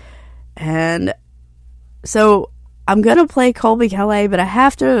stop. And so I'm going to play Colby Calais, but I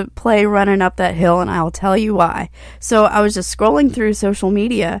have to play Running Up That Hill, and I'll tell you why. So I was just scrolling through social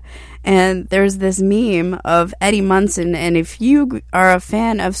media, and there's this meme of Eddie Munson, and if you are a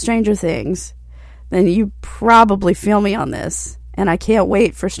fan of Stranger Things, then you probably feel me on this. And I can't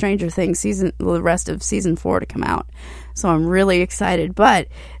wait for Stranger Things the rest of season 4 to come out. So I'm really excited. But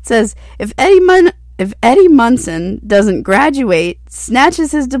it says, if Eddie Munson doesn't graduate,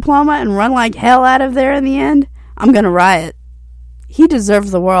 snatches his diploma, and run like hell out of there in the end, I'm going to riot. He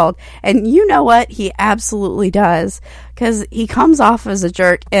deserves the world. And you know what? He absolutely does. Because he comes off as a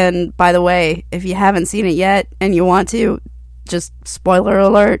jerk. And by the way, if you haven't seen it yet and you want to, just spoiler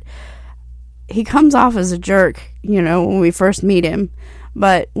alert, he comes off as a jerk, when we first meet him.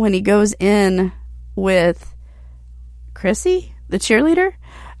 But when he goes in with Chrissy, the cheerleader,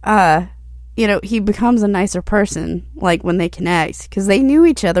 he becomes a nicer person, like when they connect. Because they knew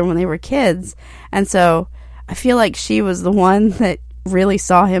each other when they were kids. And so I feel like she was the one that really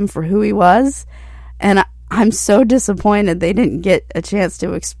saw him for who he was. And I'm so disappointed they didn't get a chance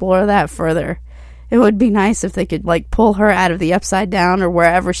to explore that further. It would be nice if they could, pull her out of the Upside Down or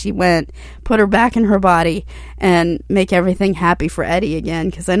wherever she went, put her back in her body, and make everything happy for Eddie again,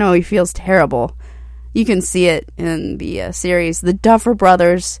 because I know he feels terrible. You can see it in the series. The Duffer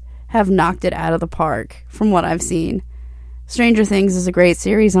Brothers have knocked it out of the park, from what I've seen. Stranger Things is a great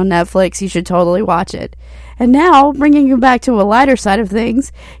series on Netflix. You should totally watch it. And now, bringing you back to a lighter side of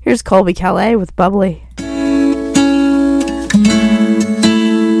things, here's Colby Calais with Bubbly.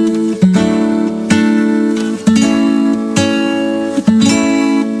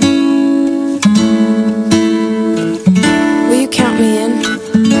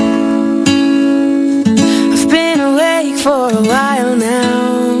 For a while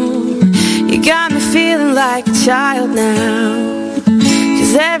now, you got me feeling like a child now.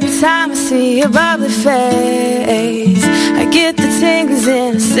 'Cause every time I see your bubbly face, I get the tingles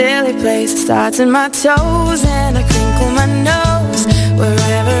in a silly place. It starts in my toes and I crinkle my nose.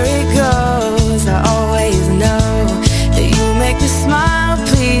 Wherever it goes, I always know that you make me smile.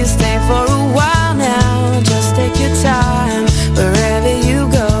 Please stay for a while now. Just take your time wherever you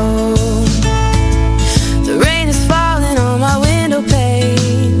go.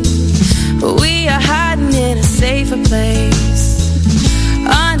 Safer place,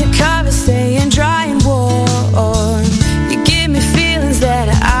 undercover, staying dry and warm. You give me feelings that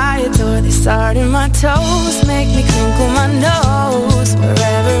I adore. They start in my toes, make me crinkle my nose.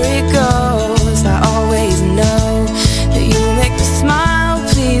 Wherever it goes, I always know that you make me smile.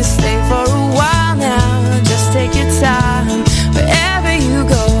 Please stay for a while now. Just take your time wherever you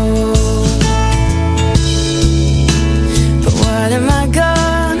go. But what am I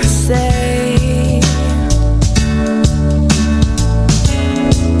gonna say?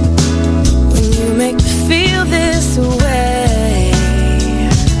 Feel this way.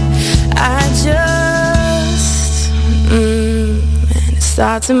 I just and it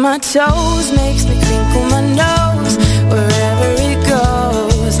starts in my toes, makes me crinkle my nose. Wherever it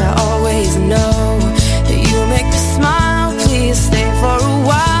goes, I always know that you make me smile. Please stay for a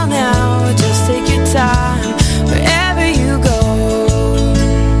while now. Just take your time wherever you go.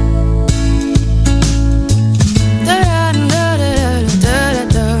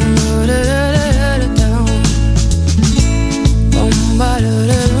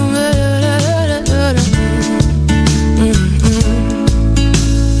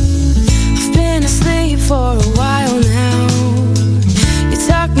 I've been asleep for a while now. You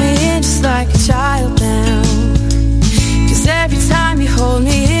tuck me in just like a child now. 'Cause every time you hold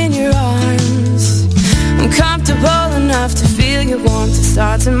me in your arms, I'm comfortable enough to feel your warmth. It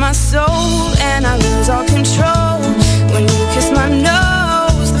starts in my soul and I lose all control. When you kiss my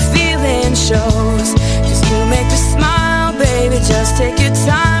nose, the feeling shows. 'Cause you make me smile, baby, just take your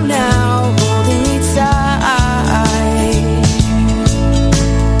time now, holding me tight.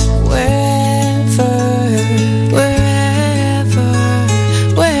 Wherever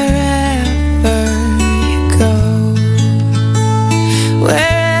you go.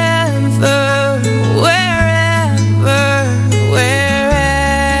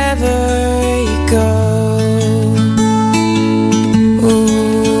 Wherever you go.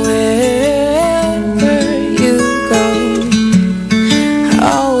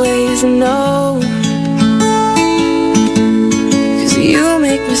 to know, 'cause you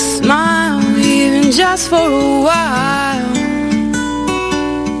make me smile, even just for a while.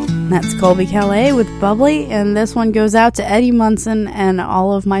 That's Colby Calais with Bubbly, and this one goes out to Eddie Munson and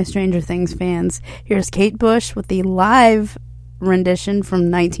all of my Stranger Things fans. Here's Kate Bush with the live rendition from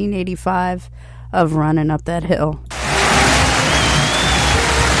 1985 of Running Up That Hill.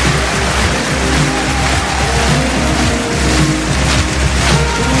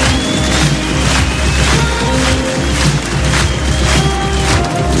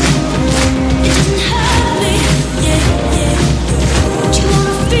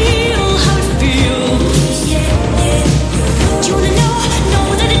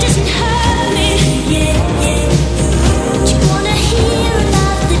 You wanna hear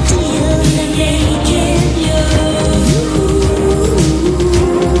about the deal they're making you.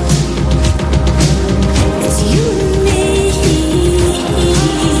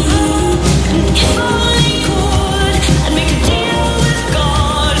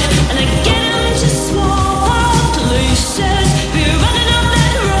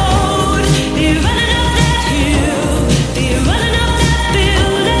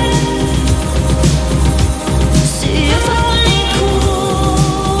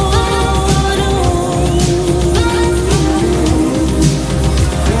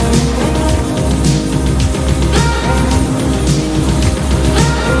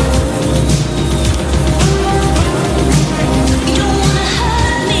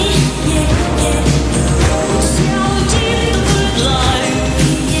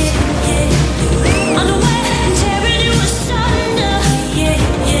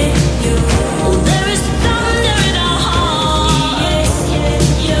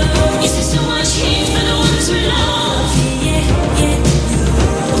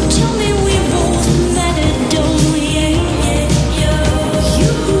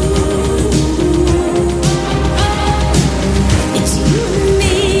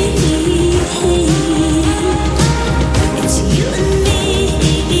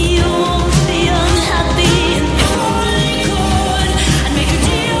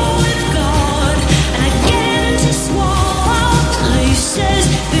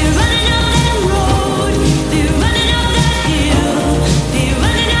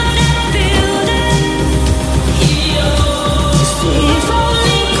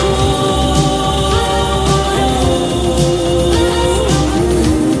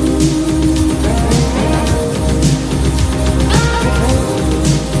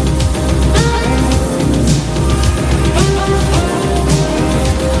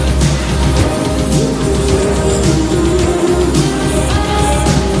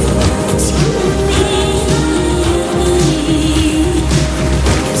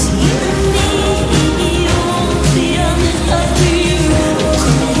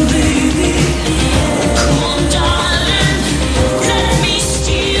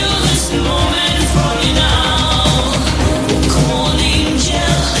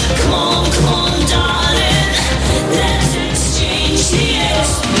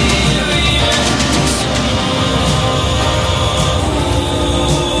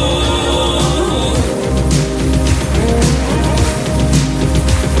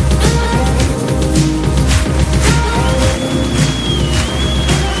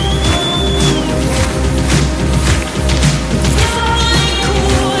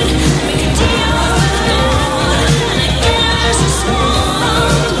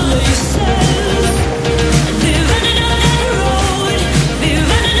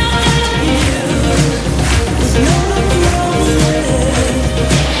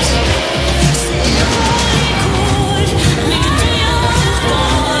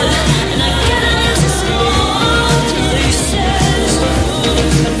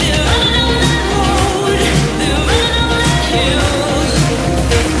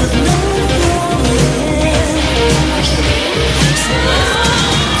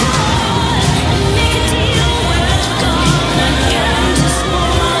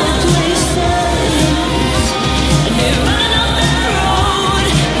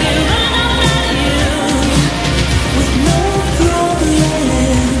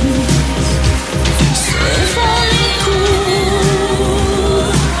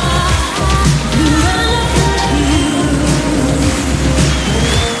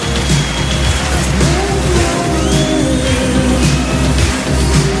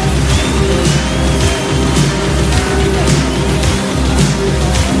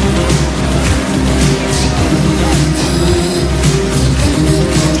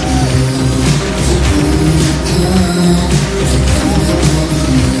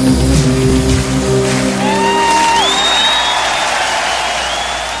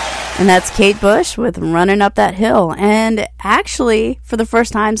 And that's Kate Bush with Running Up That Hill. And actually, for the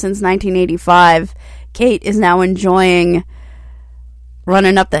first time since 1985, Kate is now enjoying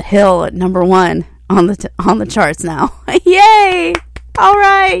Running Up That Hill at number 1 on the charts now. Yay! All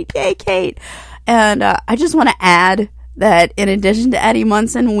right. Yay, Kate. And I just want to add that in addition to Eddie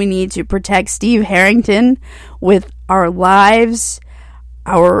Munson, we need to protect Steve Harrington with our lives,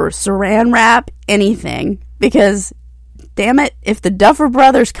 our saran wrap, anything. Because, damn it, if the Duffer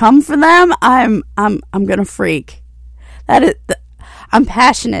Brothers come for them, I'm gonna freak. I'm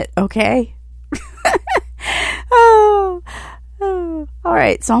passionate, okay? Oh. All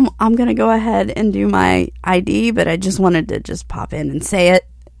right, so I'm gonna go ahead and do my ID, but I just wanted to just pop in and say it.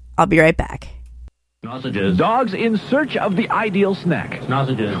 I'll be right back. Sausages. Dogs in search of the ideal snack.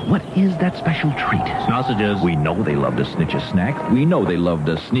 Sausages. What is that special treat? Sausages. We know they love to snitch a snack. We know they love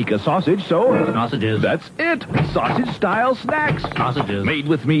to sneak a sausage, so... Sausages. That's it. Sausage-style snacks. Sausages. Made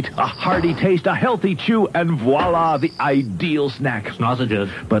with meat, a hearty taste, a healthy chew, and voila, the ideal snack. Sausages.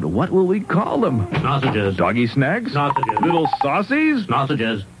 But what will we call them? Sausages. Doggy snacks? Sausages. Little saucies?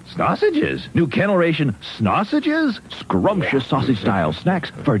 Sausages. Sausages. New kennel ration sausages? Scrumptious sausage-style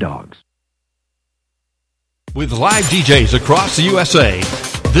snacks for dogs. With live DJs across the USA,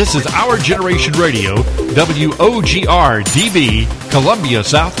 this is Our Generation Radio, WOGR-DB, Columbia,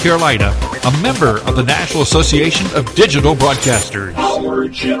 South Carolina, a member of the National Association of Digital Broadcasters. Our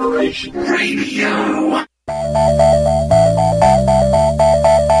Generation Radio.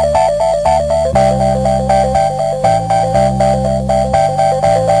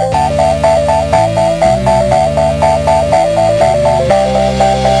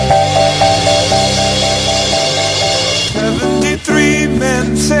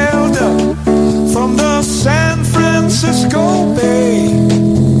 Sailed up from the San Francisco Bay,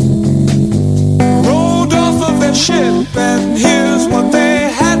 rolled off of their ship, and here's what they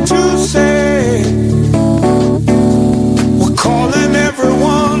had to say.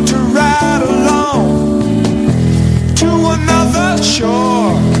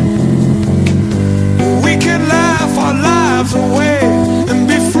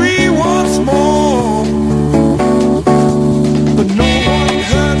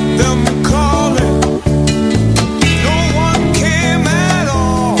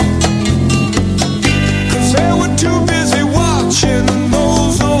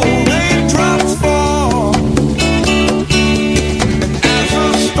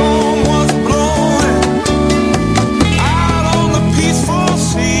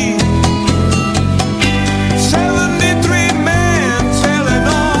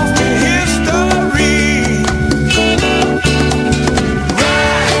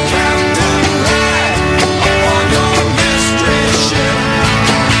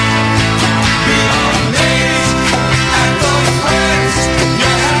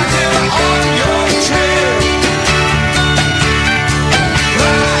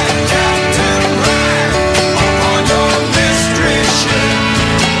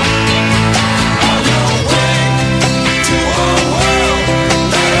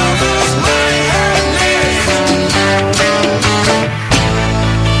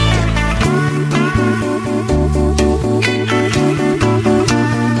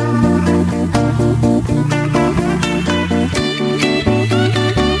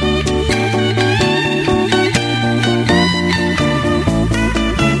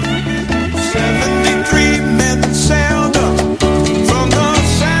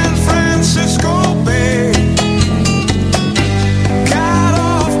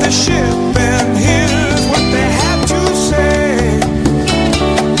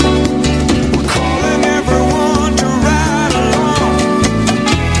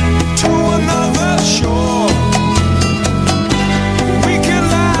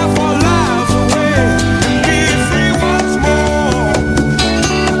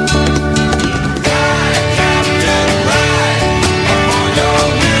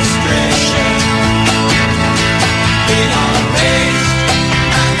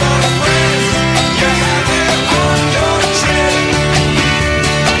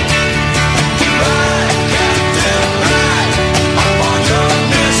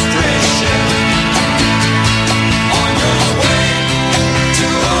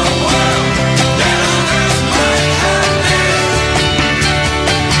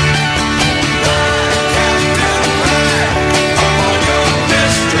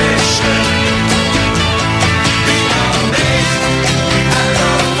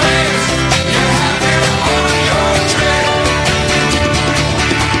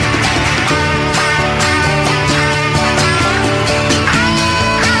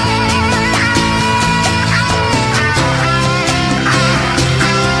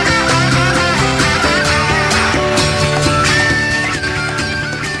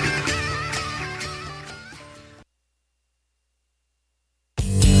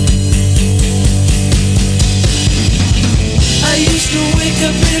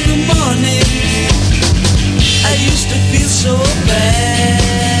 morning. I used to feel so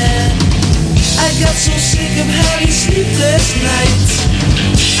bad. I got so sick of having sleepless nights.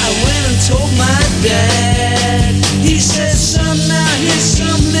 I went and told my dad. He said, son, now here's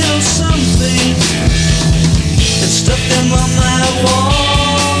some little something, and stuck them on my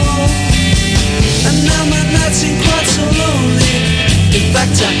wall. And now my nights ain't quite so lonely. In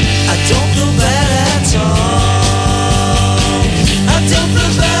fact, I don't feel bad at all. I don't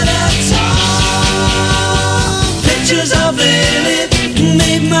feel bad at all. Pictures of Lily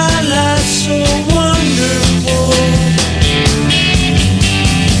made my life so wonderful.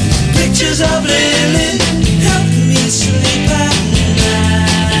 Pictures of Lily helped me sleep at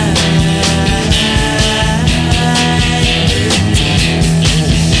night.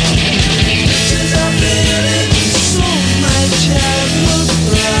 Pictures of Lily solved my childhood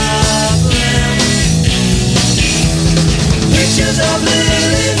problem. Pictures of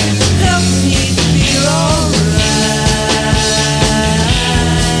Lily helped me feel alright.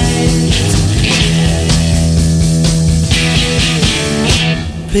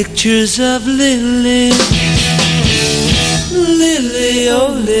 Pictures of Lily, Lily,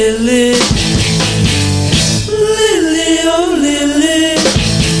 oh Lily, Lily, oh Lily.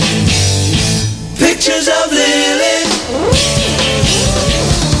 Pictures of Lily.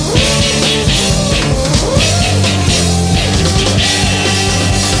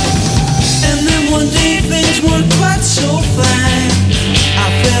 And then one day things weren't quite so fine. I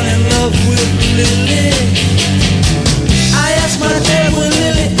fell in love with Lily. I asked my dad when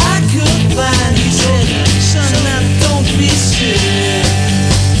Lily I could find. He said, son, now don't be silly.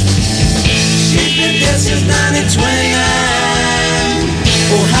 She's been dead since 1929.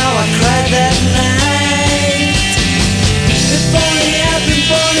 Oh, how I cried that night. If only I'd been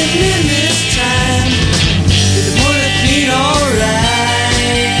born in Lily's time, it would have been alright.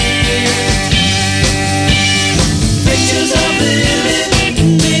 Pictures of Lily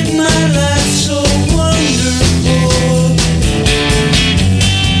made my life so wonderful.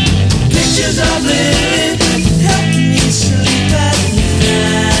 Pictures of Lily helped me sleep at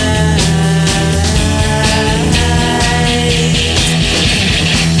night.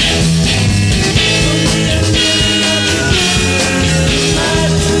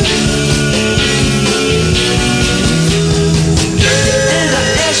 And I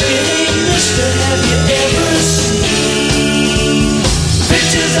ask you, hey mister, have you ever seen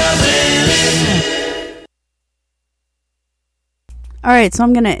pictures of Lily? All right, so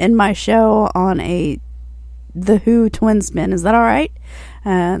I'm going to end my show on a The Who twin spin. Is that all right?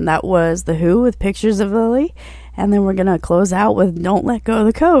 And that was The Who with Pictures of Lily. And then we're going to close out with Don't Let Go of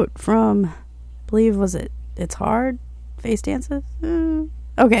the Coat from, I believe, was it It's Hard? Face Dances?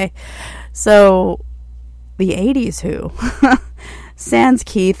 Okay. So, the 80s Who. Sans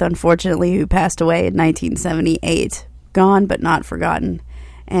Keith, unfortunately, who passed away in 1978. Gone but not forgotten.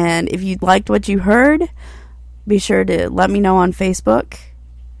 And if you liked what you heard, be sure to let me know on Facebook.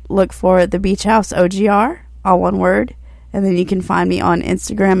 Look for The Beach House OGR, all one word. And then you can find me on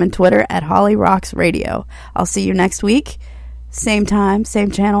Instagram and Twitter at Holly Rocks Radio. I'll see you next week. Same time,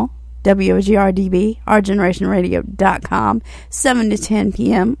 same channel. WOGRDB, OurGenerationRadio.com, 7 to 10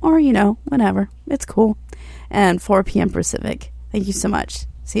 p.m. or, whenever. It's cool. And 4 p.m. Pacific. Thank you so much.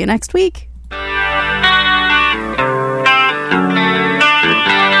 See you next week.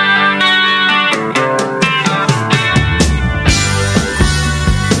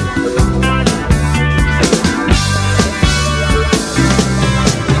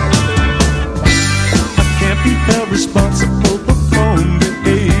 Responsible for wrong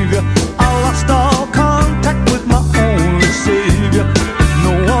behavior. I lost all contact with my only savior.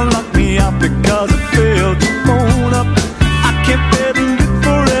 No one locked me out because I failed to phone up. I can't bear to live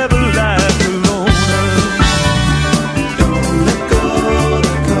forever life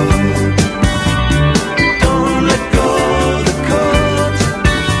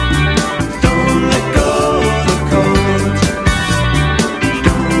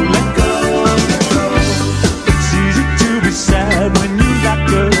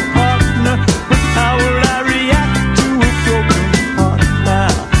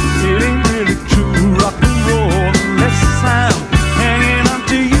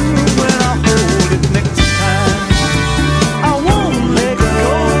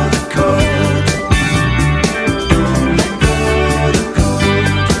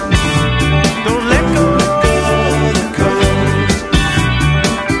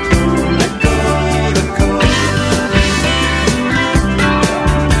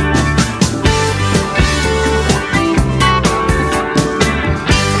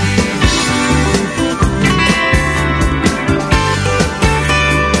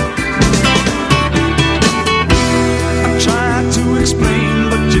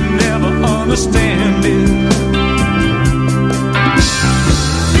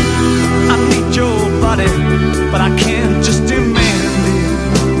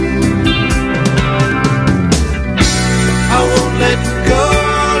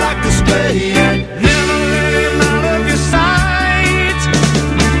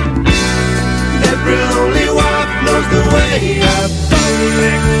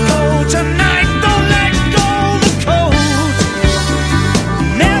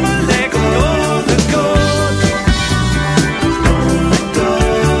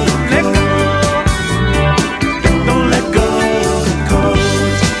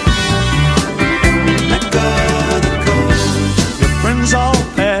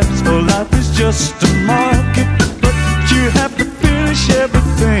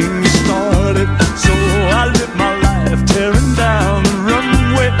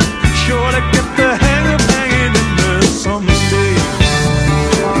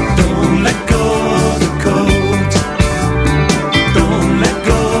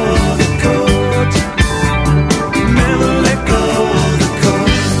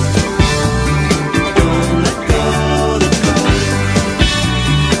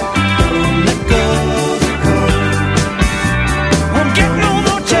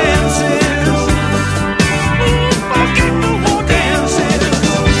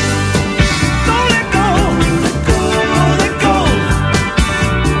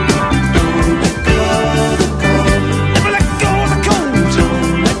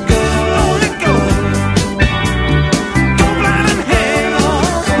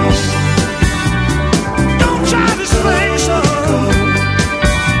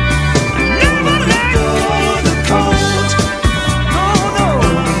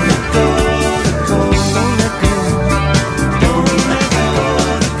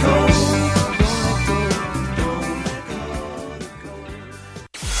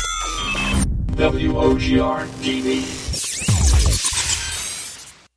WOGR TV.